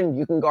sudden,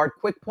 you can guard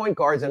quick point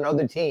guards on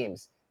other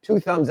teams. 2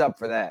 thumbs up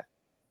for that.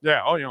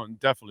 Yeah,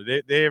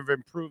 definitely. They have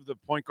improved the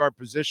point guard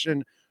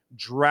position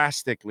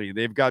drastically.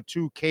 They've got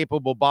 2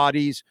 capable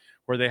bodies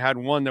where they had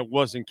one that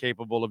wasn't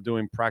capable of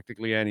doing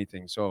practically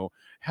anything. So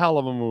hell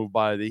of a move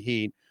by the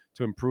Heat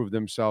to improve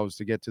themselves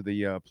to get to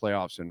the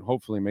playoffs and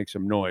hopefully make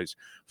some noise.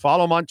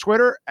 Follow them on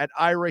Twitter at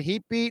Ira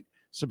Heatbeat.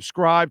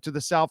 Subscribe to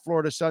the South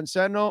Florida Sun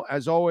Sentinel.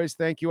 As always,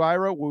 thank you,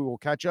 Ira. We will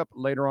catch up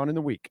later on in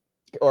the week.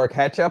 Or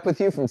catch up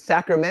with you from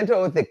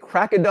Sacramento at the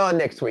crack of dawn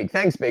next week.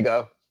 Thanks, Big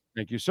O.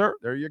 Thank you, sir.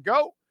 There you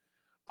go.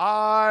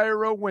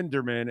 Ira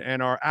Winderman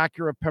and our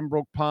Acura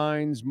Pembroke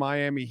Pines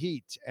Miami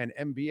Heat and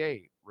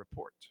NBA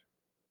report.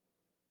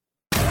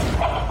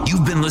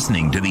 You've been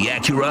listening to the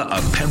Acura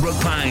of Pembroke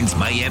Pines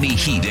Miami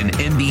Heat and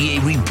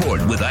NBA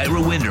report with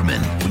Ira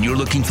Winderman. When you're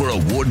looking for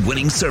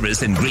award-winning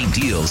service and great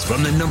deals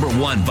from the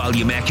 #1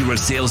 volume Acura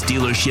sales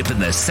dealership in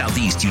the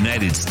Southeast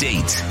United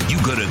States,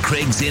 you go to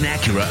Craig's Inn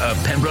Acura of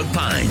Pembroke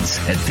Pines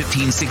at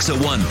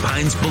 15601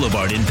 Pines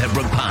Boulevard in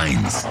Pembroke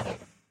Pines.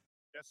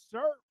 Yes,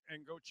 sir.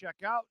 And go check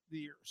out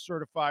the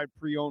certified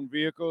pre-owned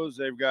vehicles.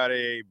 They've got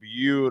a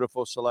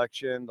beautiful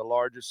selection, the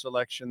largest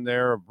selection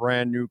there of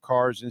brand new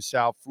cars in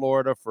South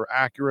Florida for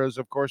Acuras,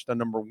 of course, the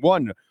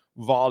 #1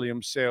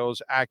 volume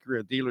sales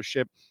Acura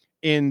dealership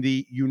in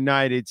the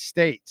United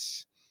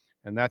States.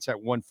 And that's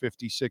at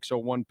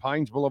 15601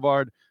 Pines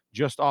Boulevard,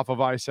 just off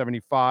of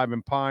I-75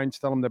 in Pines.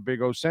 Tell them the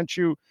Big O sent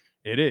you.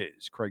 It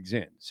is Craig's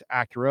Inn's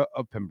Acura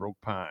of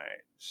Pembroke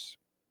Pines.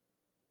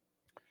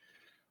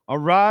 All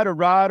right.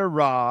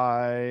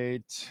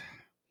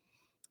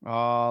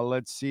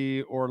 Let's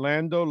see.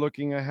 Orlando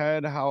looking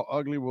ahead. How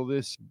ugly will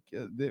this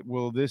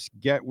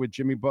get with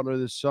Jimmy Butler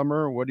this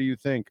summer? What do you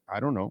think?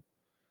 I don't know.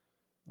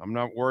 I'm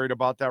not worried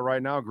about that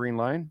right now, Green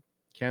Line.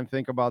 Can't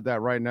think about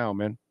that right now,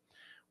 man.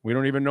 We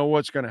don't even know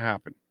what's going to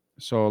happen.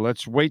 So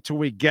let's wait till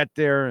we get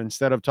there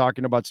instead of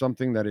talking about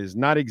something that is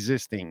not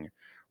existing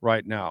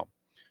right now.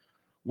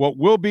 What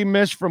will be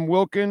missed from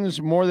Wilkins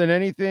more than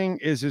anything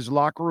is his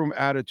locker room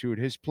attitude.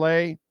 His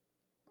play,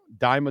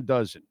 dime a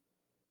dozen.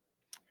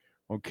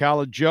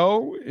 Ocala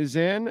Joe is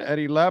in.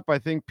 Eddie Lepp, I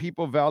think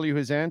people value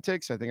his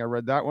antics. I think I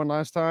read that one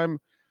last time.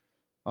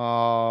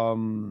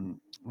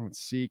 Let's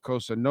see.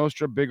 Cosa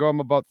Nostra. Big O, I'm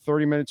about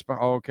 30 minutes.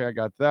 Okay, I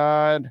got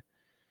that.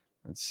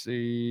 Let's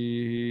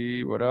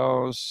see. What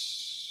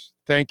else?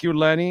 Thank you,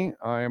 Lenny.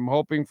 I am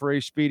hoping for a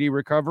speedy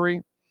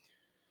recovery.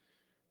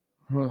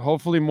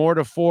 Hopefully more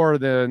to 4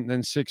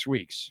 than 6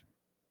 weeks.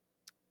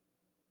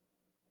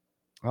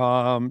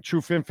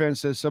 True Fin Fan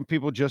says some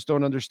people just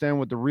don't understand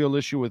what the real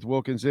issue with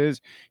Wilkins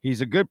is.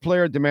 He's a good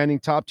player demanding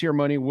top tier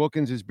money.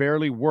 Wilkins is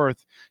barely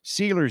worth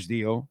Sealer's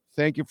deal.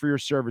 Thank you for your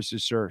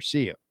services, sir.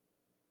 See ya.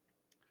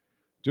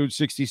 Dude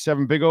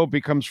 67 Big O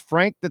becomes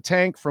Frank the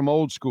Tank from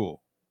Old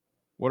School.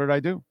 What did I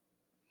do?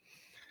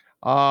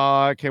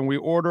 Can we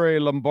order a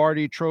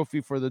Lombardi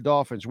trophy for the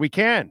Dolphins? We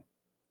can.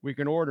 We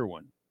can order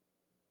one.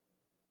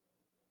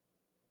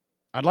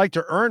 I'd like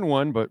to earn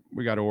one, but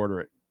we got to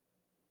order it.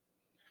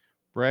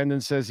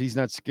 Brandon says he's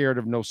not scared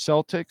of no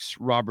Celtics.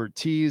 Robert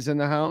T is in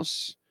the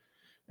house.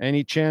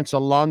 Any chance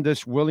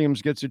Alondas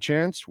Williams gets a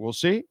chance? We'll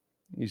see.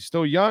 He's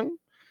still young,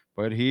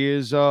 but he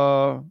is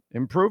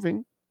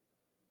improving.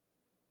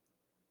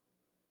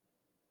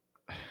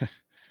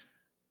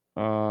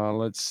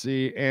 Let's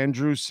see.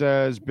 Andrew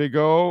says, Big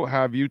O,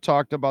 have you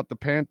talked about the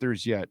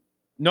Panthers yet?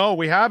 No,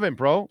 we haven't,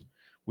 bro.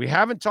 We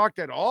haven't talked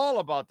at all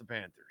about the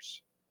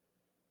Panthers.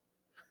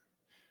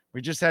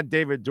 We just had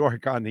David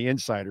Dork on the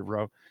Insider,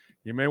 bro.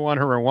 You may want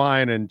to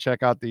rewind and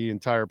check out the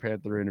entire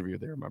Panther interview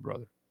there, my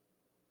brother.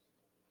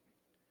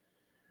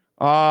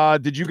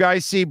 Did you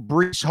guys see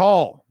Breece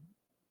Hall?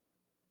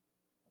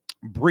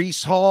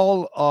 Breece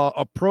Hall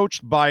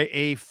approached by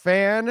a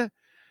fan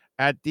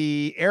at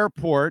the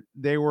airport.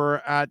 They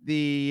were at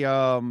the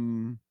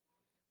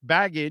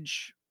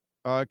baggage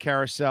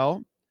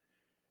carousel.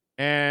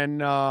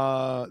 And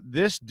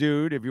this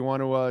dude, if you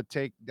want to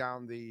take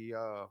down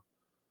the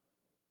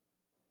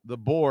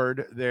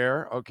board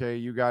there. Okay,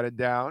 you got it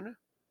down.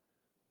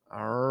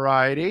 All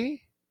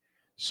righty.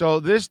 So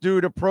this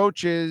dude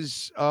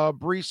approaches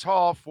Breece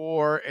Hall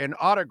for an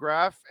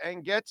autograph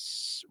and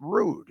gets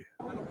rude.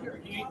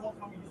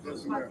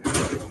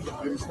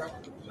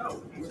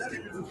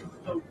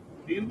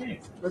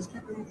 Let's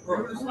keep it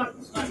we're not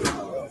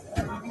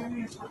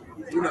doing this.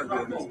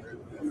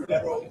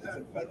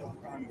 Federal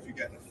crime if you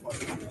get in a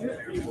fight.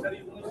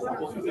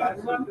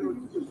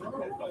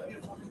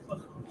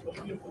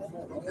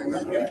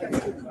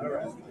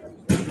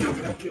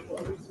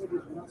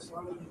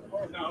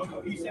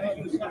 No, he said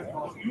he was not.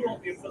 You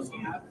won't be a pussy.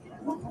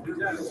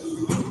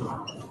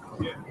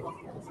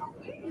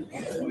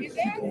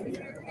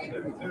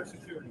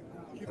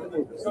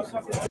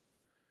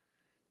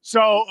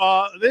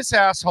 So this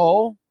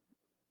asshole,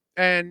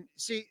 and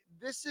see,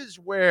 this is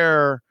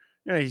where,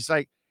 you know, he's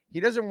like, he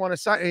doesn't want to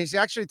sign. And he's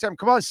actually telling him,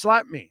 come on,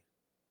 slap me.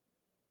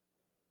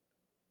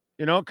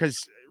 You know,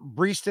 because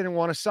Breece didn't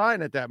want to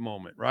sign at that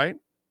moment, right?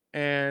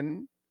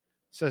 And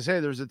says, hey,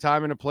 there's a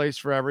time and a place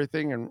for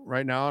everything. And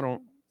right now I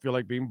don't feel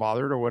like being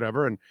bothered or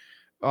whatever. And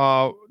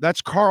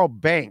that's Carl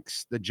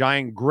Banks, the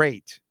giant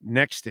great,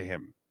 next to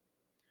him,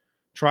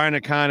 trying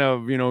to kind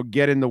of, you know,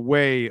 get in the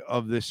way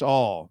of this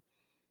all.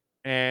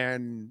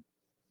 And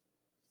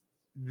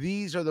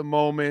these are the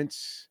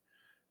moments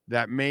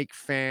that make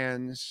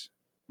fans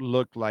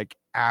look like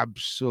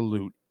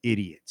absolute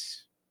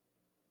idiots.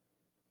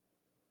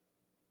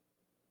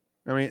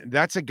 I mean,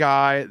 that's a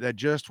guy that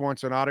just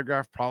wants an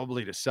autograph,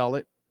 probably to sell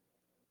it.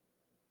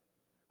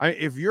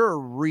 If you're a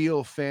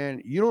real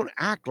fan, you don't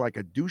act like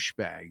a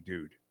douchebag,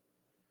 dude.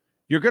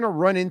 You're going to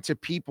run into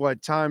people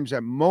at times,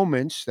 at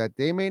moments that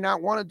they may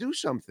not want to do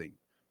something.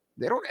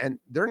 They don't, and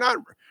they're not.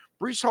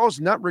 Breece Hall's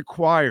not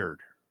required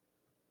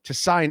to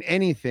sign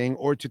anything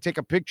or to take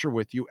a picture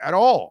with you at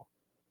all.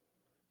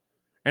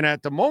 And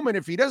at the moment,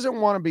 if he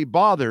doesn't want to be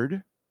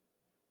bothered,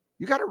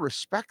 you got to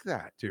respect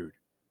that, dude.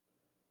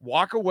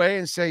 Walk away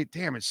and say,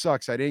 damn, it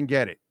sucks. I didn't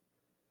get it.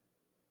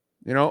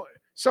 You know,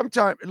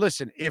 sometimes,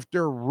 listen, if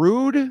they're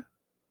rude,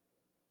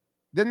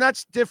 then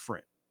that's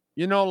different.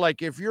 You know,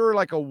 like if you're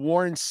like a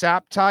Warren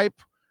Sapp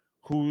type,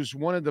 who's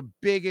one of the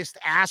biggest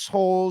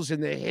assholes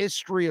in the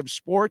history of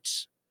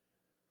sports.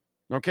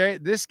 Okay,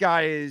 this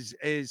guy is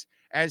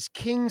as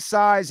king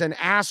size an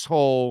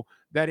asshole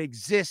that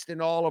exists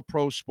in all of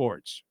pro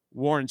sports.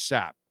 Warren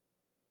Sapp,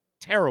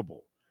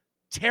 terrible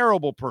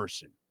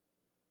person.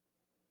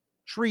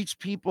 Treats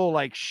people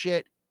like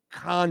shit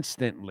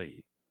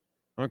constantly.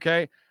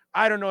 Okay,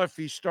 I don't know if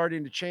he's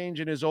starting to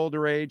change in his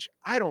older age.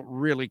 I don't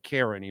really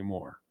care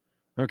anymore.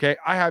 Okay,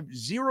 I have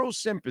zero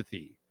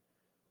sympathy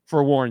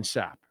for Warren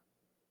Sapp.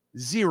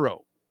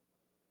 Zero.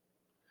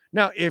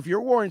 Now, if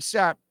you're Warren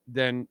Sapp,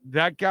 then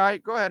that guy,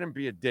 go ahead and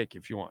be a dick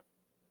if you want.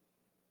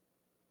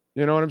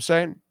 You know what I'm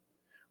saying?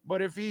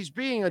 But if he's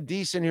being a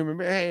decent human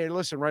being, hey,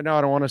 listen, right now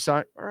I don't want to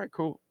sign. All right,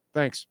 cool.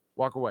 Thanks.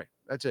 Walk away.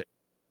 That's it.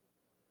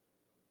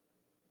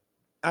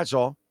 That's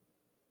all.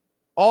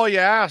 All you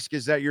ask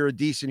is that you're a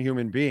decent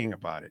human being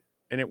about it.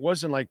 And it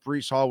wasn't like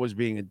Breece Hall was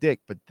being a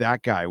dick, but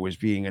that guy was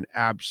being an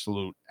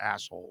absolute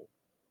asshole.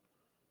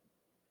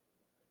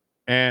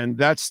 And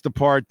that's the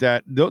part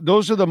that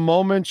those are the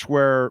moments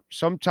where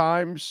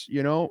sometimes,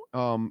 you know,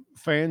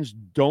 fans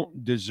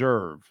don't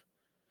deserve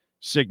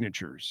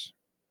signatures,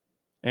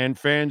 and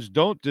fans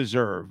don't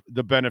deserve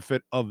the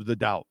benefit of the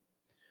doubt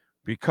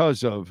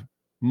because of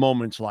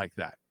moments like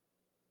that.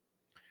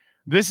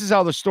 This is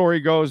how the story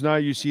goes. Now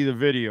you see the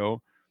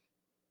video.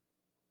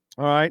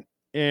 All right.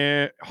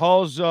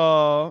 Hall's,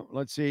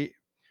 let's see.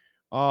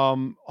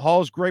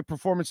 Hall's great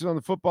performances on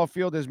the football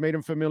field has made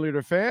him familiar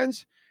to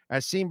fans.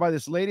 As seen by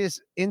this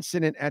latest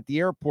incident at the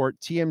airport,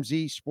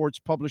 TMZ Sports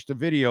published a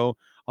video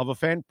of a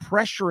fan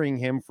pressuring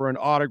him for an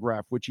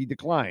autograph, which he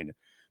declined.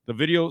 The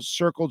video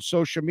circled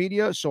social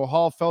media, so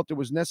Hall felt it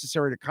was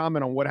necessary to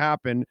comment on what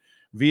happened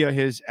via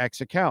his X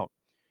account.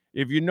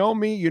 If you know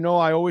me, you know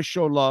I always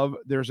show love.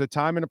 There's a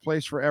time and a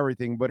place for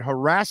everything, but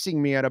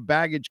harassing me at a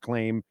baggage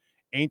claim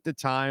ain't the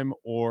time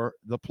or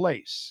the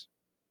place.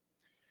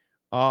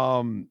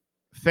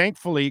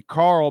 Thankfully,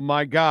 Carl,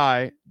 my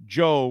guy,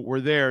 Joe, were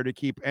there to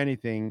keep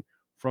anything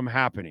from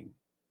happening.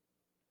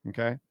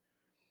 Okay.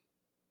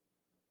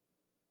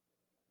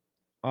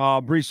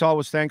 Brees Hall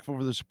was thankful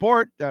for the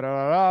support.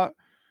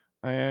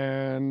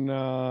 And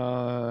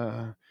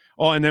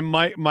and then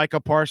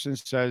Micah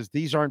Parsons says,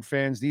 these aren't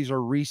fans, these are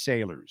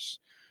resellers.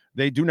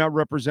 They do not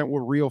represent what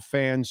real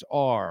fans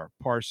are,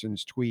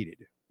 Parsons tweeted,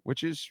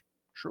 which is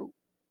true.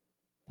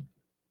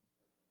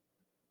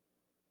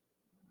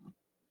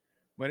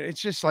 But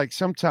it's just like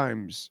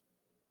sometimes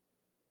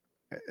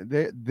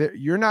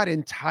you're not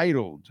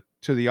entitled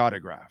to the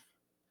autograph.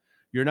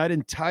 You're not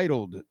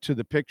entitled to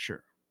the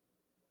picture.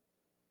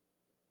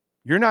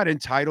 You're not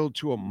entitled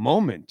to a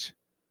moment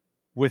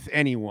with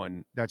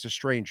anyone that's a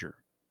stranger.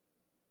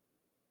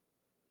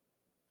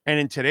 And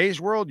in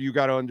today's world, you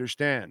got to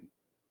understand,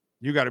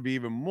 you got to be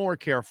even more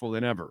careful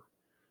than ever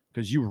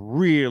because you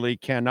really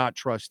cannot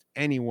trust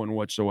anyone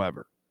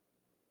whatsoever.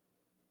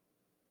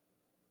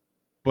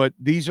 But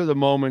these are the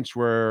moments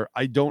where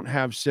I don't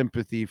have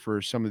sympathy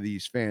for some of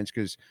these fans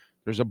because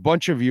there's a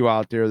bunch of you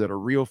out there that are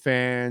real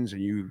fans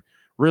and you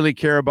really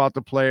care about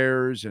the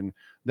players and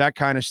that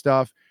kind of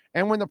stuff.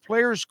 And when the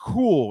player's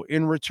cool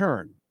in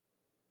return,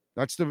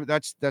 that's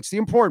the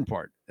important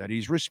part, that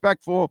he's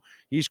respectful,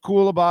 he's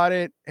cool about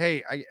it.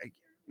 Hey, I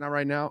not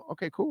right now.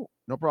 Okay, cool.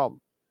 No problem.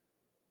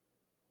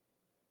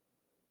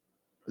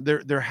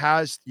 You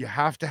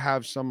have to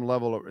have some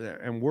level of,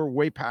 and we're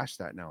way past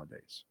that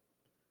nowadays.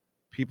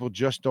 People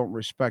just don't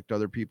respect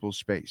other people's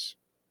space.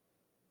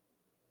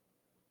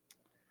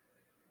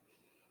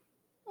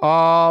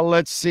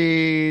 Let's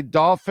see.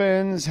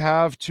 Dolphins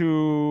have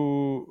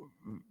to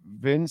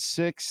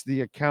Vin6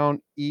 the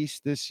account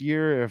East this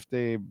year if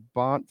they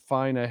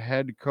find a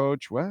head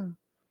coach. Well,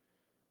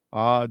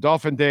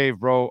 Dolphin Dave,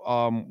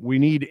 bro, we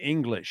need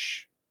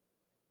English.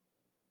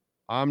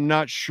 I'm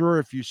not sure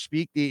if you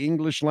speak the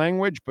English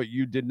language, but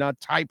you did not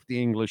type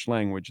the English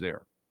language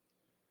there.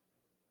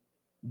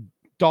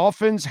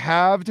 Dolphins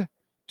have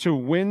to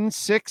Vin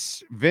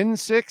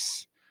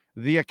 6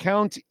 the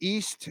account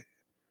East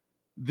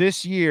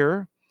this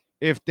year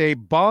if they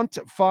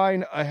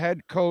find a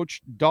head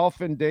coach,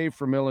 Dolphin Dave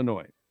from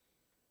Illinois.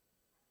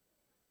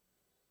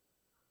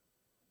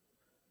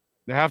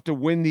 They have to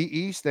win the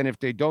East, and if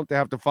they don't, they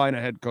have to find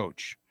a head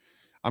coach.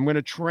 I'm going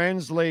to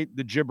translate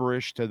the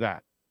gibberish to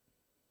that.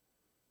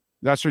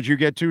 That's what you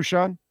get too,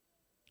 Sean?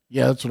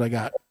 Yeah, that's what I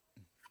got.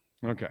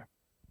 Okay.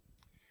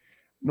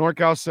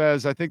 NorCal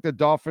says, I think the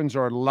Dolphins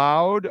are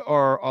allowed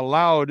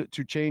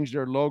to change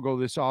their logo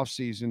this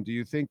offseason. Do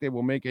you think they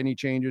will make any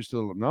changes to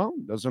the No,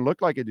 doesn't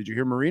look like it. Did you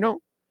hear Marino?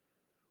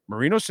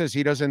 Marino says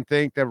he doesn't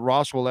think that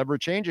Ross will ever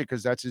change it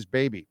because that's his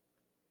baby.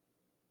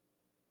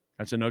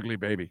 That's an ugly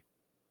baby.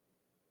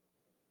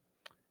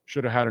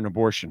 Should have had an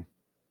abortion.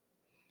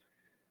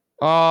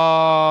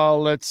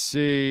 Let's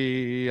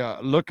see.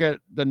 Look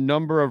at the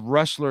number of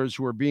wrestlers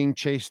who are being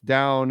chased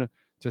down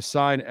to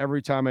sign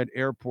every time at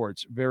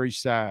airports. Very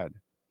sad.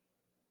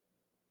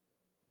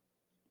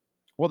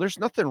 Well, there's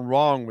nothing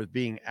wrong with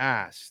being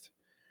asked.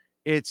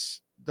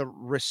 It's the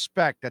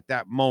respect at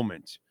that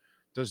moment.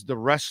 Does the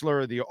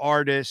wrestler, the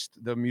artist,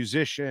 the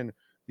musician,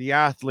 the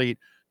athlete,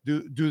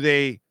 do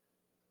they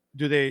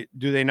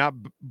not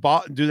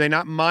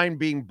mind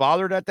being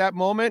bothered at that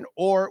moment,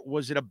 or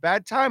was it a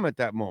bad time at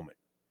that moment?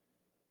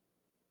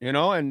 You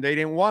know, and they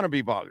didn't want to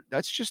be bothered.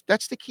 That's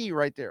the key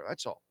right there.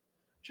 That's all.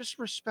 Just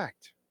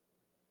respect.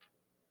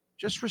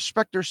 Just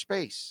respect their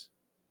space.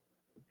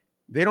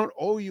 They don't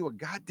owe you a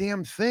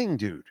goddamn thing,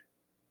 dude.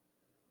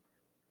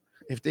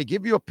 If they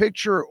give you a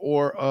picture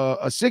or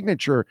a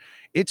signature,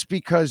 it's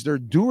because they're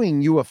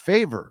doing you a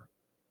favor.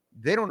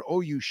 They don't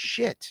owe you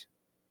shit.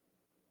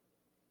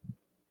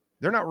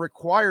 They're not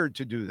required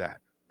to do that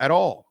at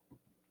all.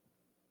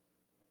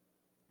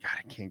 God,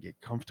 I can't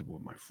get comfortable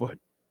with my foot.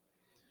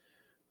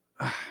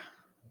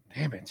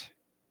 Damn it.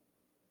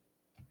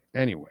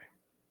 Anyway.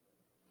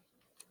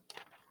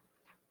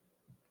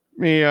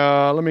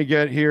 Let me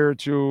get here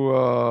to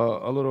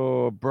a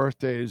little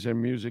birthdays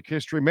and music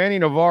history. Manny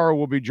Navarro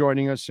will be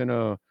joining us in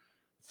a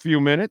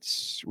few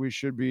minutes. We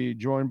should be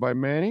joined by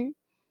Manny.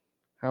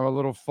 Have a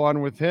little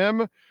fun with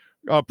him.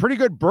 Pretty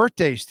good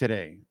birthdays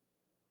today.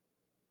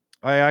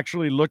 I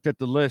actually looked at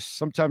the list.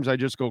 Sometimes I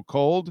just go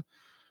cold.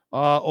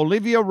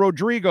 Olivia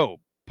Rodrigo,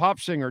 pop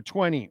singer,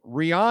 20.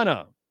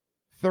 Rihanna,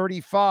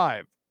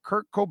 35.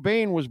 Kurt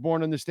Cobain was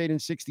born in the state in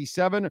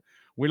 67.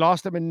 We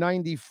lost him in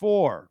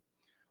 94.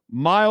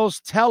 Miles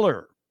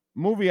Teller,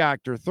 movie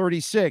actor,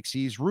 36.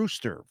 He's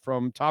Rooster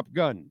from Top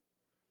Gun.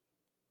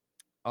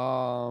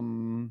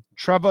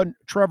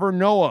 Trevor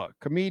Noah,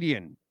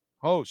 comedian,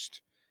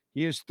 host.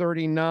 He is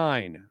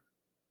 39.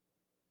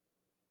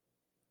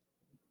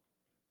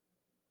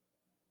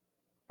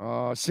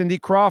 Cindy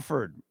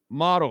Crawford,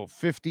 model,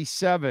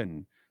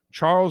 57.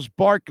 Charles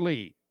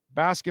Barkley,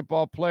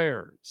 basketball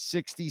player,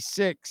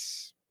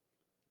 66.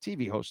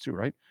 TV host too,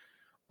 right?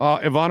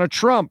 Ivana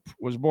Trump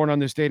was born on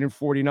this date in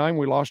 49.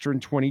 We lost her in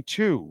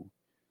 22.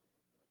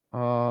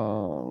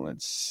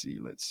 Let's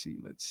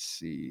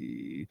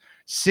see.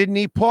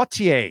 Sidney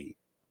Poitier,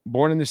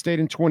 born in the state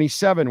in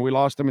 27. We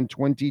lost him in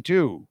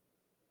 22.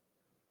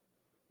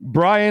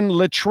 Brian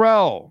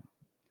Littrell,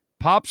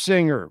 pop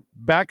singer,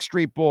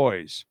 Backstreet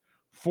Boys,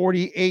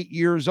 48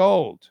 years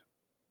old.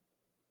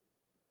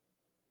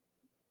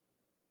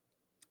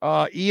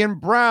 Ian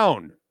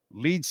Brown,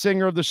 lead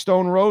singer of the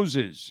Stone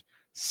Roses,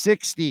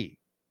 60.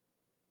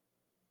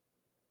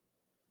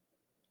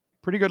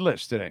 Pretty good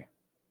list today.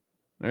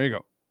 There you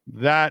go.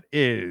 That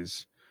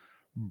is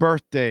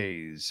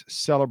birthdays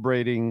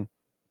celebrating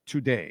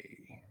today.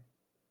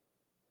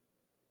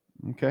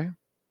 Okay.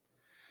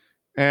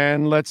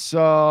 And let's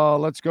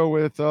go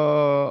with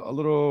a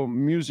little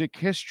music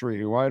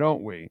history. Why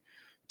don't we?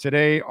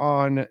 Today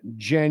on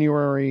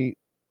February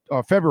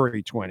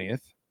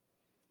 20th.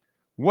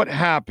 What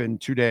happened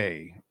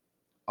today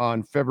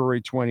on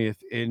February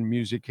 20th in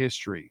music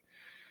history?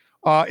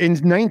 In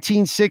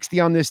 1960,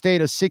 on this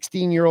date, a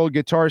 16-year-old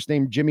guitarist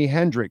named Jimi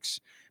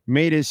Hendrix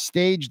made his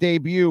stage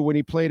debut when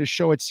he played a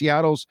show at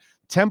Seattle's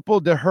Temple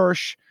de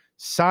Hirsch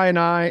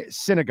Sinai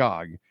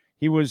Synagogue.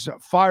 He was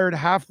fired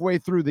halfway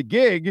through the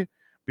gig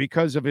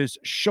because of his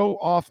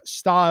show-off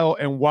style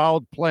and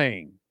wild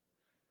playing.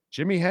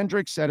 Jimi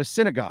Hendrix at a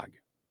synagogue.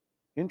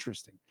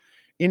 Interesting.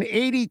 In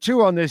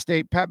 82, on this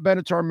date, Pat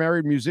Benatar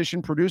married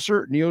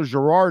musician-producer Neil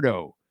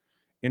Giraldo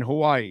in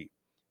Hawaii.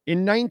 In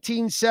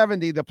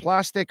 1970, the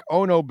Plastic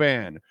Ono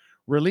Band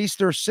released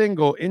their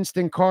single,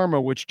 Instant Karma,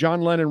 which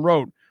John Lennon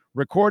wrote,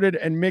 recorded,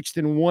 and mixed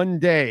in one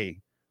day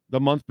the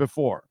month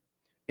before.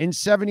 In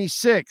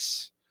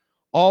 76,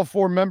 all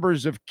four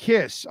members of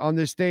KISS on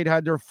this date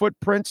had their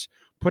footprints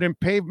put in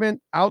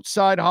pavement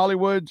outside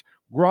Hollywood's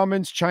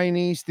Grauman's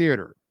Chinese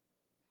Theater.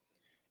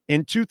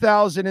 In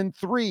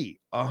 2003,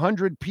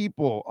 100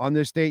 people on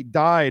this date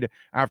died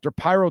after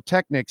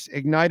pyrotechnics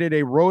ignited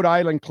a Rhode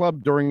Island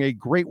club during a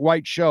Great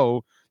White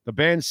Show. The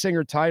band's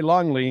singer, Ty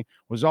Longley,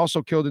 was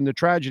also killed in the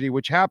tragedy,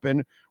 which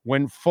happened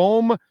when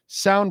foam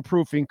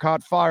soundproofing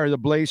caught fire. The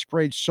blaze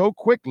spread so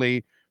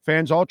quickly,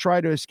 fans all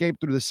tried to escape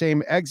through the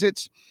same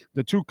exits.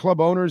 The two club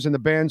owners and the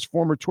band's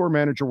former tour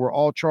manager were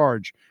all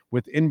charged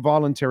with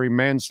involuntary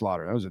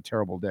manslaughter. That was a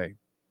terrible day.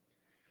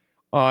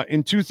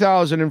 In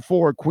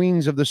 2004,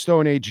 Queens of the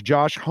Stone Age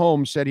Josh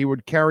Homme said he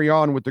would carry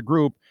on with the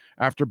group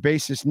after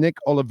bassist Nick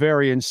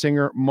Oliveri and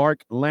singer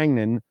Mark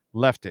Langton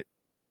left it.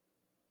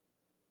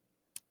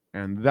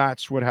 And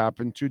that's what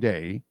happened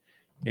today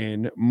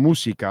in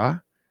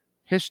Musica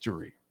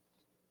history.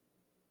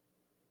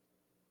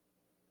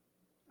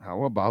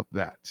 How about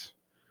that?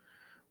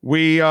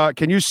 We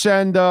can you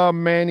send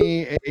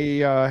Manny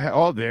a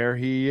oh, there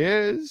he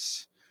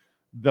is.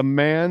 The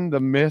man, the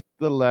myth,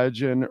 the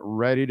legend,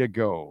 ready to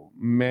go.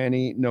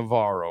 Manny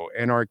Navarro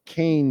and our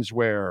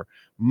Caneswear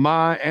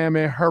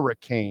Miami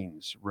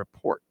Hurricanes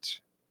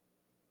report.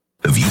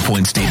 The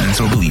viewpoint, statements,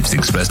 or beliefs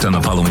expressed on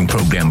the following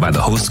program by the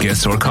host,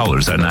 guests, or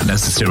callers are not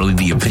necessarily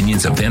the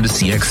opinions of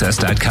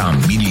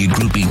FantasyXS.com, Media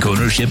Group Inc.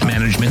 ownership,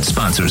 management,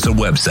 sponsors, or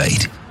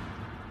website.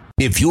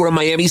 If you're a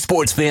Miami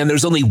sports fan,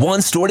 there's only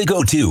one store to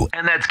go to,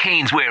 and that's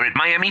Caneswear at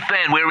Miami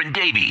Fanwear in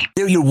Davie.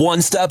 They're your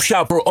one-stop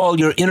shop for all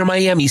your Inter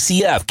Miami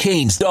CF,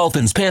 Canes,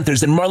 Dolphins,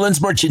 Panthers, and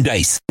Marlins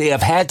merchandise. They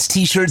have hats,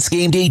 t-shirts,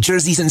 game day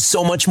jerseys, and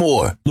so much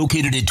more.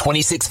 Located at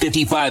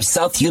 2655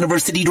 South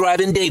University Drive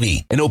in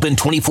Davie, and open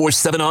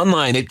 24/7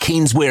 online at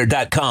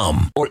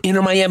caneswear.com or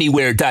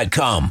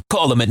intermiamiwear.com.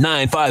 Call them at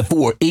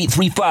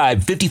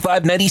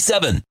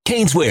 954-835-5597.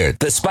 Caneswear,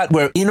 the spot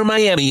where Inter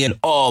Miami and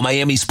all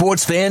Miami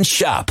sports fans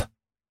shop.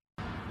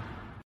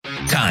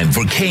 Time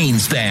for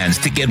Canes fans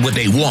to get what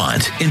they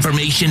want.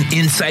 Information,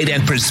 insight,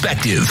 and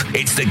perspective.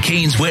 It's the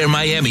Caneswear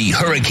Miami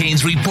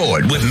Hurricanes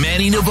Report with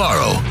Manny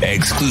Navarro,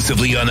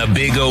 exclusively on the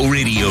Big O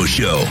Radio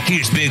Show.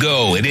 Here's Big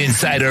O and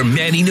insider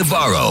Manny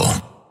Navarro.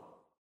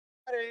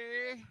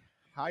 Hey,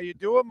 how you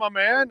doing, my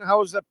man? How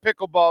was the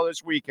pickleball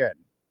this weekend?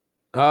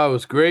 It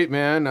was great,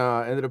 man.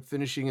 Ended up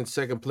finishing in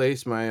second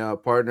place. My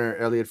partner,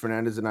 Elliot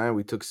Fernandez, and I,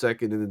 we took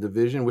second in the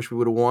division. Wish we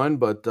would have won,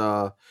 but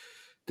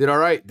did all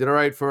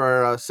right for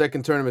our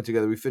second tournament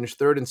together. We finished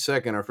third and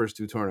second our first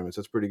two tournaments.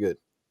 That's pretty good.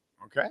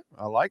 Okay,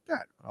 I like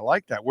that.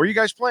 Where are you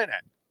guys playing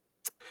at?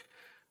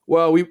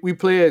 Well, we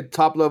play at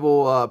top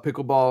level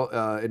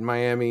pickleball in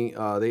Miami.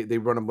 They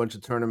run a bunch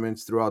of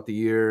tournaments throughout the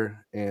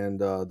year, and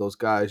those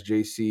guys,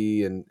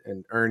 JC and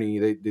Ernie,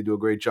 they do a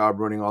great job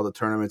running all the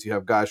tournaments. You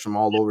have guys from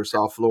all over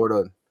South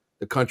Florida,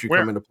 the country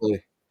coming to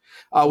play.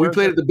 We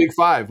played at the Big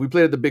Five. We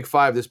played at the Big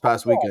Five this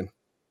past weekend.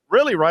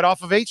 Really? Right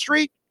off of 8th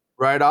Street?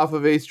 Right off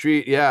of 8th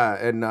Street, yeah,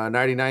 and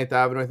 99th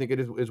Avenue, I think it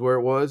is where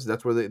it was.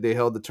 That's where they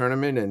held the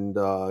tournament, and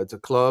it's a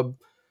club.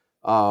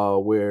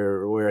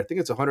 where I think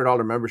it's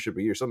 $100 membership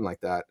a year, something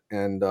like that.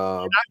 And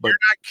you're not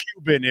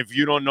Cuban if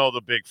you don't know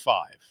the Big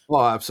Five.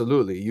 Oh,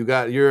 absolutely.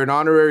 You're an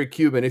honorary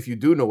Cuban if you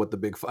do know what the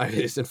Big Five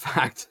is. In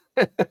fact,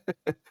 come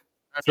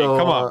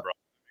on, bro.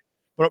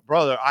 But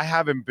brother, I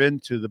haven't been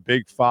to the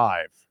Big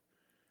Five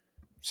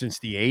since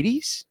the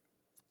 80s.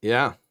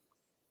 Yeah,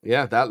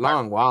 that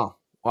long. Wow.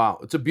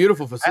 It's a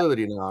beautiful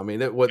facility now. I mean,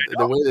 the way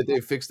that they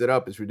fixed it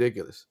up is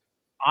ridiculous.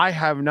 I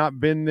have not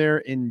been there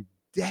in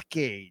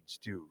decades,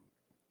 dude.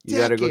 You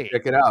got to go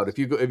check it out. If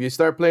you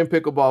start playing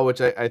pickleball,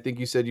 which I think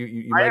you said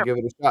you might give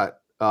it a shot,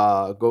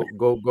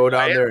 go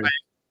down there.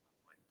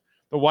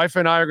 The wife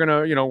and I are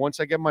gonna, once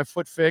I get my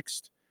foot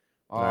fixed,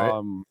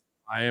 right.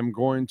 I am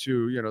going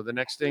to, the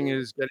next thing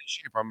is get in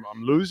shape.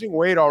 I'm losing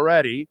weight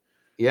already.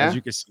 Yeah, as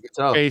you can see,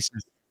 my face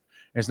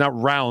is not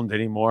round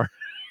anymore.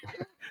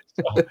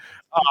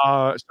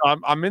 so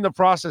I'm in the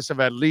process of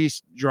at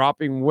least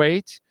dropping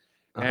weight,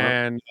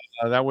 and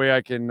that way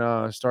I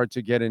can start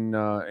to get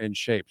in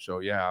shape. So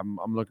yeah,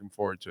 I'm looking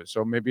forward to it.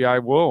 So maybe I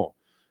will.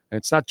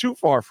 It's not too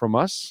far from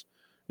us,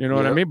 you know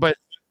what I mean? But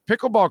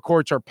pickleball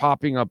courts are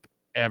popping up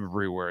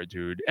everywhere,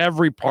 dude.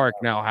 Every park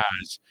now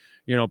has,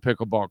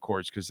 pickleball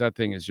courts because that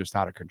thing is just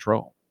out of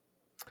control.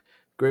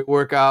 Great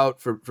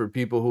workout for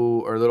people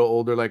who are a little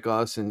older like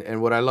us.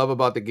 And what I love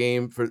about the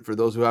game for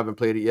those who haven't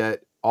played it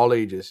yet, all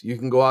ages. You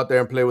can go out there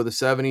and play with a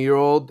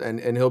 70-year-old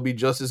and he'll be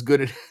just as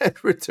good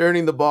at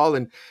returning the ball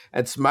and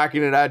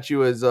smacking it at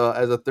you as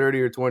a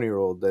 30 or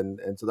 20-year-old.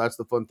 And so that's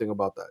the fun thing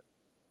about that.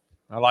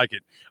 I like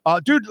it.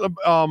 Dude,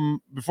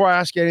 before I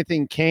ask you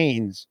anything,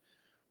 Canes,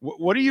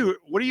 what are you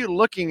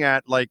looking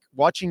at, like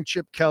watching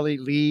Chip Kelly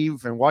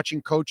leave and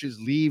watching coaches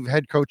leave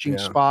head coaching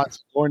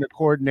spots, going to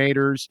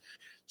coordinators?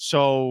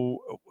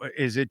 So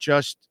is it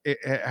just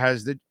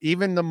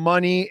even the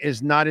money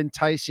is not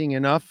enticing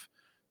enough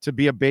to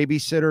be a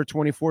babysitter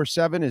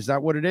 24/7? Is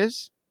that what it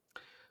is?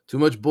 Too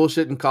much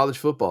bullshit in college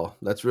football.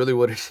 That's really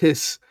what it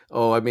is.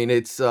 Oh, I mean,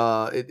 it's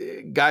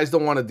guys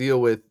don't want to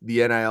deal with the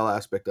NIL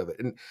aspect of it,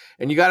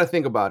 and you got to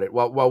think about it.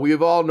 While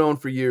we've all known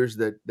for years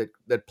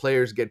that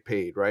players get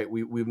paid, right?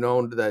 We've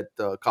known that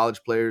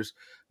college players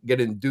get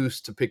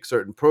induced to pick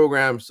certain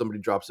programs. Somebody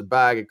drops a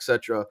bag,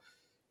 etc.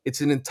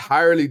 It's an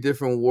entirely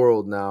different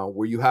world now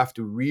where you have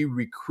to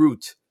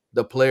re-recruit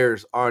the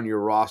players on your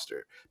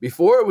roster.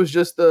 Before it was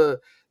just the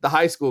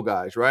high school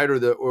guys, right? Or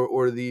the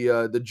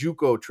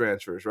JUCO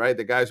transfers, right?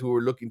 The guys who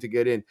were looking to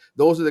get in.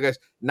 Those are the guys.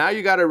 Now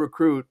you got to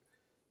recruit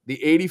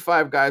the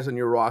 85 guys on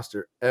your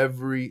roster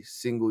every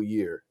single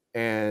year.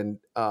 And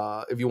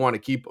if you want to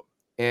keep them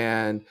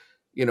and,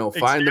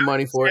 find the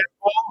money for it.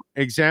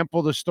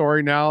 Example, the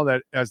story now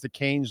that as the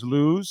Canes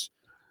lose,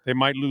 they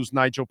might lose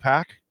Nigel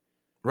Pack.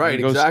 Right,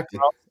 exactly.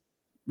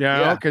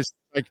 Yeah, because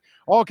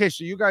okay,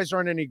 so you guys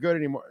aren't any good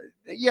anymore.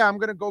 Yeah, I'm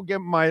going to go get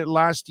my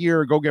last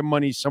year, go get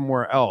money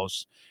somewhere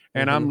else.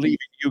 And I'm leaving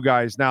you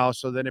guys now.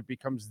 So then it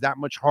becomes that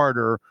much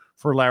harder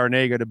for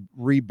Larrañaga to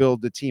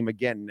rebuild the team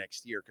again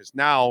next year. Because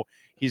now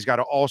he's got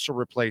to also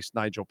replace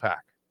Nigel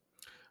Pack.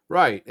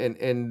 Right. And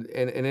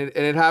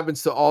it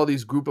happens to all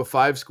these group of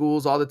 5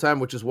 schools all the time,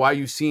 which is why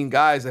you've seen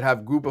guys that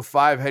have group of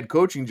 5 head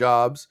coaching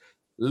jobs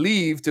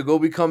leave to go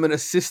become an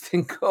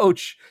assistant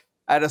coach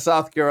at a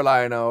South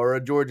Carolina or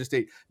a Georgia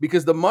State,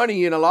 because the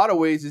money in a lot of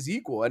ways is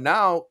equal. And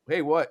now,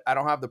 hey, I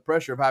don't have the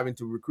pressure of having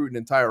to recruit an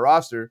entire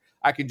roster.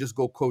 I can just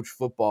go coach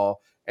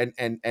football and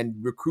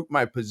recruit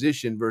my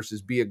position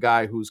versus be a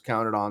guy who's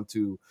counted on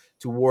to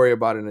worry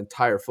about an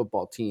entire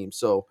football team.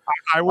 So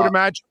I would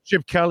imagine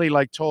Chip Kelly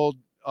told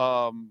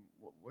I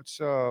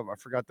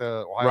forgot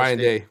the Ohio Ryan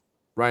State. Day.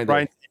 Ryan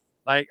Day.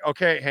 Like,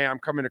 okay, hey, I'm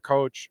coming to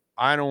coach.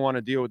 I don't want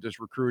to deal with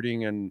this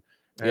recruiting and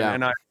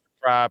I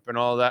crap and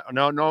all that.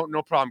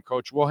 No problem,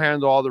 coach. We'll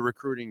handle all the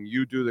recruiting.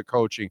 You do the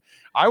coaching.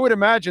 I would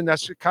imagine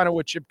that's kind of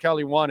what Chip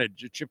Kelly wanted.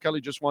 Chip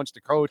Kelly just wants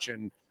to coach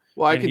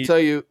I can tell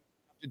you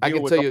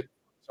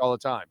all the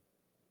time.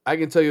 I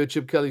can tell you a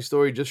Chip Kelly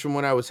story just from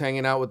when I was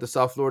hanging out with the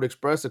South Florida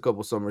Express a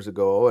couple summers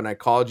ago, and I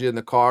called you in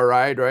the car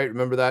ride, right?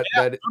 Remember that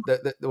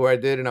where I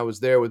did, and I was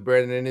there with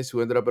Brandon Innes,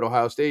 who ended up at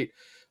Ohio State.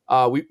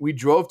 We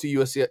drove to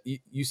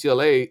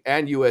UCLA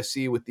and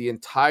USC with the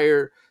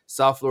entire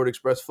South Florida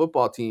Express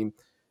football team.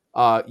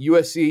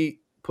 USC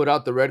put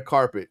out the red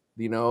carpet,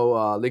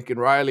 Lincoln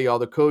Riley, all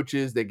the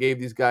coaches, they gave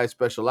these guys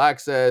special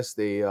access.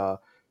 They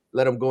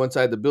let them go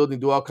inside the building,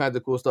 do all kinds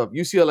of cool stuff.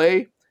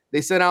 UCLA, they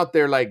sent out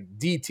their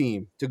D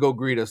team to go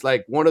greet us.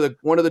 Like one of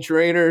the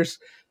trainers,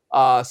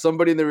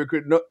 somebody in the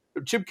recruit. No,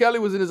 Chip Kelly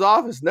was in his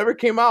office, never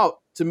came out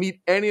to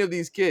meet any of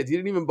these kids. He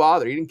didn't even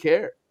bother. He didn't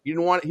care. He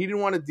didn't want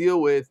to deal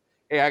with,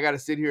 hey, I got to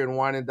sit here and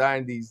wine and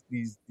dine these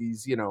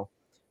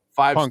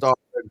 5-star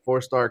and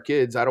 4-star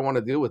kids. I don't want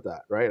to deal with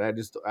that, right?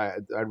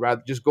 I'd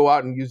rather just go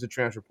out and use the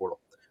transfer portal.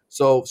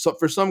 So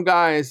for some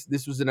guys,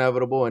 this was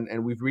inevitable,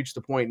 and we've reached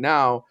the point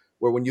now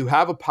where when you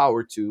have a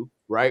power 2,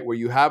 right, where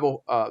you have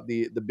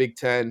the Big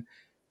Ten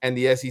and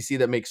the SEC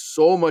that makes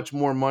so much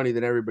more money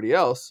than everybody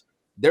else,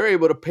 they're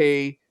able to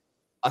pay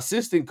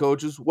assistant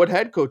coaches what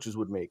head coaches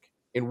would make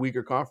in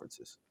weaker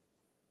conferences.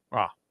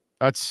 Wow,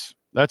 that's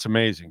That's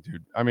amazing,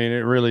 dude. I mean,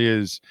 it really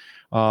is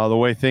the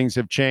way things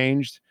have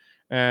changed,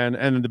 and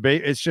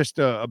it's just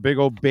a big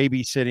old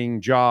babysitting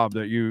job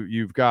that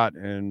you've got,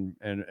 and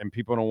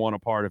people don't want a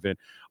part of it.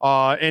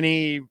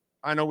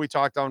 I know we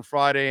talked on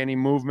Friday. Any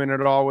movement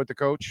at all with the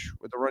coach,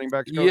 with the running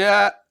backs coach?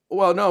 Yeah.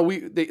 Well, no,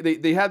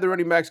 they had the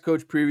running backs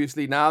coach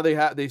previously. Now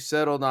they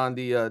settled on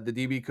the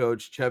DB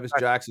coach, Chevis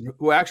Jackson,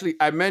 who actually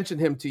I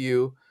mentioned him to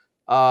you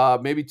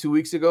maybe 2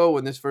 weeks ago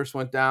when this first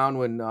went down,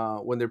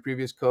 when their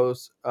previous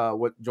coach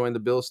joined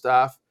the Bills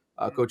staff,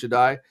 Coach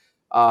Adai,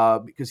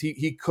 because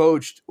he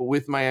coached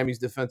with Miami's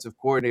defensive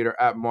coordinator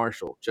at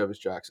Marshall, Chevis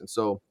Jackson.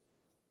 So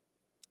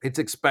it's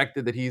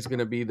expected that he's going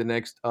to be the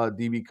next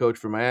DB coach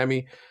for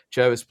Miami.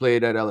 Chevis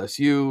played at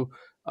LSU,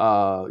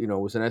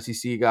 was an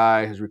SEC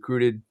guy, has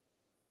recruited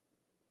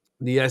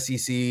the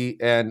SEC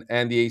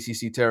and the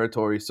ACC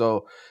territory.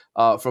 So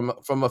from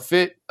a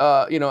fit,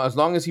 as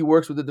long as he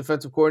works with the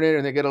defensive coordinator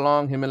and they get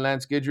along, him and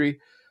Lance Guidry,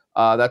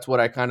 that's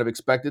what I kind of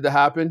expected to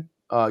happen.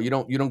 You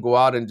don't go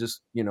out and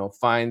just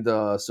find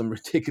some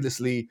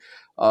ridiculously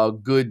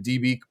good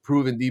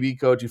proven DB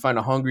coach. You find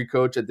a hungry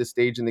coach at this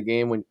stage in the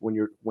game when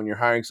you're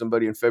hiring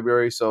somebody in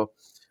February. So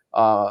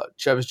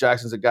Chevis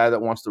Jackson's a guy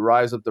that wants to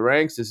rise up the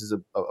ranks. This is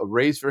a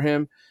raise for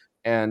him.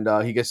 And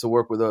he gets to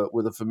work with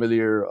a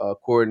familiar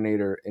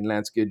coordinator in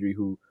Lance Guidry,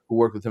 who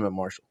worked with him at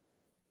Marshall.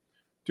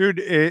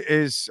 Dude,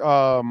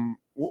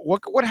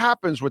 what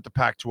happens with the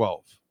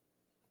Pac-12?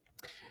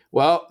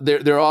 Well,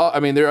 they're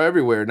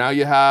everywhere now.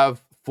 You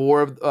have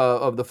 4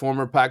 of the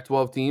former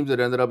Pac-12 teams that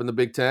ended up in the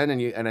Big Ten,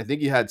 and I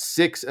think you had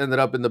 6 ended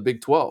up in the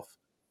Big 12.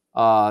 The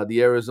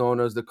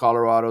Arizonas, the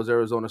Colorados,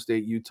 Arizona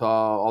State,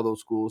 Utah, all those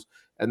schools,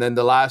 and then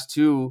the last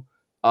 2.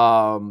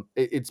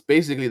 It's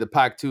basically the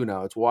Pac-2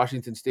 now. It's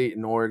Washington State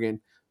and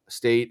Oregon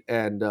State,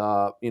 and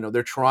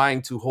they're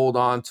trying to hold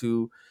on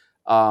to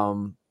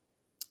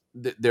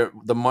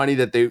the money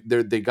that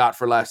they got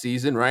for last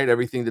season, right?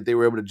 Everything that they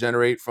were able to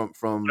generate from.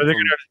 Are they going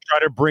to try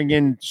to bring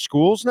in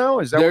schools now?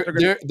 Is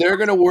that they're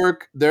going to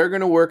work? They're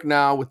going to work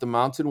now with the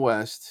Mountain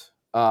West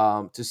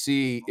to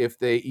see if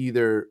they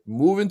either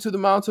move into the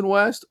Mountain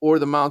West or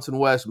the Mountain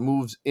West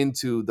moves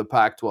into the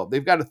Pac-12.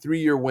 They've got a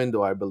 3-year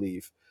window, I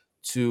believe,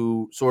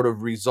 to sort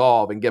of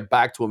resolve and get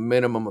back to a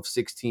minimum of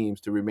 6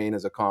 teams to remain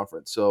as a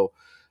conference. So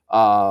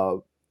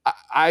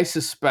I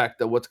suspect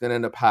that what's going to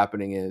end up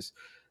happening is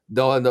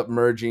they'll end up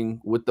merging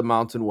with the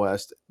Mountain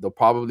West. They'll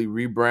probably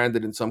rebrand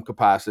it in some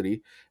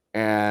capacity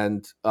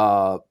and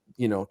try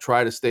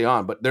to stay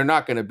on. But they're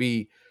not going to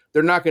be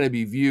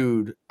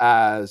viewed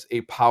as a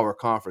power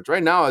conference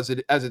right now. As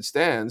it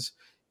stands,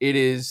 it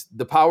is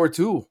the power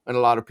 2 in a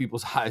lot of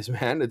people's eyes,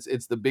 man.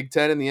 It's the Big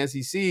Ten and the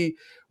SEC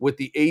with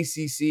the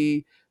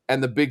ACC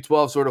and the Big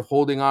 12 sort of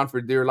holding on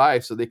for dear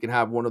life so they can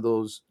have one of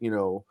those,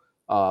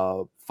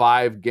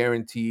 5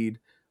 guaranteed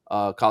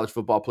college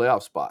football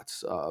playoff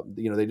spots.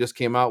 They just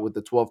came out with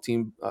the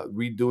 12-team,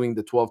 redoing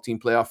the 12-team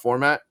playoff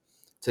format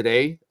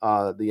today.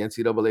 The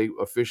NCAA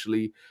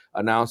officially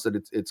announced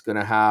that it's going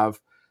to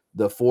have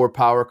the 4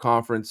 power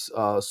conference,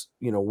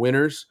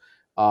 winners,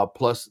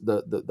 plus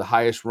the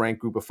highest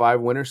ranked group of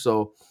 5 winners.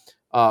 So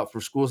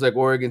for schools like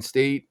Oregon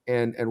State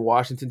and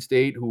Washington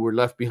State, who were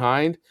left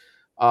behind,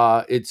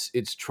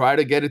 it's try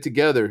to get it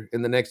together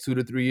in the next 2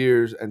 to 3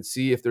 years and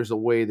see if there's a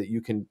way that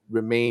you can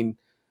remain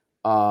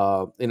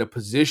in a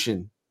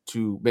position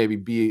to maybe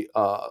be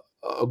a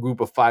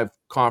group of 5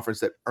 conference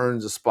that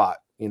earns a spot,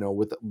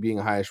 with being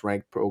a highest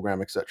ranked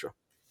program, etc.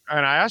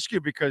 And I ask you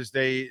because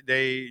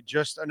they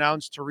just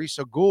announced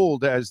Teresa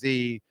Gould as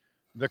the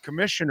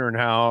commissioner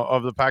now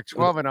of the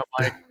Pac-12, and I'm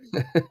like,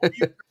 what are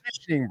you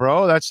commissioning,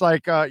 bro? That's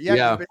like, you've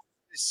been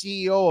the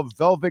CEO of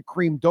Velvet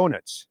Cream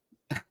Donuts.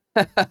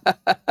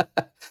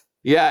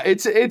 Yeah,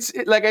 it's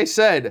like I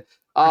said.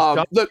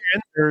 Look,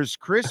 there's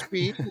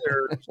Crispy,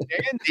 there's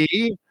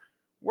Sandy.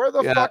 Where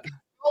the fuck is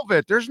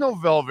Velvet? There's no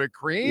Velvet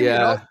Cream.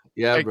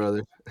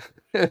 Brother.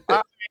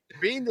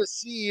 Being the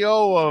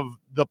CEO of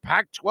the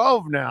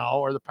Pac-12 now,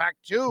 or the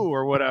Pac-2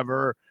 or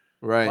whatever,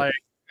 right? Like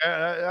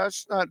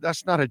that's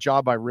not a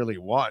job I really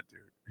want,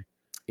 dude.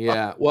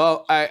 Yeah.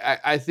 Well,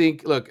 I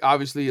think, look,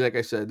 obviously, like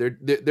I said,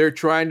 they're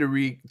trying to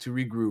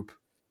regroup,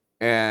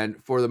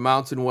 and for the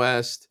Mountain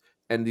West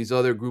and these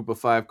other group of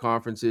 5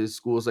 conferences,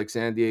 schools like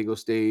San Diego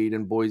State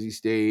and Boise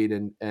State,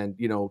 and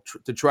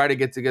to try to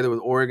get together with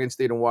Oregon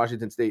State and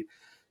Washington State,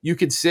 you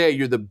could say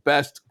you're the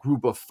best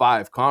group of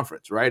 5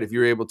 conference, right? If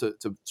you're able to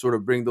sort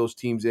of bring those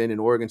teams in, and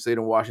Oregon State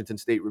and Washington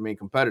State remain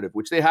competitive,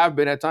 which they have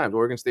been at times.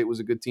 Oregon State was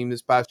a good team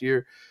this past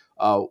year.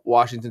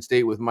 Washington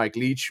State with Mike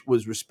Leach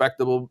was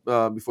respectable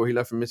before he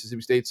left from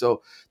Mississippi State.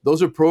 So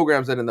those are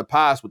programs that in the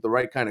past, with the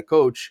right kind of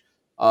coach,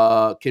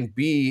 can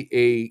be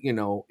a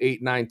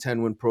 8, 9,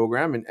 10 win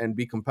program and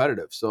be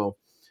competitive. So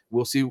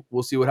we'll see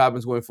what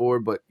happens going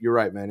forward. But you're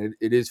right, man.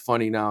 It is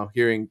funny now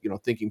hearing,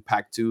 thinking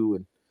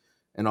Pac-2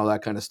 and all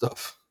that kind of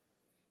stuff.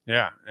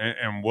 Yeah,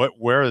 and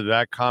where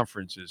that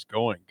conference is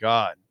going,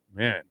 God,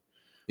 man.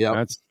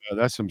 Yeah,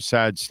 that's some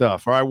sad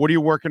stuff. All right, what are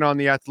you working on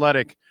The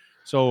Athletic,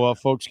 so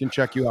folks can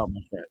check you out, my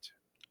friend?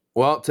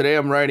 Well, today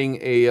I'm writing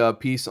a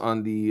piece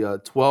on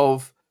the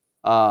 12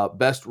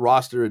 best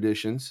roster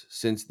additions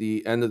since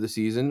the end of the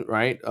season,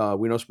 right?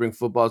 We know spring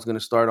football is going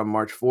to start on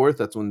March 4th.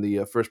 That's when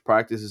the first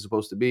practice is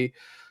supposed to be.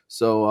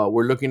 So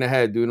we're looking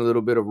ahead, doing a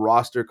little bit of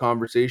roster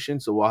conversation.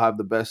 So we'll have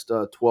the best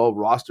 12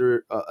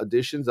 roster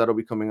additions. That'll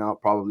be coming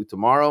out probably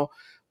tomorrow.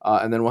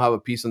 And then we'll have a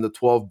piece on the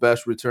 12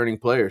 best returning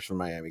players from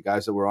Miami,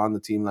 guys that were on the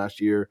team last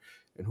year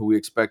and who we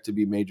expect to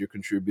be major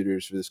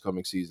contributors for this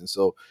coming season.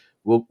 So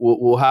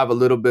we'll have a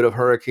little bit of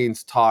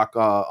Hurricanes talk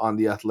on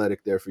The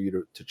Athletic there for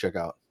you to check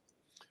out.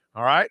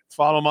 All right.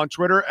 Follow him on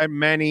Twitter at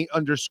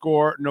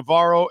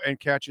Manny_Navarro and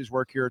catch his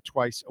work here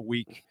twice a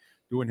week,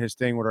 doing his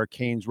thing with our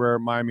Caneswear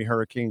Miami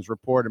Hurricanes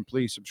report. And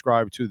please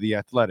subscribe to The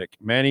Athletic.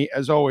 Manny,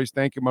 as always,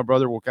 thank you, my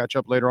brother. We'll catch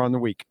up later on in the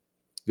week.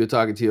 Good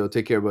talking to you.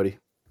 Take care, buddy.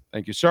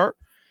 Thank you, sir.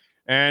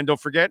 And don't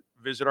forget,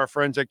 visit our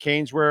friends at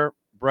Caneswear,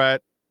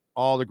 Brett,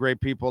 all the great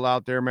people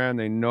out there, man.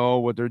 They know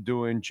what they're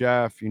doing.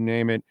 Jeff, you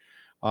name it.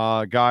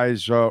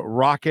 Guys,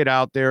 rock it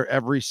out there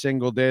every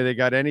single day. They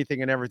got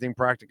anything and everything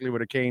practically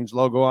with a Canes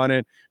logo on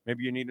it.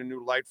 Maybe you need a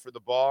new light for the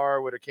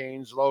bar with a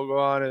Canes logo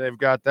on it. They've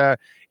got that.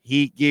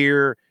 Heat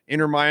gear,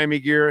 Inter Miami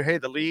gear. Hey,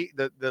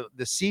 the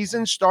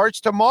season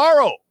starts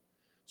tomorrow.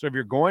 So if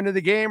you're going to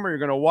the game or you're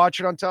going to watch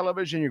it on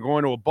television, you're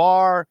going to a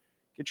bar,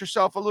 get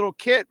yourself a little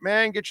kit,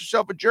 man. Get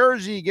yourself a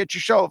jersey. Get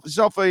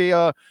yourself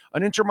an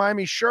Inter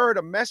Miami shirt,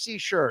 a Messi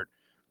shirt.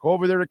 Go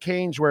over there to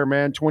Caneswear,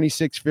 man,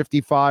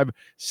 2655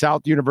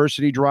 South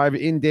University Drive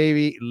in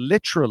Davie,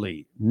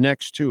 literally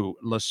next to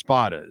La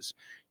Spadas.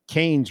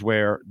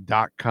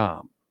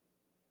 Caneswear.com.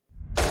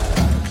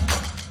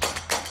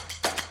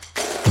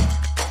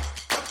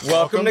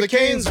 Welcome to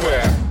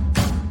Caneswear.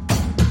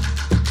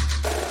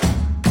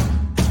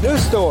 New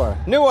store,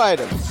 new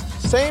items,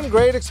 same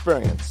great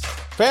experience.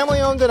 Family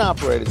owned and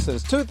operated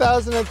since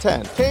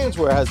 2010,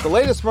 Caneswear has the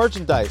latest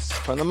merchandise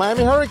from the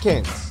Miami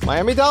Hurricanes,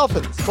 Miami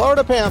Dolphins,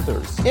 Florida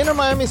Panthers, Inter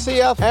Miami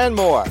CF, and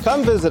more.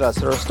 Come visit us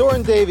at our store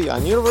in Davie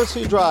on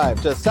University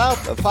Drive, just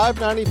south of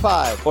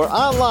 595, or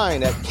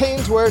online at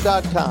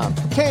Caneswear.com.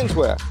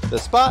 Caneswear, the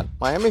spot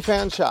Miami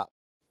fans shop.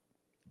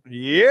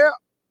 Yeah.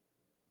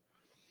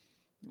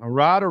 All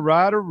right.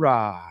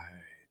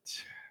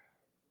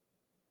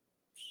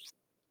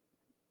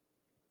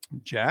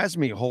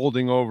 Jasmine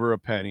holding over a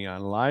penny. I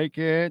like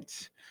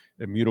it.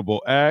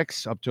 Immutable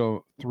X up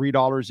to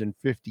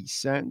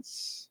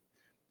 $3.50.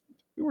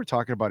 We were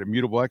talking about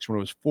Immutable X when it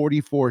was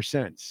 44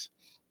 cents.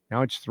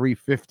 Now it's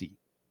 $3.50.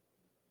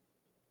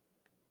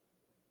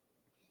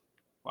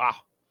 Wow.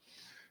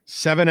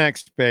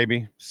 7X,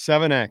 baby.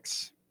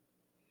 7X.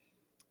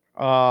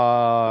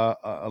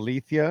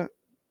 Alethea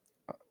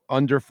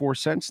under 4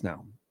 cents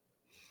now.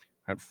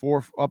 At up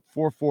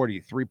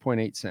 440,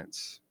 3.8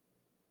 cents.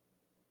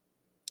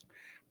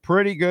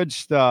 Pretty good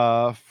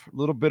stuff. A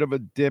little bit of a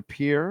dip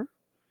here,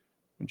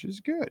 which is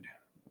good.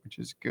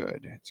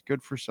 It's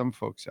good for some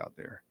folks out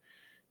there.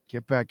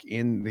 Get back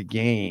in the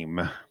game.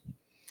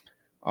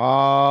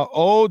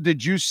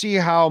 Did you see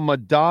how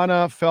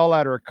Madonna fell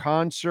at her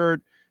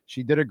concert?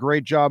 She did a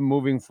great job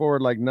moving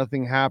forward like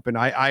nothing happened.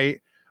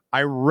 I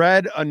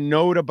read a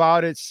note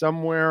about it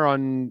somewhere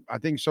on, I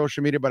think,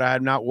 social media, but I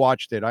have not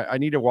watched it. I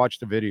need to watch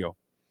the video.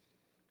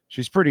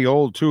 She's pretty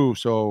old too,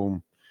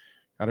 so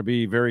got to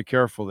be very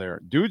careful there.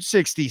 Dude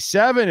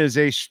 67 is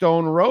a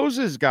Stone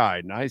Roses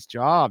guy. Nice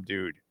job,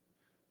 dude.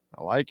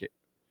 I like it.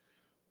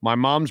 My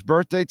mom's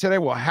birthday today.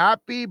 Well,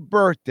 happy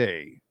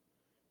birthday,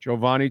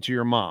 Giovanni, to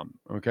your mom.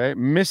 Okay.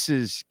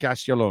 Mrs.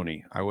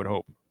 Castelloni, I would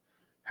hope.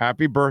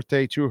 Happy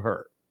birthday to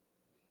her.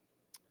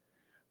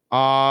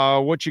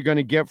 What you going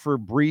to get for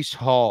Breece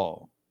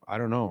Hall? I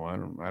don't know. I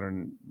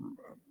don't,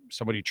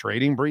 somebody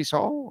trading Breece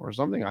Hall or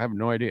something? I have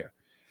no idea.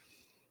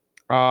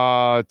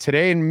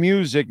 Today in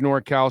music,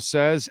 NorCal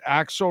says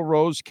Axl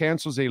Rose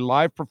cancels a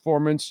live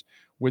performance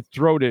with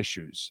throat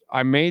issues.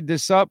 I made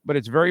this up, but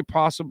it's very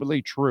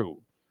possibly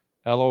true.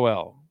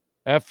 LOL.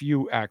 F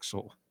you,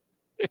 Axl.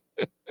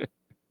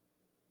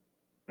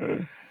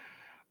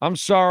 I'm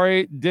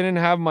sorry. Didn't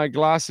have my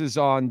glasses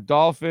on.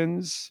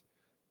 Dolphins.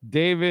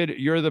 David,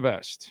 you're the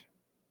best.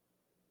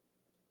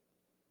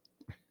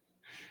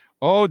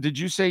 Oh, did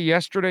you say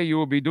yesterday you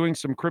will be doing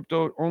some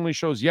crypto-only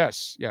shows?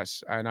 Yes.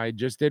 And I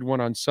just did one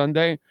on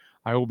Sunday.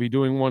 I will be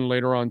doing one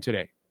later on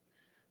today.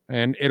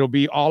 And it'll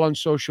be all on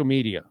social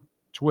media,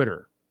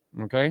 Twitter.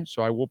 Okay?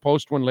 So I will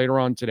post one later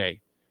on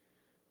today.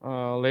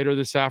 Later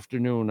this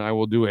afternoon, I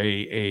will do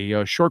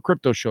a short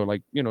crypto show,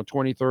 like,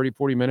 20, 30,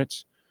 40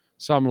 minutes,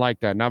 something like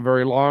that. Not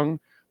very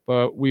long,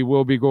 but we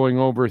will be going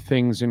over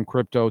things in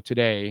crypto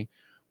today.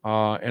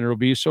 And it'll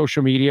be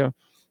social media.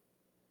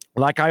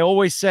 Like I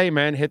always say,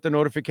 man, hit the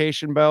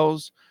notification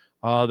bells.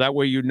 That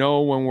way you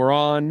know when we're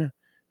on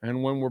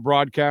and when we're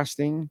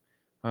broadcasting.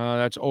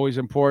 That's always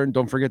important.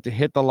 Don't forget to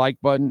hit the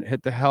like button.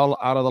 Hit the hell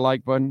out of the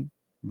like button.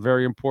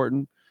 Very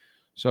important.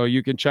 So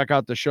you can check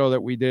out the show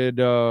that we did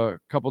a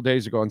couple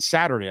days ago on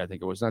Saturday. I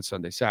think it was not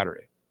Sunday,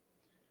 Saturday.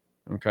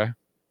 Okay.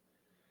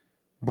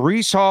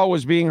 Breece Hall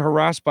was being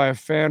harassed by a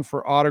fan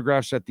for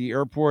autographs at the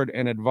airport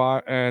and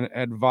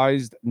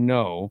advised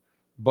no.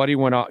 Buddy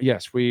went out.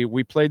 Yes,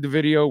 we played the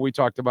video. We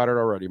talked about it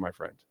already, my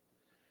friend.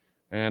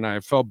 And I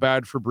felt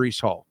bad for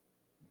Breece Hall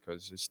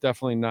because it's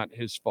definitely not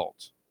his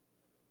fault.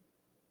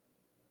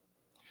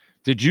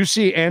 Did you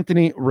see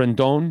Anthony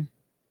Rendon?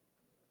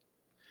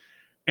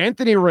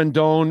 Anthony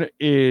Rendon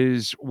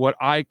is what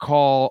I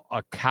call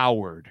a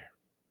coward.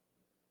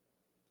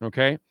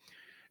 Okay?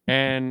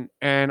 And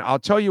I'll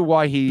tell you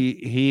why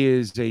he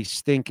is a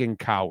stinking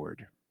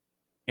coward.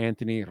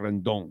 Anthony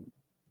Rendon.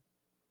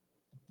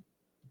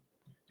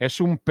 Es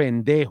un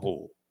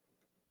pendejo.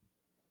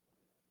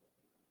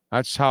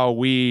 That's how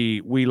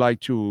we like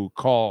to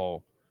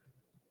call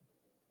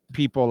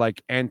people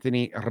like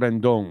Anthony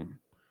Rendon.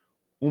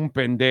 Un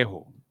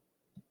pendejo.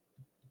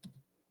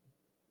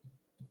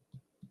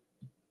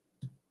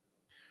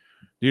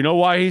 Do you know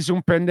why he's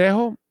un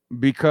pendejo?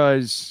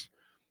 Because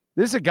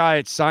this is a guy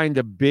that signed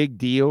a big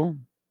deal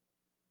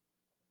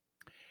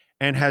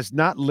and has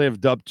not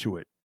lived up to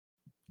it.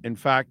 In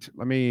fact,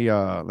 let me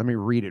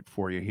read it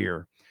for you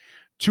here.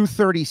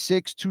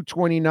 236,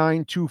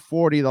 229,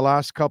 240 the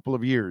last couple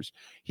of years.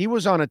 He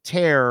was on a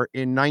tear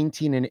in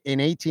 18 and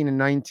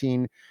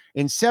 19,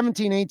 in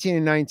 17, 18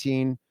 and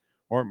 19,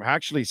 or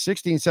actually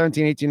 16,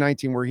 17, 18,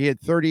 19, where he had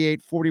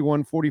 38,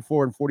 41,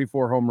 44, and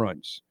 44 home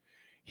runs.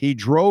 He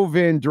drove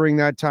in during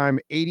that time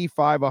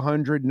 85,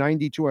 100,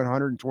 92, and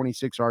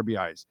 126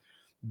 RBIs.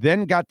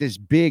 Then got this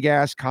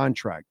big-ass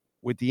contract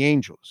with the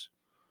Angels.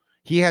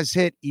 He has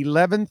hit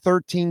 11,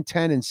 13,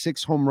 10, and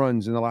 6 home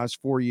runs in the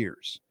last 4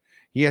 years.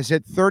 He has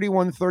hit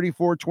 31,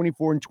 34,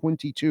 24, and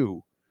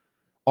 22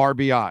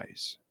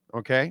 RBIs,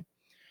 okay?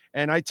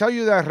 And I tell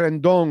you that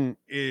Rendon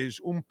is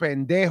un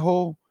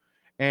pendejo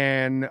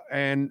and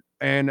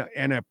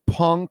a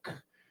punk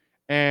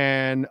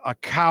and a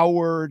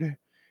coward,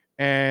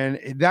 and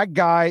that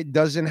guy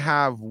doesn't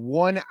have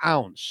 1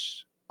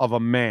 ounce of a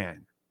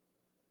man,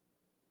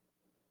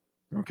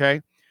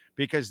 okay?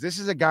 Because this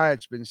is a guy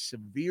that's been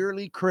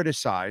severely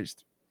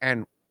criticized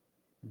and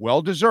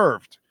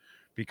well-deserved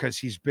because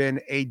he's been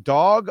a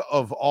dog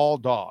of all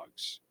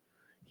dogs.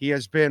 He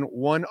has been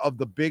one of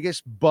the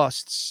biggest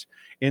busts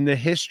in the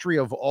history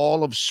of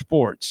all of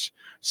sports,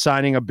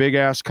 signing a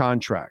big-ass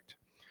contract.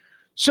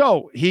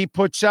 So he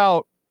puts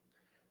out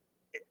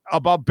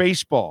about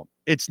baseball.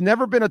 It's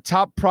never been a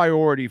top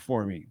priority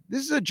for me.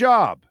 This is a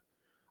job.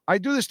 I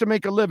do this to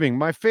make a living.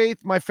 My faith,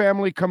 my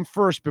family come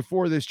first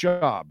before this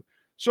job.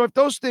 So if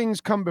those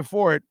things come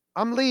before it,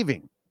 I'm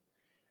leaving.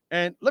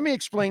 And let me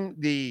explain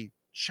the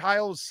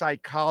child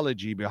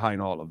psychology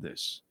behind all of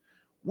this.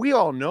 We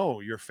all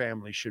know your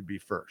family should be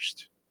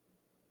first.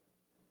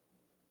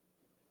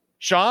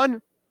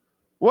 Sean,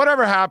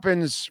 whatever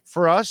happens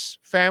for us,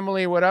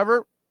 family,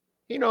 whatever,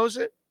 he knows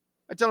it.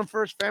 I tell him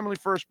first, family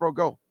first, bro,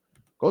 go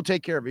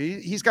take care of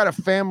it. He's got a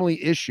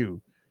family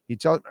issue. He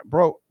tells,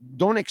 bro,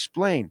 don't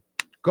explain,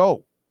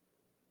 go.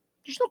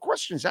 There's no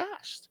questions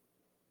asked.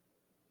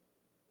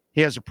 He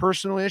has a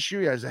personal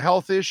issue. He has a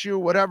health issue,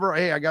 whatever.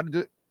 Hey, I got to do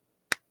it.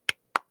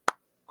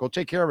 Go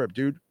take care of it,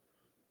 dude.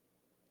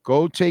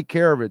 Go take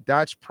care of it.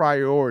 That's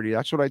priority.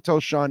 That's what I tell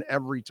Sean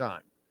every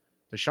time.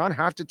 Does Sean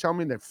have to tell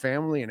me that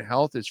family and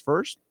health is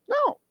first?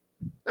 No,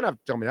 they don't have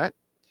to tell me that.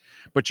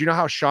 But you know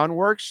how Sean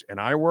works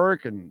and I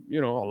work and, a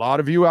lot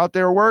of you out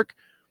there work?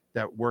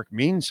 That work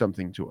means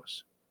something to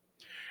us.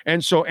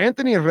 And so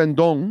Anthony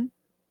Rendon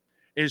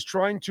is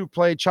trying to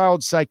play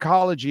child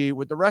psychology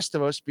with the rest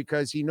of us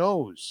because he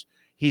knows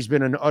he's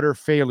been an utter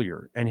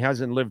failure and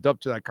hasn't lived up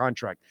to that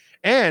contract.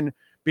 And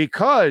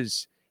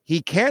because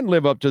he can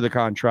live up to the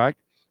contract,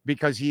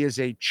 because he is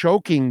a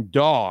choking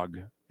dog,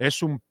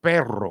 es un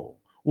perro,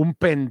 un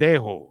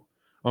pendejo,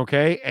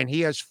 okay? And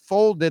he has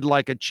folded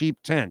like a cheap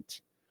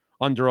tent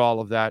under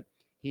all of that.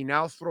 He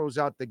now throws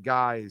out the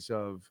guise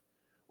of,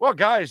 well,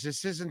 guys,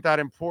 this isn't that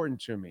important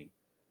to me.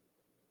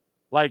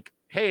 Like,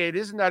 hey, it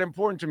isn't that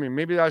important to me.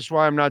 Maybe that's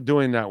why I'm not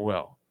doing that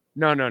well.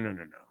 No.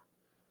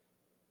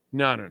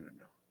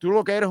 Tú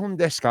lo que eres un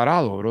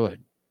descarado, brother.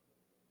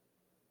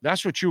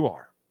 That's what you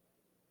are.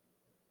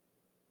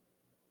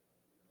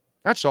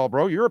 That's all,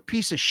 bro. You're a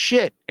piece of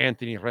shit,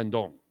 Anthony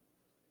Rendon.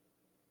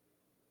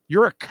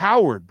 You're a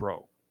coward,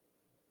 bro.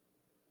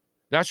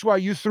 That's why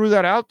you threw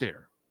that out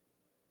there.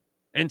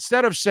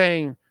 Instead of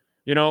saying,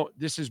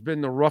 this has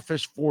been the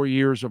roughest 4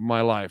 years of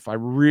my life. I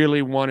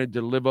really wanted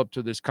to live up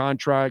to this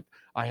contract.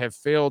 I have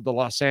failed the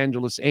Los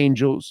Angeles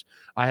Angels.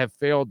 I have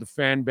failed the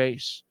fan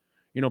base.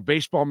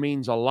 Baseball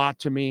means a lot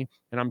to me,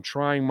 and I'm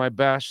trying my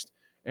best.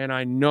 And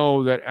I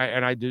know that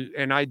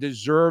I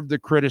deserve the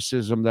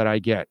criticism that I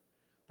get.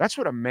 That's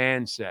what a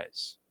man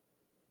says.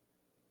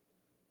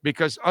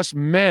 Because us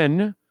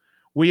men,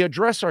 we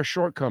address our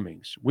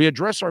shortcomings. We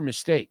address our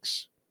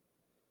mistakes.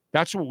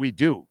 That's what we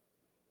do.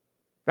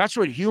 That's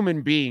what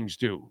human beings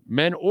do,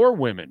 men or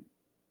women.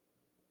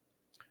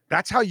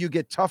 That's how you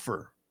get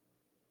tougher.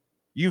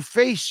 You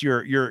face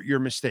your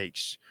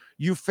mistakes.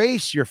 You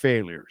face your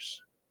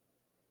failures.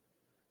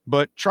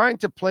 But trying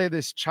to play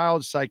this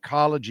child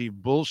psychology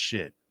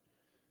bullshit,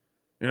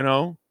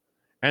 and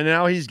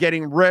now he's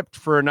getting ripped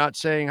for not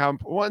saying how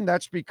important.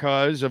 That's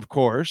because, of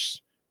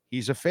course,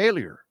 he's a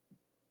failure.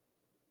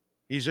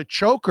 He's a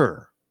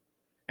choker.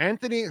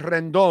 Anthony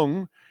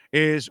Rendon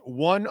is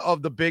one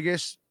of the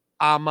biggest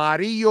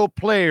amarillo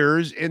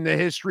players in the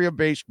history of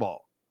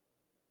baseball.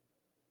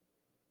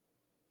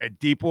 El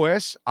tipo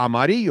es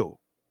amarillo.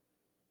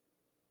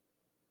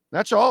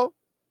 That's all.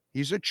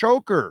 He's a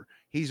choker.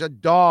 He's a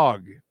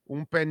dog.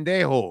 Un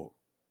pendejo.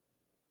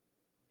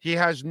 He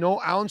has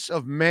no ounce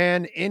of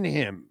man in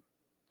him.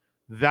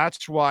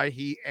 That's why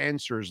he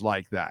answers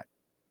like that.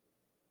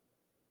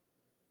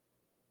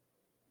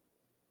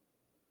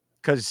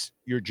 Because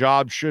your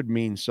job should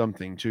mean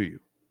something to you.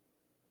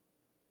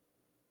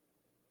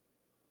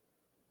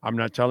 I'm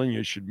not telling you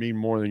it should mean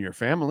more than your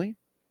family.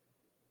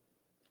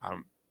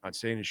 I'm not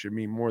saying it should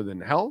mean more than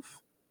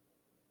health.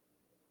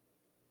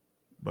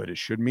 But it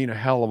should mean a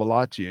hell of a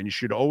lot to you. And you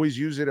should always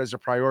use it as a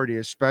priority,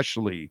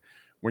 especially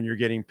when you're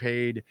getting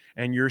paid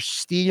and you're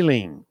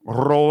stealing,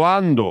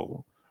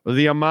 robando,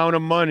 the amount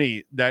of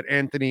money that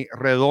Anthony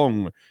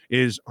Rendon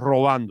is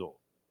robando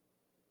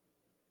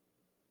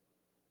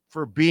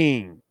for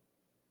being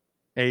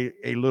a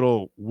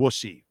little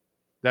wussy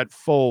that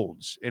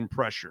folds in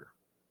pressure,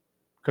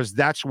 because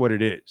that's what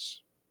it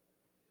is.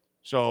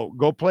 So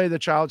go play the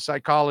child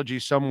psychology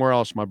somewhere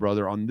else, my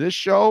brother. On this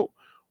show,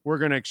 we're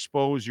going to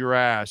expose your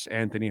ass,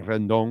 Anthony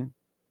Rendon,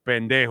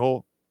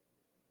 pendejo,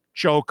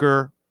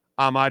 choker,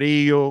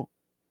 amarillo,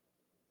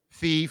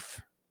 thief.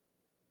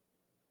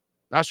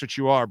 That's what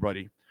you are,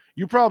 buddy.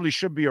 You probably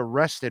should be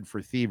arrested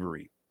for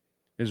thievery,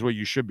 is what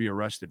you should be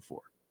arrested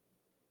for.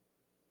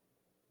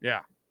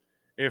 Yeah.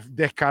 If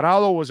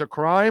descarado was a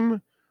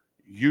crime,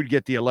 you'd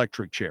get the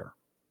electric chair.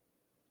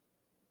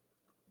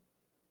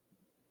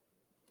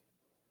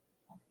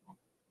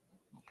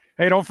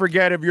 Hey, don't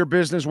forget, if your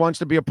business wants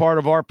to be a part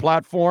of our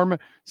platform,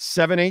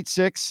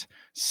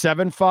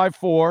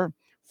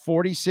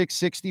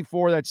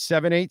 786-754-4664. That's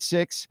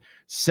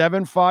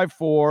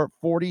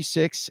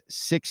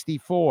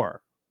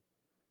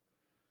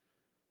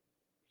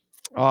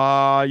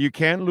 786-754-4664. You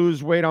can't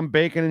lose weight on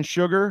bacon and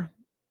sugar?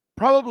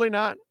 Probably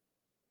not.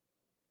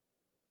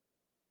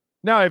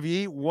 Now, if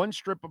you eat one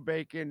strip of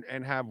bacon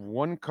and have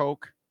one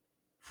Coke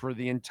for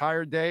the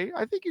entire day,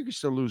 I think you can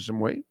still lose some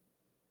weight.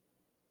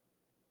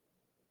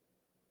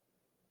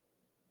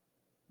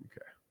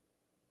 Okay.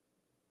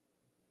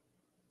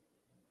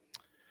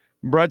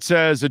 Brett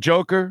says, a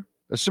joker,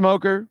 a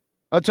smoker,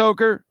 a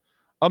toker,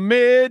 a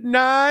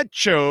midnight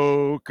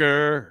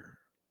choker.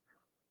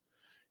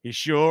 He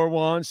sure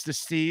wants to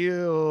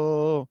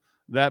steal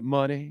that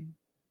money.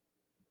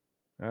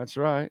 That's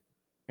right.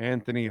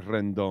 Anthony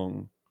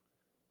Rendon.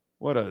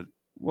 What a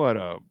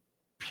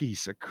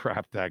piece of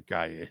crap that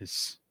guy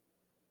is.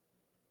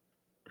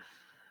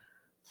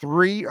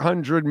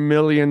 $300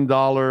 million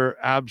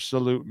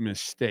absolute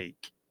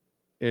mistake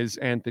is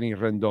Anthony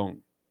Rendon.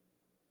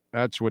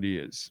 That's what he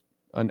is.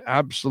 An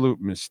absolute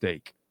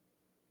mistake.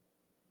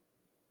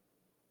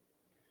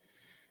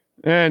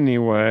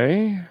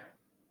 Anyway.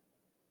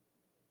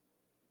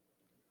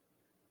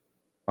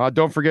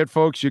 Don't forget,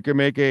 folks, you can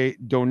make a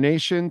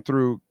donation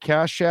through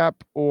Cash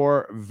App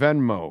or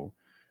Venmo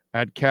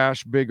at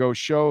Cash Big O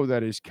Show.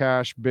 That is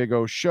Cash Big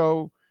O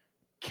Show,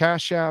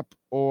 Cash App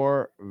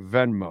or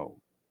Venmo.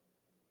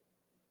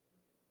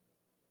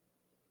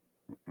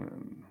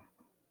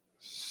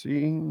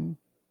 See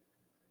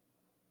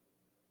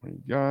what we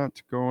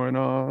got going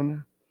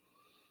on.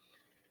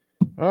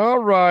 All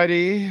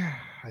righty.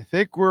 I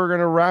think we're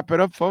going to wrap it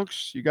up,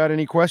 folks. You got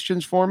any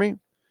questions for me?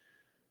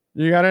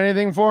 You got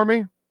anything for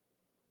me?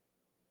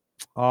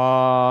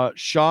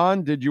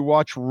 Sean, did you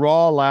watch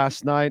Raw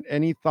last night?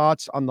 Any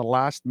thoughts on the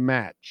last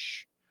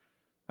match?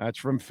 That's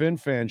from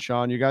FinFan.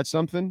 Sean, you got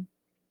something?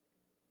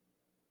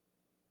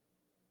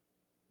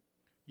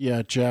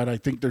 Yeah, Chad, I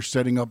think they're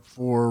setting up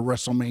for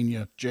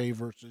WrestleMania, Jay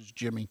versus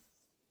Jimmy.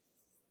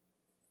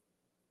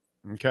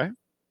 Okay,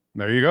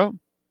 there you go.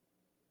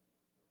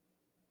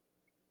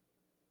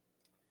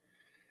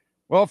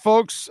 Well,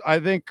 folks, I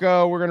think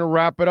we're going to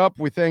wrap it up.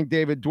 We thank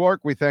David Dwork.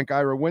 We thank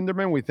Ira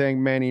Winderman. We thank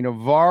Manny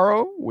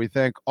Navarro. We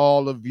thank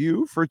all of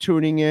you for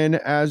tuning in,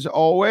 as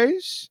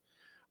always.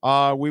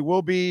 We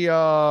will be,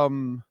 I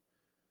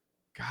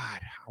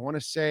want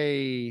to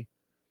say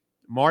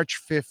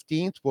March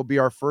 15th will be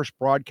our first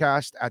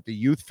broadcast at the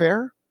Youth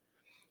Fair.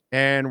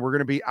 And we're going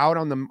to be out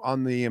on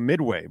the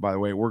Midway, by the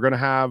way. We're going to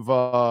have,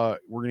 we're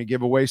going to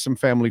give away some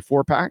family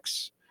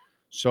 4-packs.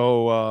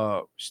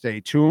 So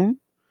stay tuned.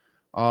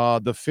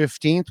 The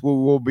 15th, we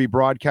will be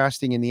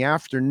broadcasting in the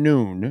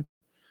afternoon.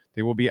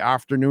 They will be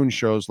afternoon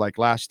shows like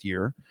last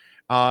year.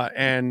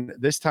 And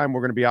this time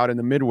we're going to be out in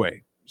the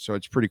Midway. So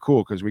it's pretty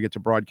cool because we get to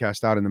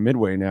broadcast out in the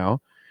Midway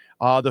now.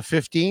 The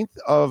 15th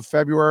of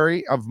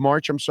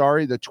March,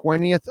 the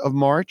 20th of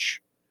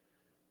March.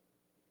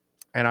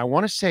 And I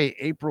want to say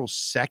April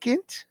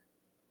 2nd.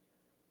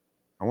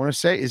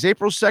 Is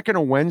April 2nd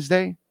a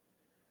Wednesday?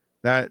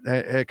 That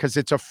because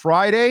it's a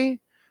Friday,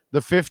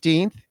 the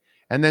 15th.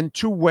 And then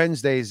 2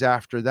 Wednesdays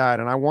after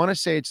that. And I want to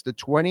say it's the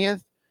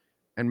 20th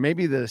and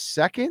maybe the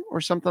 2nd or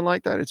something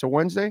like that. It's a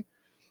Wednesday.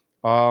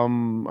 I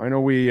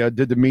know we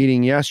did the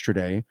meeting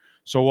yesterday.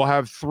 So we'll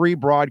have 3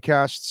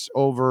 broadcasts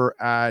over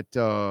at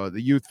the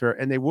youth fair,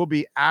 and they will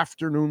be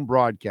afternoon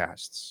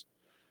broadcasts.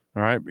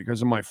 All right,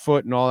 because of my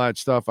foot and all that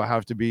stuff, I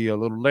have to be a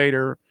little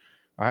later.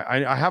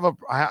 I have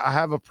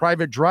a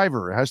private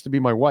driver. It has to be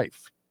my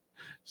wife.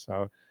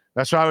 So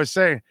that's what I was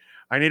saying.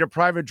 I need a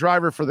private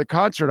driver for the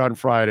concert on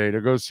Friday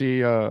to go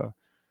see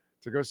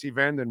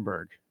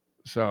Vandenberg.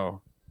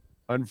 So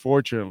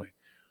unfortunately.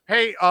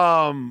 Hey,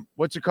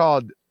 what's it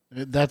called?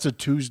 That's a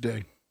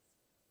Tuesday.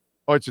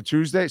 Oh, it's a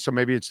Tuesday? So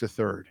maybe it's the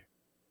 3rd.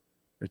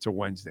 It's a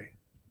Wednesday.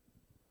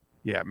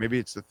 Yeah, maybe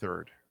it's the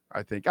 3rd.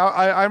 I think.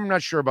 I'm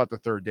not sure about the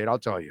 3rd date. I'll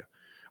tell you.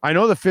 I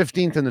know the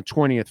 15th and the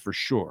 20th for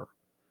sure.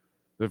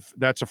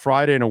 That's a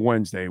Friday and a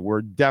Wednesday.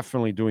 We're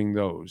definitely doing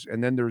those.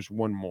 And then there's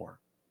one more.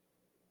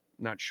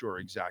 Not sure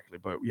exactly,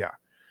 but yeah.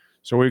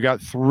 So we've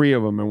got 3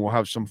 of them, and we'll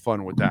have some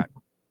fun with that.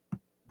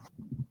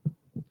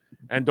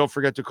 And don't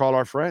forget to call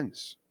our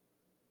friends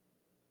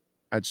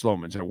at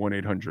Sloman's at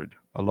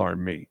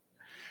 1-800-ALARM-ME.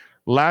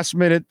 Last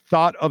minute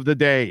thought of the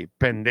day,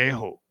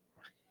 pendejo.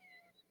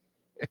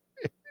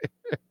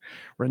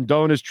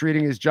 Rendon is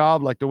treating his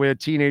job like the way a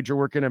teenager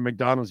working at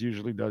McDonald's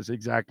usually does.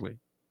 Exactly.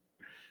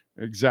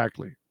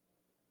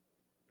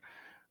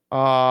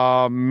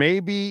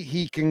 Maybe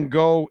he can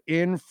go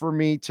in for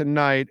me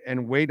tonight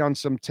and wait on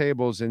some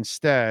tables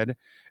instead,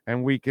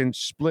 and we can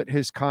split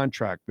his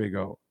contract, Big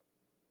O.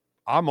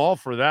 I'm all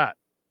for that.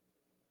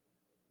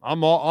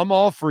 I'm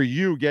all for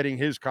you getting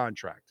his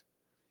contract,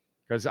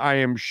 because I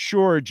am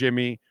sure,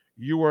 Jimmy,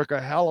 you work a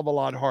hell of a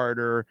lot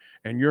harder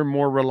and you're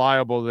more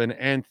reliable than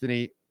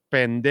Anthony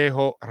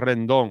Pendejo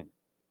Rendon.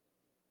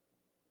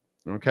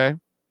 Okay?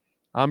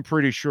 I'm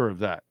pretty sure of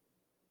that.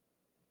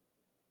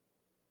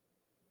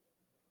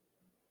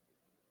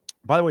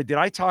 By the way, did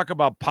I talk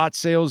about pot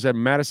sales at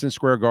Madison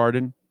Square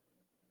Garden?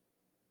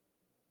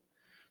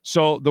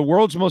 So the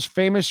world's most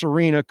famous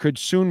arena could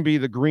soon be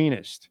the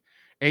greenest.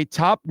 A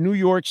top New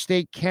York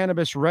State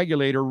cannabis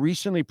regulator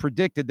recently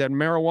predicted that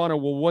marijuana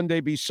will one day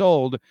be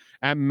sold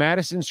at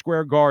Madison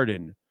Square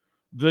Garden,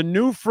 the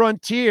new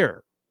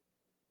frontier.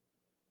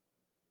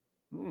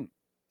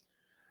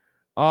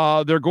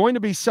 They're going to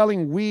be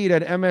selling weed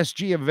at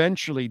MSG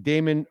eventually.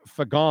 Damon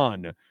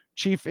Fagan,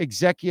 chief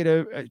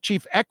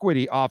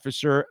equity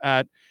officer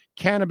at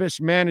Cannabis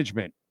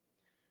Management.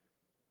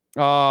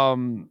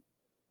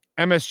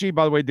 MSG,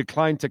 by the way,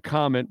 declined to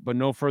comment, but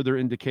no further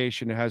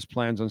indication it has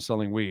plans on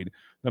selling weed.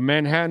 The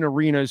Manhattan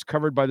Arena is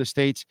covered by the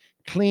state's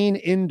Clean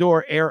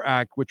Indoor Air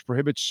Act, which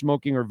prohibits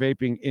smoking or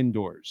vaping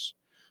indoors.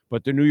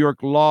 But the New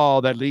York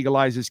law that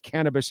legalizes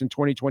cannabis in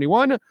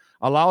 2021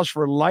 allows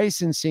for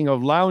licensing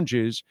of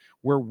lounges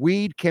where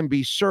weed can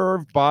be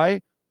served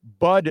by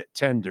bud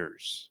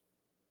tenders.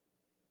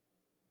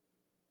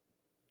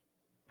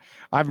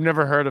 I've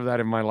never heard of that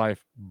in my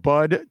life.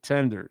 Bud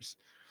tenders.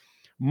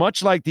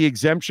 Much like the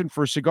exemption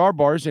for cigar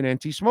bars and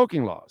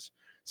anti-smoking laws.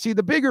 See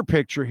the bigger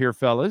picture here,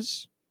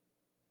 fellas.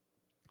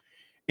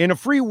 In a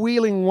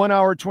freewheeling 1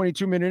 hour,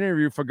 22-minute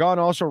interview, Fagan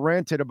also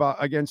ranted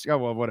against,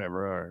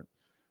 whatever. All right.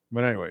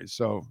 But anyway,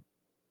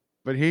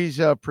 but he's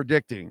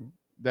predicting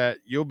that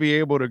you'll be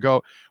able to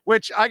go,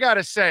 which I got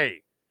to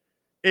say,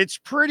 it's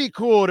pretty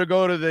cool to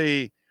go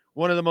to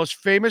one of the most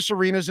famous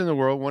arenas in the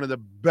world, one of the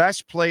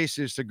best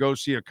places to go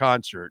see a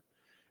concert.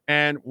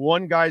 And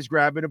one guy's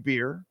grabbing a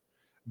beer,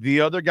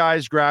 the other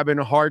guy's grabbing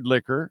a hard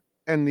liquor,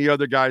 and the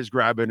other guy's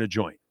grabbing a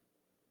joint.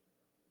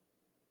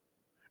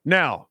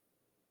 Now,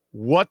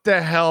 what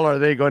the hell are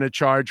they going to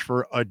charge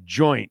for a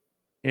joint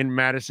in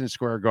Madison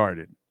Square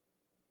Garden?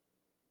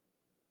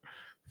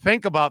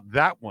 Think about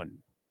that one.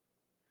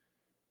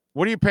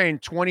 What are you paying,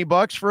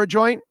 $20 for a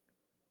joint?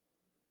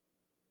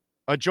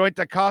 A joint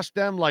that cost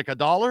them like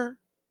 $1?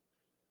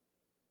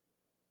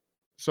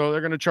 So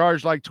they're going to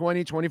charge like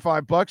 $20,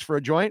 $25 for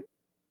a joint?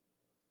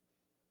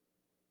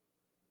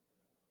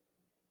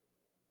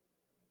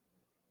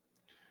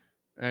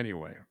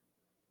 Anyway,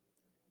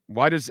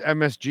 why does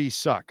MSG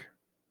suck?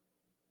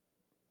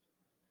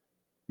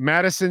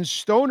 Madison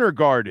Stoner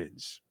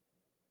Gardens.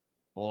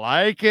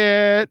 Like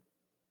it.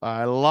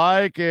 I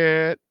like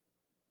it.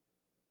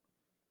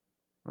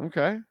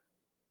 Okay.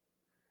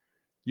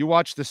 You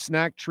watch the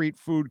snack treat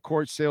food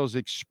court sales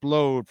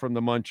explode from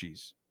the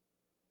munchies.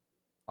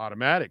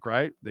 Automatic,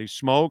 right? They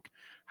smoke.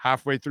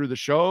 Halfway through the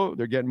show,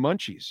 they're getting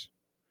munchies.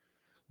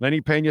 Lenny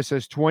Pena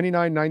says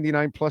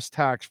 $29.99 plus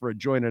tax for a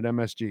joint at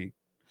MSG.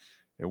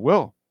 It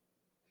will.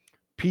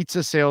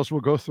 Pizza sales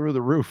will go through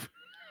the roof.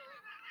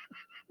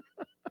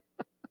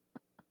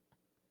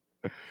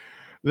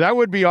 That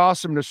would be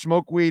awesome to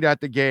smoke weed at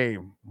the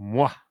game.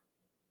 Mwah.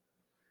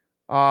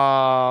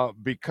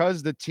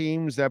 Because the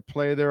teams that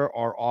play there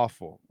are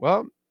awful.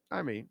 Well,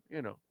 I mean,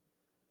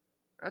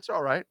 that's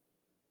all right.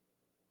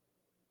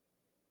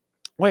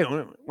 Wait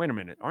a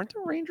minute. Aren't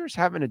the Rangers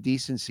having a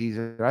decent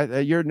season?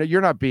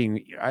 You're not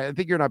being. I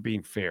think you're not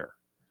being fair.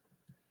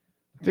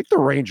 I think the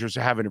Rangers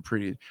are having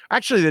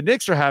actually, the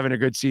Knicks are having a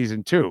good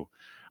season too.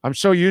 I'm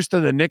so used to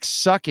the Knicks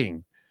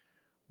sucking.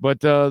 But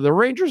the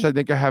Rangers, I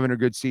think, are having a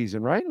good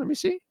season, right? Let me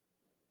see.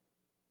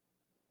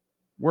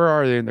 Where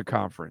are they in the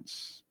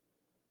conference?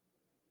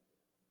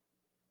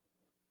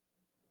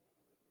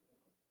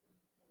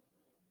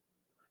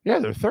 Yeah,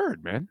 they're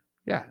third, man.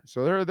 Yeah,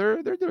 so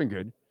they're doing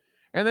good,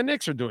 and the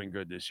Knicks are doing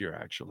good this year.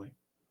 Actually,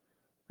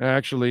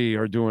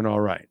 are doing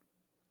all right.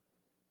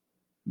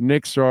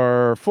 Knicks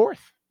are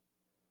fourth.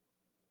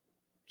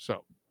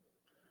 So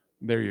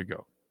there you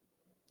go.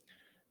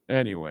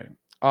 Anyway,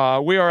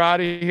 we are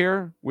out of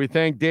here. We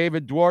thank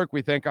David Dwork.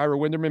 We thank Ira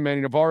Winderman,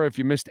 Manny Navarro. If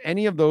you missed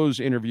any of those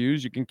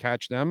interviews, you can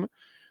catch them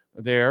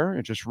there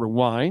and just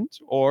rewind.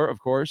 Or, of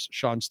course,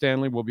 Sean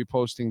Stanley will be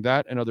posting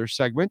that and other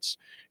segments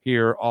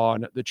here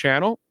on the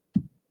channel.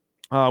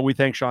 We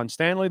thank Sean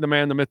Stanley, the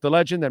man, the myth, the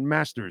legend that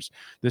masters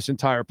this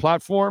entire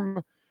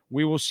platform.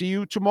 We will see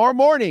you tomorrow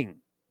morning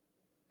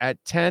at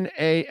 10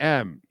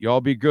 a.m. Y'all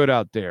be good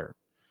out there.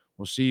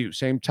 We'll see you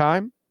same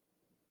time,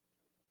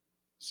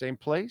 same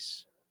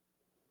place,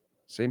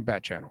 same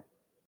bat channel.